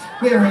yours.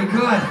 Very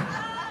good.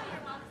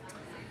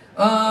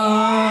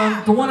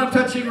 The one I'm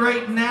touching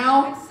right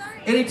now,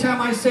 anytime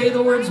I say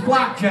the words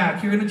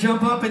blackjack, you're going to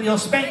jump up and yell,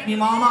 spank me,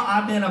 mama,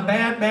 I've been a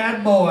bad,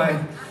 bad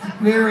boy.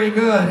 Very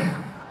good.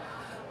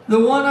 The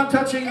one I'm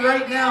touching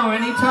right now,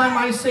 anytime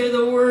I say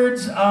the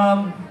words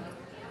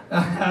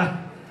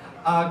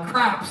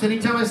craps,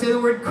 anytime I say the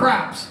word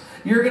craps,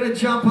 you're going to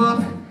jump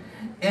up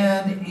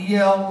and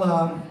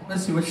yell,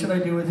 let's see, what should I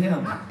do with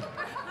him?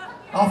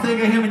 I'll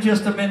think of him in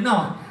just a minute.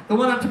 No, the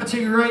one I'm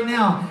touching right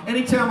now,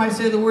 anytime I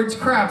say the words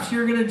craps,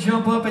 you're going to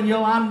jump up and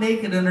yell, I'm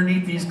naked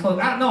underneath these clothes.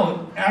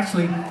 No,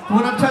 actually, the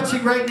one I'm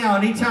touching right now,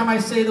 anytime I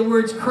say the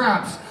words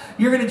craps,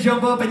 you're going to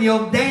jump up and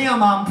yell,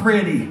 damn, I'm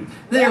pretty.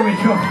 There we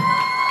go.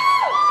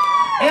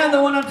 And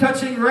the one I'm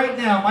touching right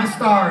now, my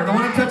star, the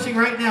one I'm touching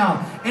right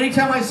now,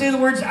 anytime I say the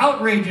words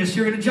outrageous,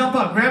 you're going to jump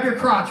up, grab your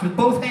crotch with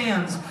both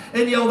hands,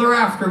 and yell, they're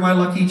after my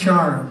Lucky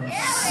Charms.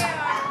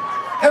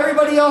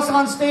 Everybody else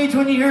on stage,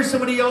 when you hear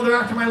somebody yell, they're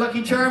after my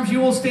Lucky Charms,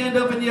 you will stand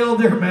up and yell,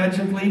 they're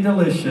magically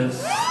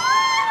delicious.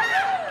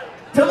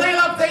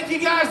 Tulalip, thank you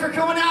guys for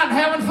coming out and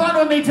having fun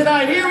with me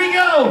tonight. Here we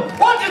go.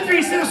 1, 2,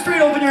 3, sit up straight,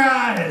 open your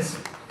eyes.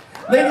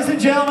 Ladies and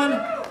gentlemen,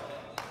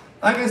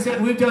 like I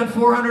said, we've done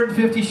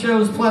 450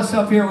 shows plus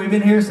up here. We've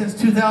been here since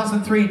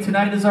 2003.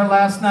 Tonight is our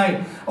last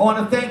night. I want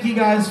to thank you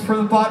guys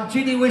from the bottom.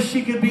 Jeannie wished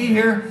she could be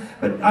here,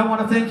 but I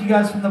want to thank you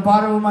guys from the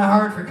bottom of my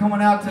heart for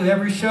coming out to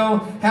every show,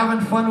 having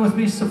fun with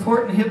me,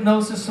 supporting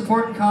hypnosis,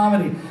 supporting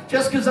comedy.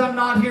 Just because I'm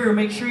not here,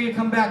 make sure you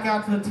come back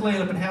out to the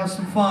Tulalip and have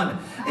some fun.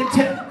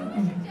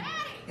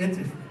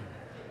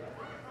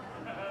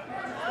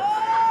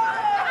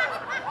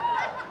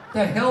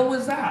 The hell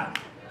was that?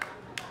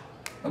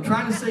 I'm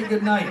trying to say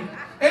good night.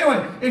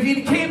 Anyway, if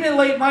you came in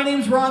late, my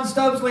name's Ron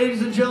Stubbs,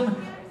 ladies and gentlemen.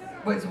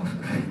 Wait.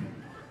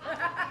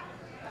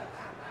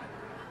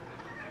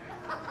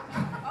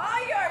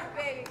 All yours,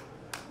 baby.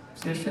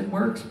 See, this shit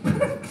works.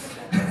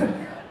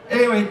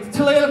 Anyway,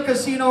 Tulalip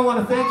Casino, I want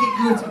to thank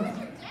you.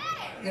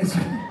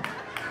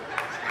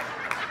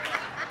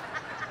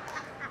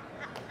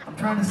 I'm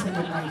trying to say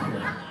good night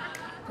here.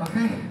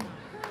 Okay?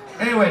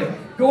 Anyway,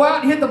 go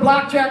out and hit the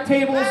blackjack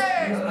tables.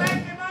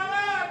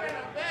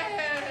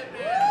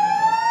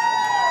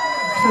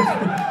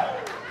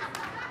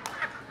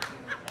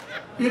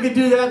 You can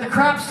do that. The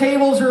craps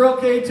tables are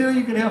okay too.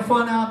 You can have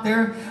fun out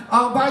there.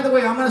 By the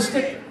way, I'm going to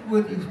stick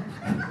with you.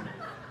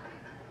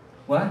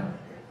 What?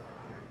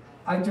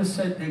 I just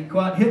said go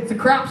out and hit the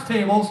craps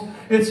tables.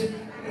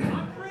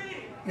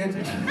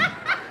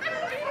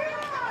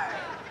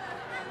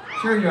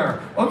 Sure you are.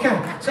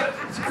 Okay. So,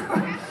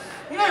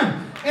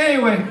 yeah.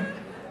 Anyway,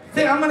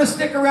 I'm going to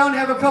stick around and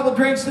have a couple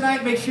drinks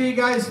tonight. Make sure you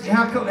guys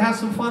have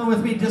some fun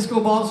with me. Disco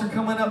balls are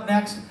coming up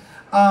next.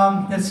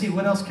 Let's see,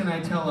 what else can I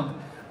tell them?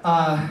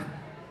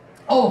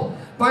 Oh,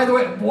 by the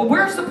way,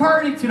 where's the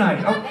party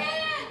tonight? Oh.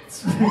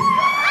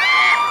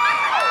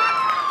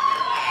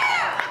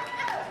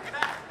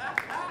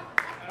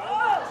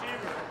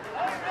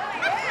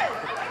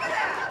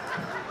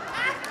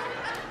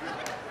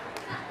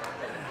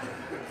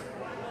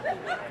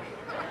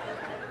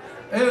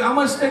 I'm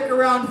gonna stick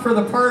around for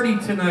the party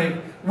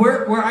tonight.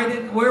 Where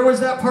was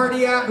that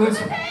party at? It was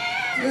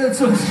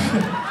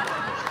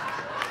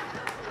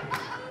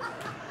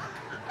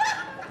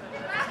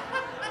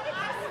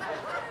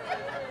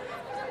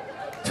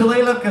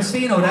Tulalip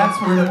Casino.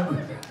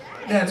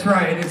 That's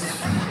right.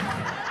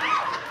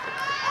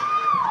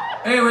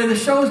 Anyway, the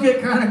shows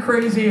get kind of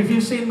crazy. If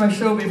you've seen my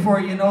show before,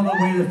 you know the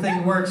way the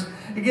thing works.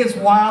 It gets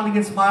wild, it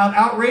gets mild.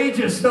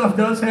 Outrageous stuff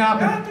does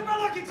happen.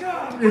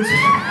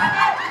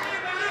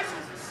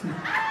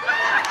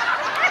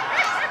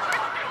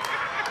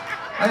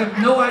 I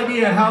have no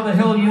idea how the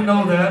hell you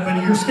know that, but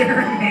you're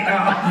scaring me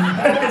now.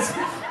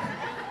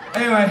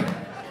 Anyway.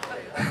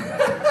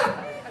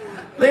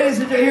 Ladies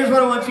and gentlemen, here's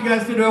what I want you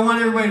guys to do. I want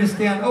everybody to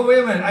stand. Oh, wait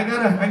a minute. I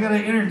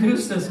gotta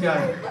introduce this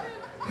guy.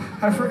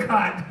 I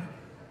forgot.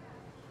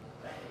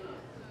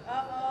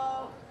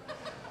 Uh-oh.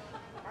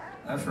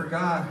 I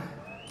forgot.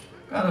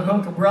 Gotta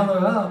hook a brother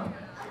up.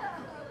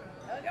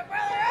 Hook a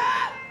brother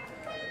up!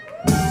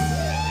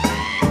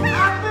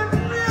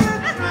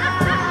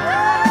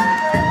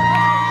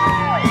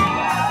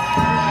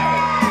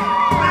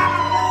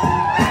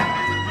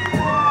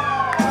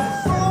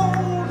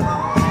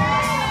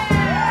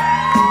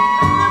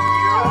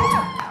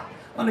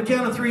 On the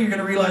count of 3, you're going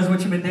to realize what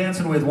you've been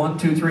dancing with. 1,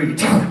 2, 3. Don't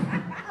be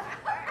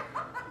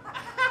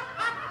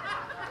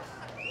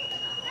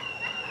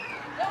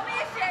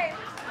ashamed.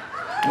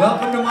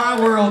 Welcome to my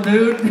world,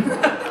 dude.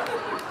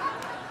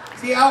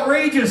 See,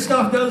 outrageous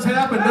stuff does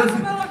happen,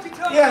 doesn't it?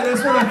 Yeah,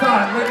 that's what I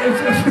thought.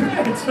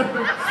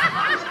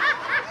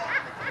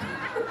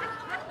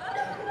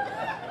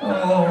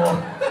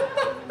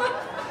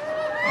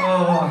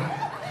 Oh.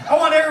 I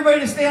want everybody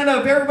to stand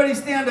up. Everybody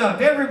stand up.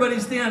 Everybody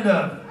stand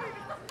up.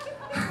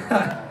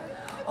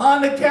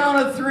 On the count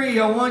of 3,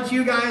 I want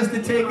you guys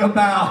to take a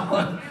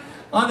bow.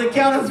 On the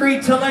count of 3,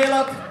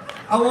 Tulalip,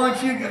 I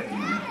want you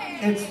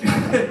guys...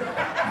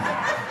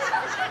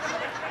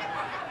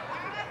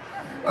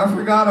 I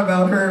forgot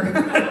about her.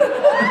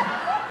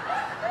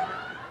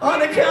 On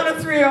the count of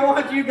 3, I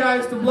want you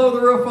guys to blow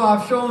the roof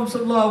off. Show them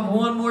some love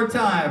one more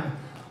time.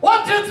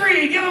 1, 2,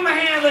 3. Give them a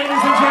hand, ladies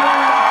and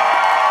gentlemen.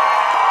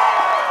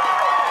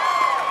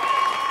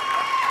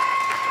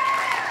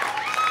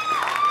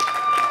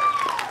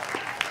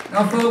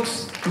 Now,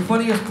 folks, the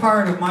funniest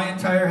part of my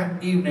entire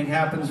evening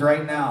happens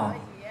right now,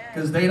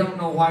 because they don't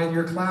know why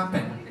you're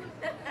clapping,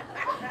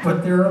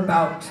 but they're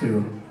about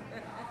to.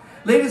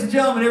 Ladies and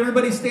gentlemen,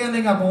 everybody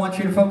standing up, I want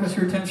you to focus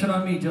your attention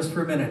on me just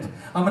for a minute.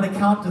 I'm going to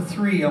count to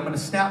 3. I'm going to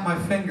snap my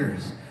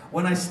fingers.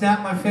 When I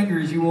snap my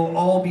fingers, you will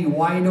all be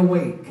wide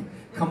awake,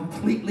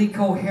 completely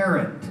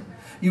coherent.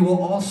 You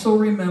will also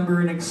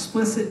remember in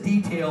explicit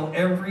detail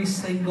every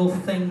single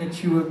thing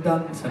that you have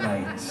done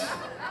tonight.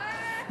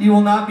 You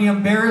will not be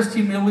embarrassed,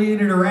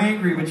 humiliated, or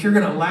angry, but you're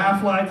going to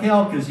laugh like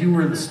hell because you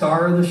were the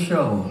star of the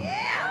show.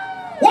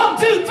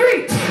 1, 2,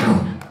 3.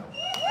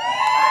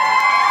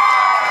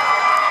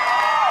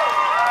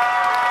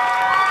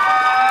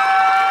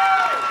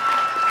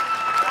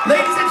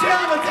 Ladies and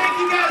gentlemen, thank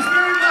you guys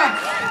very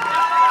much.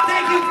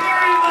 Thank you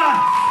very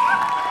much.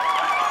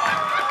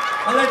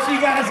 I'll let you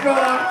guys go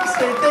off and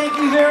say thank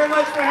you very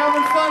much for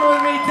having fun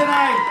with me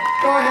tonight.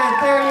 Go ahead.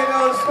 There you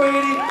go,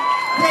 sweetie.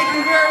 Thank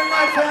you very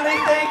much, honey.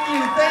 Thank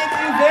you. Thank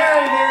you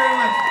very, very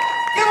much.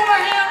 Give them a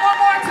hand one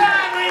more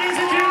time, ladies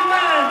and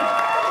gentlemen.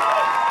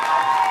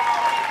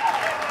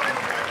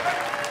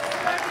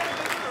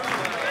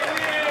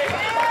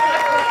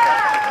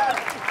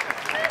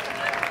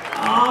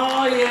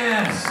 Oh,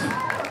 yes.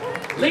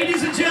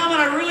 Ladies and gentlemen,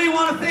 I really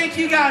want to thank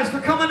you guys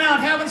for coming out,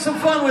 having some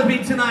fun with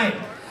me tonight.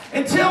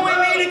 Until we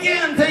meet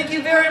again, thank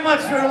you very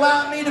much for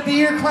allowing me to be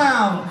your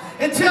clown.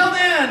 Until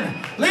then,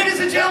 ladies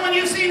and gentlemen,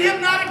 you've seen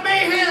Hypnotist.